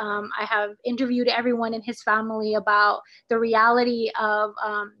 but I have interviewed everyone in his family about the reality of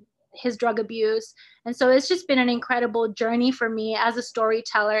his drug abuse. And so it's just been an incredible journey for me as a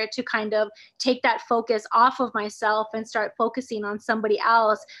storyteller to kind of take that focus off of myself and start focusing on somebody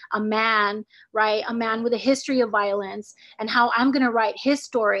else, a man, right? A man with a history of violence, and how I'm going to write his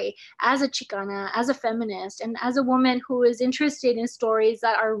story as a Xicana, as a feminist, and as a woman who is interested in stories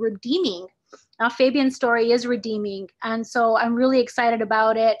that are redeeming. Now, Fabian's story is redeeming, and so I'm really excited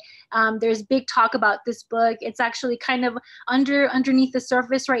about it. There's big talk about this book. It's actually kind of underneath the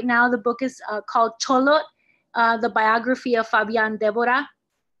surface right now. The book is called Cholot, the biography of Fabian Debora,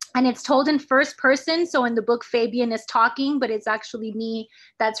 and it's told in first person. So in the book, Fabian is talking, but it's actually me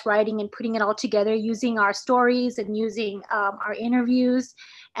that's writing and putting it all together using our stories and using our interviews.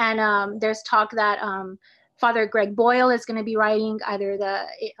 And there's talk that Father Greg Boyle is going to be writing either the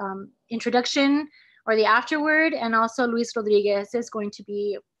introduction or the afterword, and also Luis Rodriguez is going to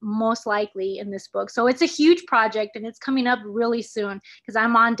be most likely in this book. So it's a huge project, and it's coming up really soon because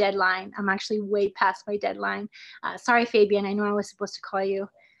I'm on deadline. I'm actually way past my deadline. Sorry, Fabian, I know I was supposed to call you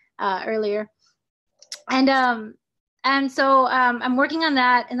earlier. And so I'm working on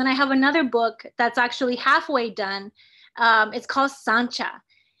that, and then I have another book that's actually halfway done. It's called Sancha.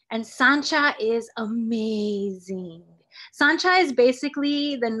 And Sancha is amazing. Sancha is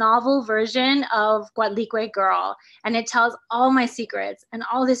basically the novel version of Coatlicue Girl, and it tells all my secrets and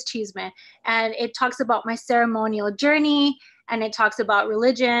all this chisme, and it talks about my ceremonial journey, and it talks about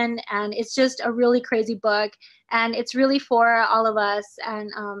religion, and it's just a really crazy book, and it's really for all of us.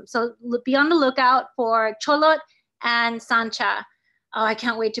 And so be on the lookout for Cholot and Sancha. Oh, I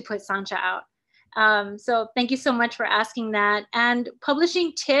can't wait to put Sancha out. So thank you so much for asking that. And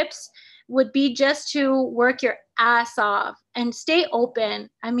publishing tips would be just to work your ass off and stay open.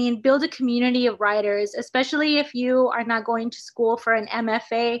 I mean, build a community of writers, especially if you are not going to school for an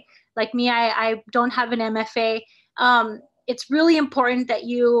MFA. Like me, I don't have an MFA. It's really important that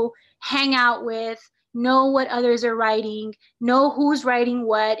you hang out with, know what others are writing, know who's writing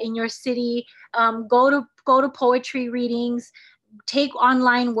what in your city, go to poetry readings, take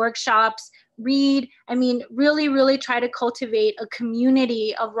online workshops, read. I mean, really, really try to cultivate a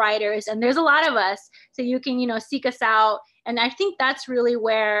community of writers. And there's a lot of us, so you can, seek us out. And I think that's really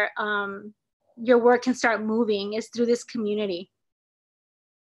where your work can start moving, is through this community.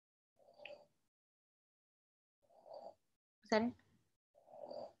 Is that it?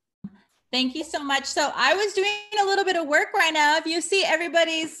 Thank you so much. So I was doing a little bit of work right now. If you see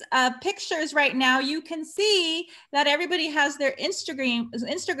everybody's pictures right now, you can see that everybody has their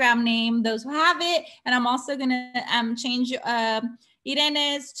Instagram name, those who have it. And I'm also gonna change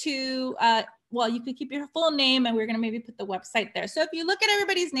ire'ne's to, well, you could keep your full name, and we're gonna maybe put the website there. So if you look at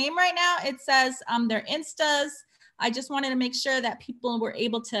everybody's name right now, it says their Instas. I just wanted to make sure that people were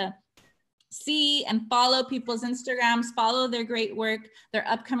able to see and follow people's Instagrams, follow their great work, their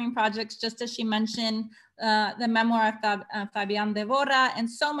upcoming projects, just as she mentioned, the memoir of Fabian Debora,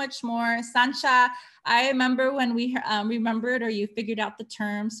 and so much more. Sancha, I remember when we remembered, or you figured out the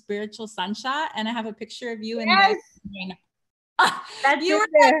term spiritual Sancha, and I have a picture of you in there. That's you were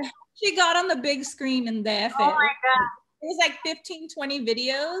there. like, she got on the big screen in there. Oh my God. It was like 15, 20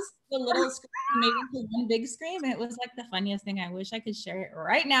 videos, the little screen made into one big screen. It was like the funniest thing. I wish I could share it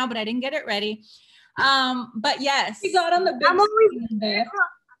right now, but I didn't get it ready. But yes, she got on the big screen there.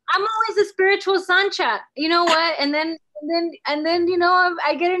 I'm always a spiritual Sancha, you know what? And then,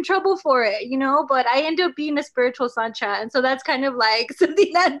 I get in trouble for it, but I end up being a spiritual Sancha. And so that's kind of like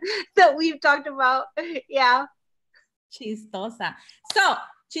something that we've talked about. Yeah. Chistosa. So,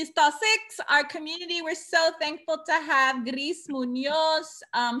 Chistosix, our community, we're so thankful to have Gris Muñoz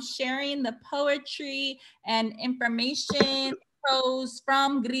sharing the poetry and information, prose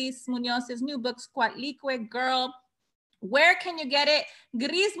from Gris Muñoz's new book, Coatlicue Girl. Where can you get it?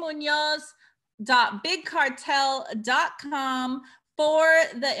 grismunoz.bigcartel.com for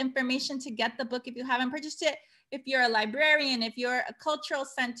the information to get the book if you haven't purchased it. If you're a librarian, if you're a cultural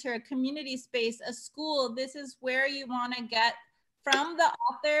center, a community space, a school, this is where you want to get from the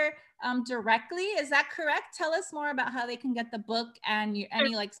author directly. Is that correct? Tell us more about how they can get the book and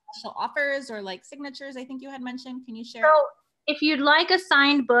any like special offers or like signatures I think you had mentioned. Can you share? So if you'd like a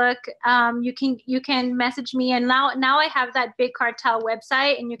signed book, you can message me. And now I have that Big Cartel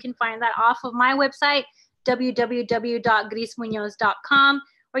website, and you can find that off of my website, www.grismuñoz.com,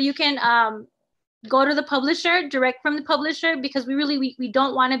 or you can go to the publisher, direct from the publisher, because we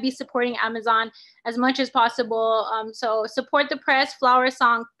don't want to be supporting Amazon as much as possible. So support the press,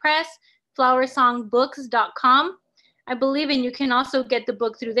 FlowerSong Press, flowersongbooks.com, I believe, and you can also get the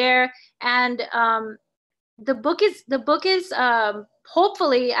book through there. And the book is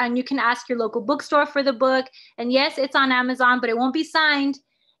hopefully, and you can ask your local bookstore for the book. And yes, it's on Amazon, but it won't be signed.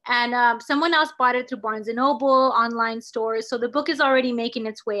 And someone else bought it through Barnes & Noble, online stores. So the book is already making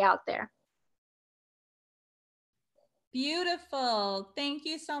its way out there. Beautiful. Thank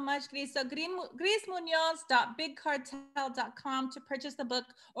you so much, Gris. So grismuñoz.bigcartel.com to purchase the book,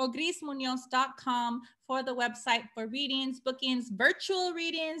 or grismuñoz.com for the website for readings, bookings, virtual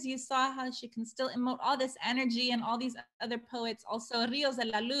readings. You saw how she can still emote all this energy and all these other poets. Also, Rios de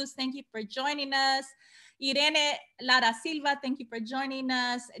la Luz, thank you for joining us. Ire'ne Lara Silva, thank you for joining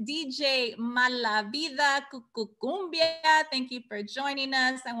us. DJ Malavida Cucumbia, thank you for joining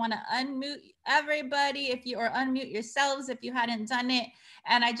us. I want to unmute everybody or unmute yourselves if you hadn't done it.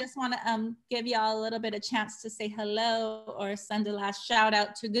 And I just want to give y'all a little bit of chance to say hello or send a last shout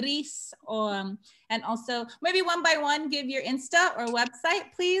out to Gris. And also maybe one by one, give your Insta or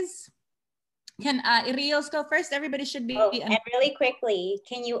website, please. Can Rios go first? Everybody should be. And really quickly,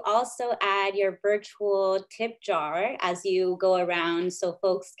 can you also add your virtual tip jar as you go around so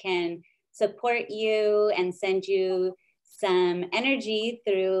folks can support you and send you some energy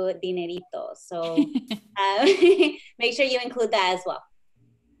through dinerito? So make sure you include that as well.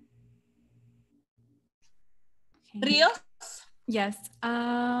 Okay. Rios? Yes.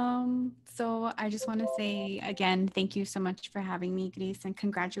 So I just want to say again, thank you so much for having me, Gris, and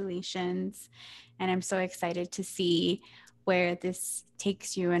congratulations. And I'm so excited to see where this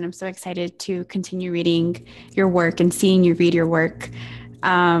takes you. And I'm so excited to continue reading your work and seeing you read your work.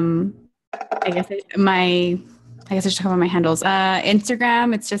 I guess I should talk about my handles.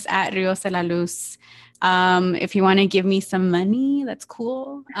 Instagram, it's just at Rios de la Luz. If you want to give me some money, that's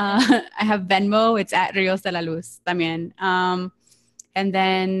cool. I have Venmo, it's at Rios de la Luz también. And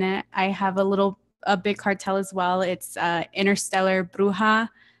then I have a Big Cartel as well. It's Interstellar Bruja,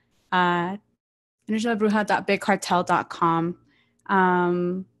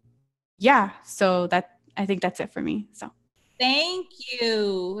 interstellarbruja.bigcartel.com. Yeah, so I think that's it for me. So thank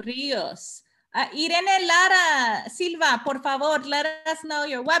you, Rios. Ire'ne Lara Silva, por favor, let us know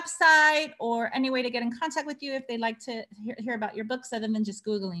your website or any way to get in contact with you if they'd like to hear about your books other than just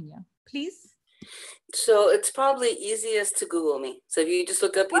Googling you, please. So it's probably easiest to Google me. So if you just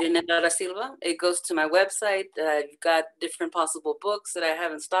look up Ire'ne Lara Silva, it goes to my website. I've got different possible books that I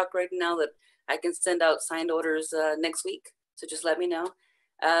have in stock right now that I can send out signed orders next week. So just let me know.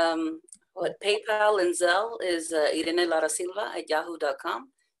 PayPal and Zelle is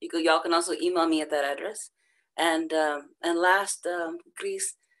ire'neLaraSilva@yahoo.com. Y'all can also email me at that address. And last,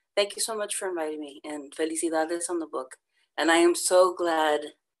 Gris, thank you so much for inviting me, and felicidades on the book. And I am so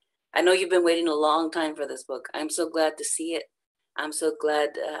glad. I know you've been waiting a long time for this book. I'm so glad to see it. I'm so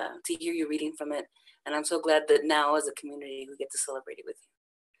glad to hear you reading from it. And I'm so glad that now as a community, we get to celebrate it with you.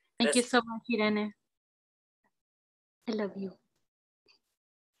 Thank you so much, Ire'ne. I love you.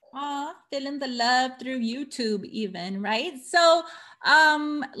 Feeling the love through YouTube even, right? So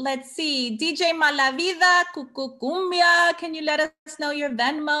let's see, DJ Malavida Cucumbia, can you let us know your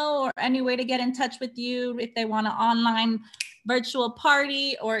Venmo or any way to get in touch with you if they want an online virtual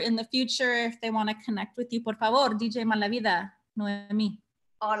party, or in the future if they want to connect with you? Por favor, DJ Malavida, Noemi.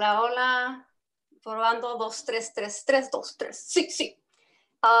 Hola, hola. Probando 2, 3, 3, 3, 2, 3. Sí, sí.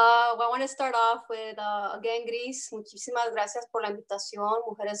 Well, I want to start off with, again, Gris, muchísimas gracias por la invitación,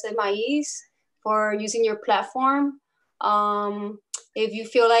 Mujeres de Maiz, for using your platform. If you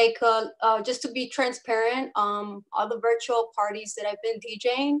feel like, just to be transparent, all the virtual parties that I've been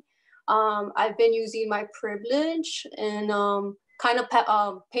DJing, I've been using my privilege and kind of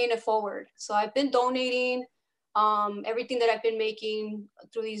paying it forward. So I've been donating everything that I've been making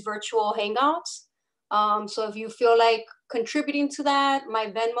through these virtual hangouts. So if you feel like contributing to that, my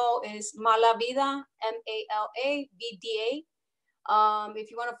Venmo is Malavida, MALAVDA.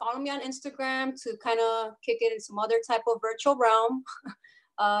 If you want to follow me on Instagram to kind of kick it in some other type of virtual realm,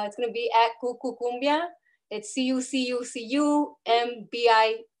 it's going to be at Cucumbia. It's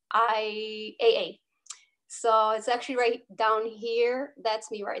CUCUCUMBIIAA. So it's actually right down here.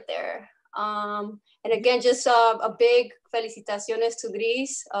 That's me right there. And again, just a big felicitaciones to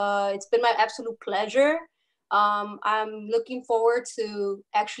Gris. It's been my absolute pleasure. I'm looking forward to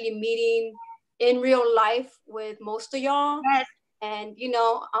actually meeting in real life with most of y'all. Yes. And, you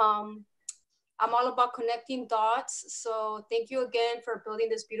know, I'm all about connecting dots. So thank you again for building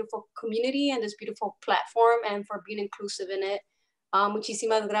this beautiful community and this beautiful platform and for being inclusive in it.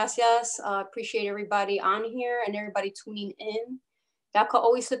 Muchísimas gracias. Appreciate everybody on here and everybody tuning in. Y'all could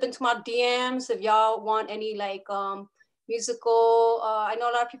always slip into my DMs if y'all want any like musical. I know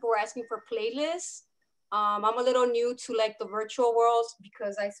a lot of people were asking for playlists. I'm a little new to like the virtual worlds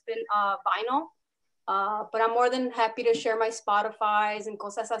because I spin vinyl. But I'm more than happy to share my Spotify's and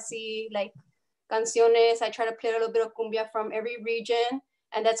cosas así, like canciones. I try to play a little bit of cumbia from every region.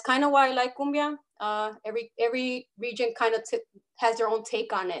 And that's kind of why I like cumbia. Every region kind of has their own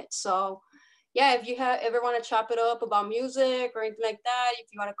take on it. So yeah, if you ever want to chop it up about music or anything like that,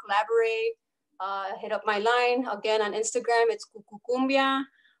 if you want to collaborate, hit up my line. Again, on Instagram, it's cucucumbia.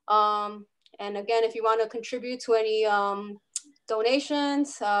 And again, if you want to contribute to any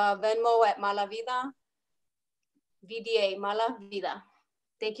donations, Venmo at Mala Vida, VDA, Mala Vida.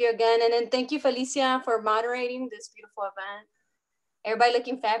 Thank you again. And then thank you, Felicia, for moderating this beautiful event. Everybody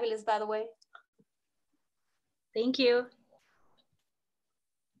looking fabulous, by the way. Thank you.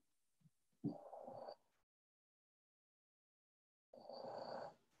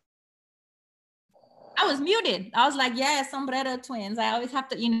 I was muted. I was like, yeah, sombrero twins. I always have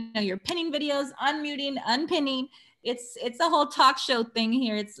to, you know, you're pinning videos, unmuting, unpinning. It's a whole talk show thing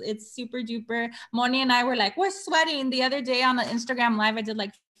here. It's super duper. Moni and I were like, we're sweating. The other day on the Instagram live, I did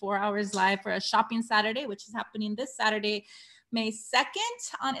like 4 hours live for a shopping Saturday, which is happening this Saturday, May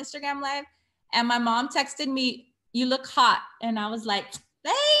 2nd on Instagram live. And my mom texted me, you look hot. And I was like,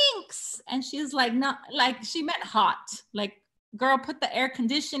 thanks. And she's like, no, like she meant hot. Like, girl, put the air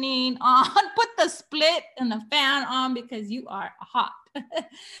conditioning on, put the split and the fan on because you are hot.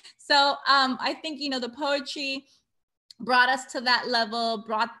 So I think, you know, the poetry brought us to that level,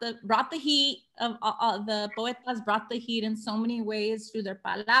 brought the heat of the poetas, brought the heat in so many ways through their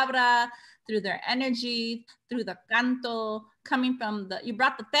palabra, through their energy, through the canto, coming from you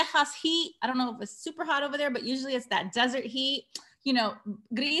brought the Teahouse heat. I don't know if it's super hot over there, but usually it's that desert heat. You know,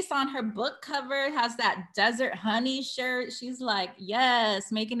 Gris on her book cover has that desert honey shirt. She's like,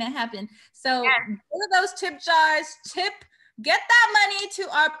 yes, making it happen. So all of those tip jars, get that money to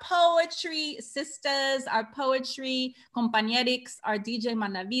our poetry sisters, our poetry compañerics, our DJ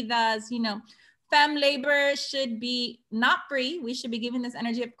Manavidas. You know, femme labor should be not free. We should be giving this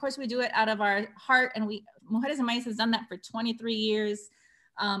energy. Of course, we do it out of our heart. And Mujeres and Maiz has done that for 23 years.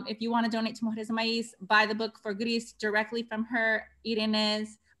 If you want to donate to Mujeres and Maiz, buy the book for Gris directly from her,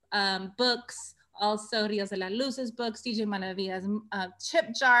 ire'ne's books, also Rios de la Luz's books, DJ Manavida's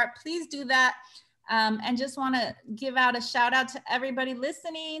chip jar. Please do that. And just want to give out a shout out to everybody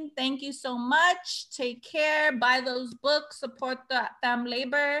listening. Thank you so much. Take care. Buy those books. Support the femme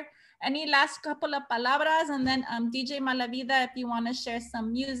labor. Any last couple of palabras? And then DJ Malavida, if you want to share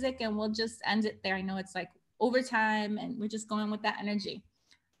some music, and we'll just end it there. I know it's like overtime and we're just going with that energy.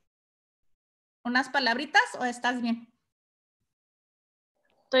 ¿Unas palabritas o estás bien?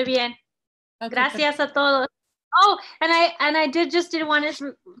 Estoy bien. Okay, Gracias a todos. Oh, and I did want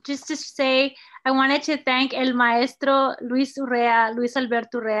to say, I wanted to thank el maestro Luis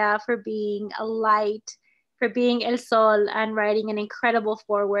Alberto Urrea for being a light, for being el sol, and writing an incredible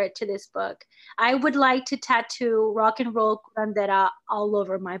foreword to this book. I would like to tattoo rock and roll curandera all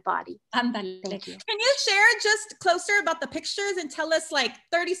over my body. Andale. Thank you. Can you share just closer about the pictures and tell us like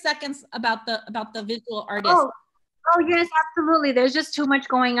 30 seconds about the visual artist? Oh yes, absolutely. There's just too much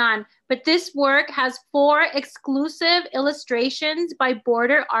going on. But this work has 4 exclusive illustrations by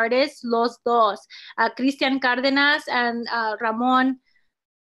border artists, Los Dos, Cristian Cárdenas and Ramon.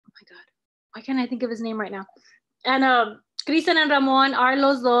 Oh my God, why can't I think of his name right now? And Cristian and Ramon are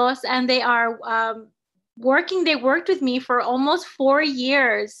Los Dos, and they are they worked with me for almost 4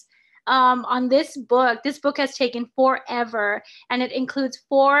 years on this book. This book has taken forever, and it includes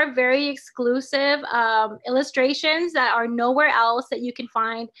 4 very exclusive illustrations that are nowhere else that you can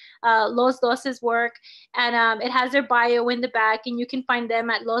find Los Dos's work. And it has their bio in the back, and you can find them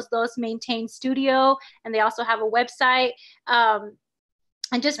at Los Dos Maintain Studio, and they also have a website.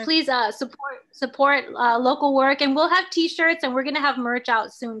 And just please support local work, and we'll have t-shirts, and we're gonna have merch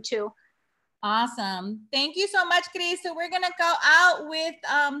out soon too. Awesome. Thank you so much, Gris. So we're gonna go out with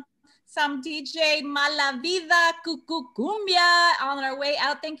some DJ Malavida Cucucumbia on our way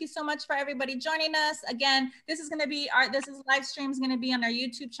out. Thank you so much for everybody joining us. Again, this is live stream is gonna be on our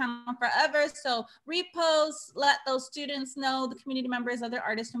YouTube channel forever. So repost, let those students know, the community members, other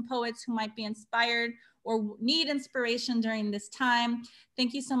artists and poets who might be inspired or need inspiration during this time.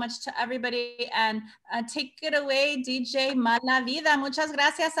 Thank you so much to everybody, and take it away, DJ Malavida. Muchas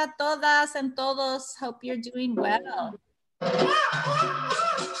gracias a todas and todos. Hope you're doing well.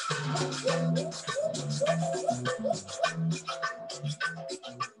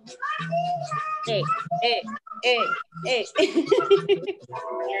 Hey, hey, hey, hey.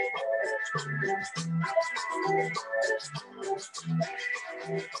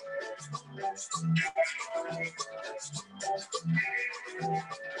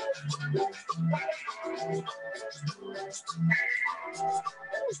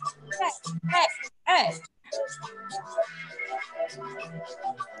 Hey, hey.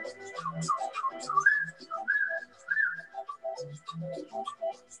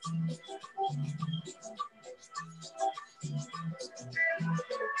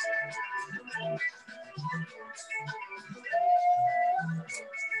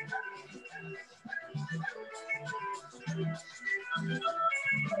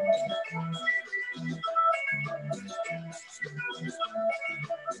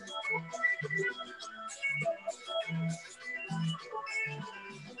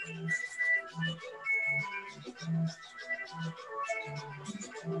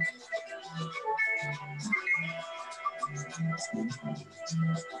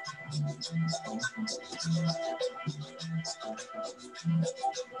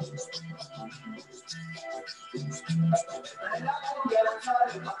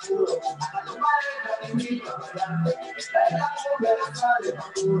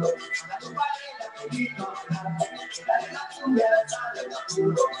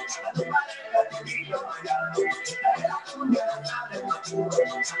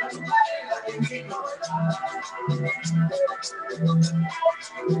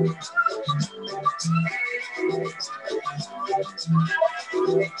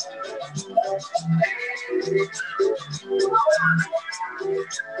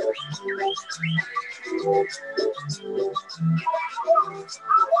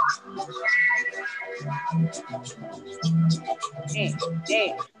 Hey,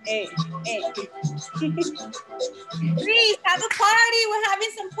 hey, hey, hey. Please have a party. We're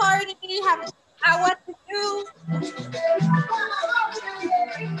having some party. What to do?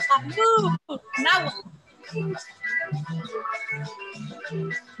 Now.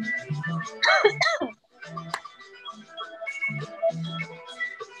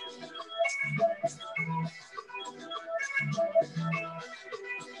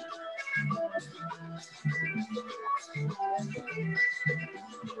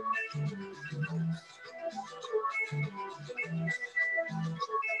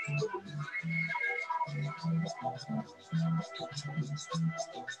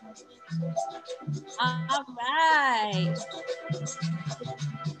 All right.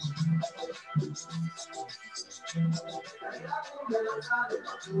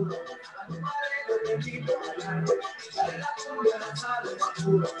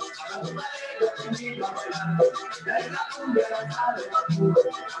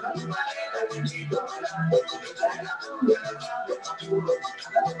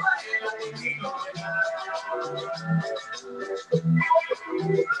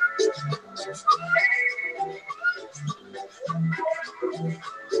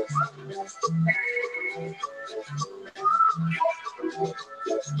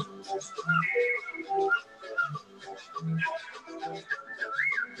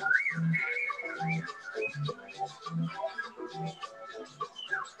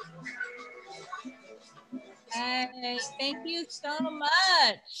 Hey, thank you so much.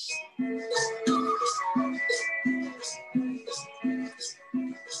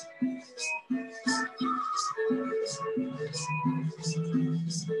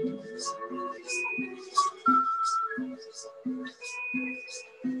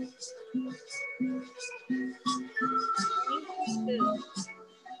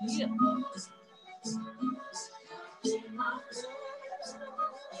 Yeah.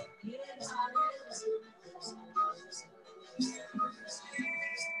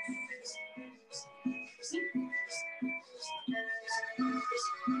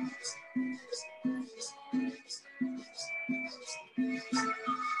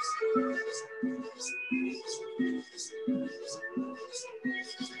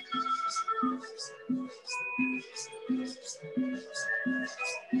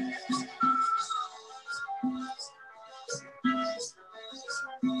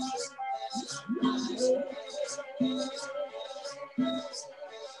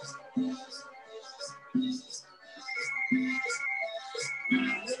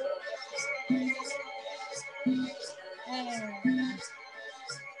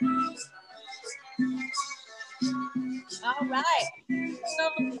 right. So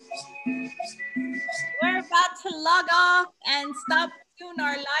we're about to log off and stop soon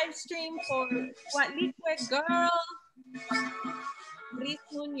our live stream for Coatlicue Girl, Gris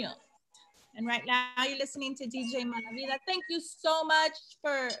Muñoz. And right now you're listening to DJ Malavida. Thank you so much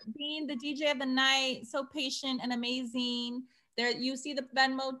for being the DJ of the night. So patient and amazing. There you see the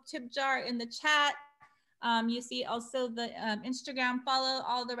Venmo tip jar in the chat. You see also the Instagram. Follow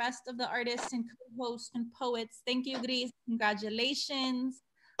all the rest of the artists and co-hosts and poets. Thank you, Gris. Congratulations.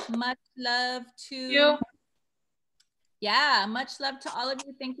 Much love to you. Yeah, much love to all of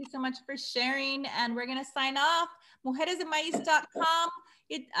you. Thank you so much for sharing. And we're going to sign off. Mujeresenmaiz.com.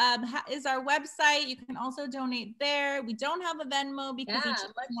 It is our website. You can also donate there. We don't have a Venmo because each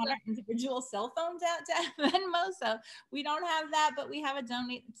of us want our individual cell phones out to have Venmo. So we don't have that, but we have a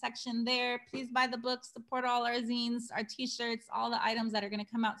donate section there. Please buy the books, support all our zines, our t-shirts, all the items that are going to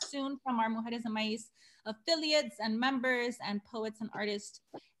come out soon from our Mujeres en Maiz affiliates and members and poets and artists.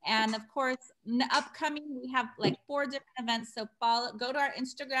 And of course, upcoming, we have like 4 different events. So go to our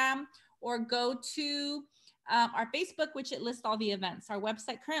Instagram or go to our Facebook, which it lists all the events. Our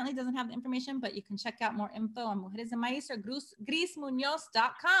website currently doesn't have the information, but you can check out more info on Mujeres en Maiz or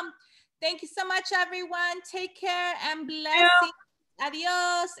grismuñoz.com. Thank you so much, everyone. Take care and blessings.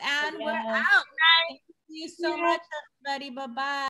 Adios. And we're out. Thank you so much, everybody. Bye-bye.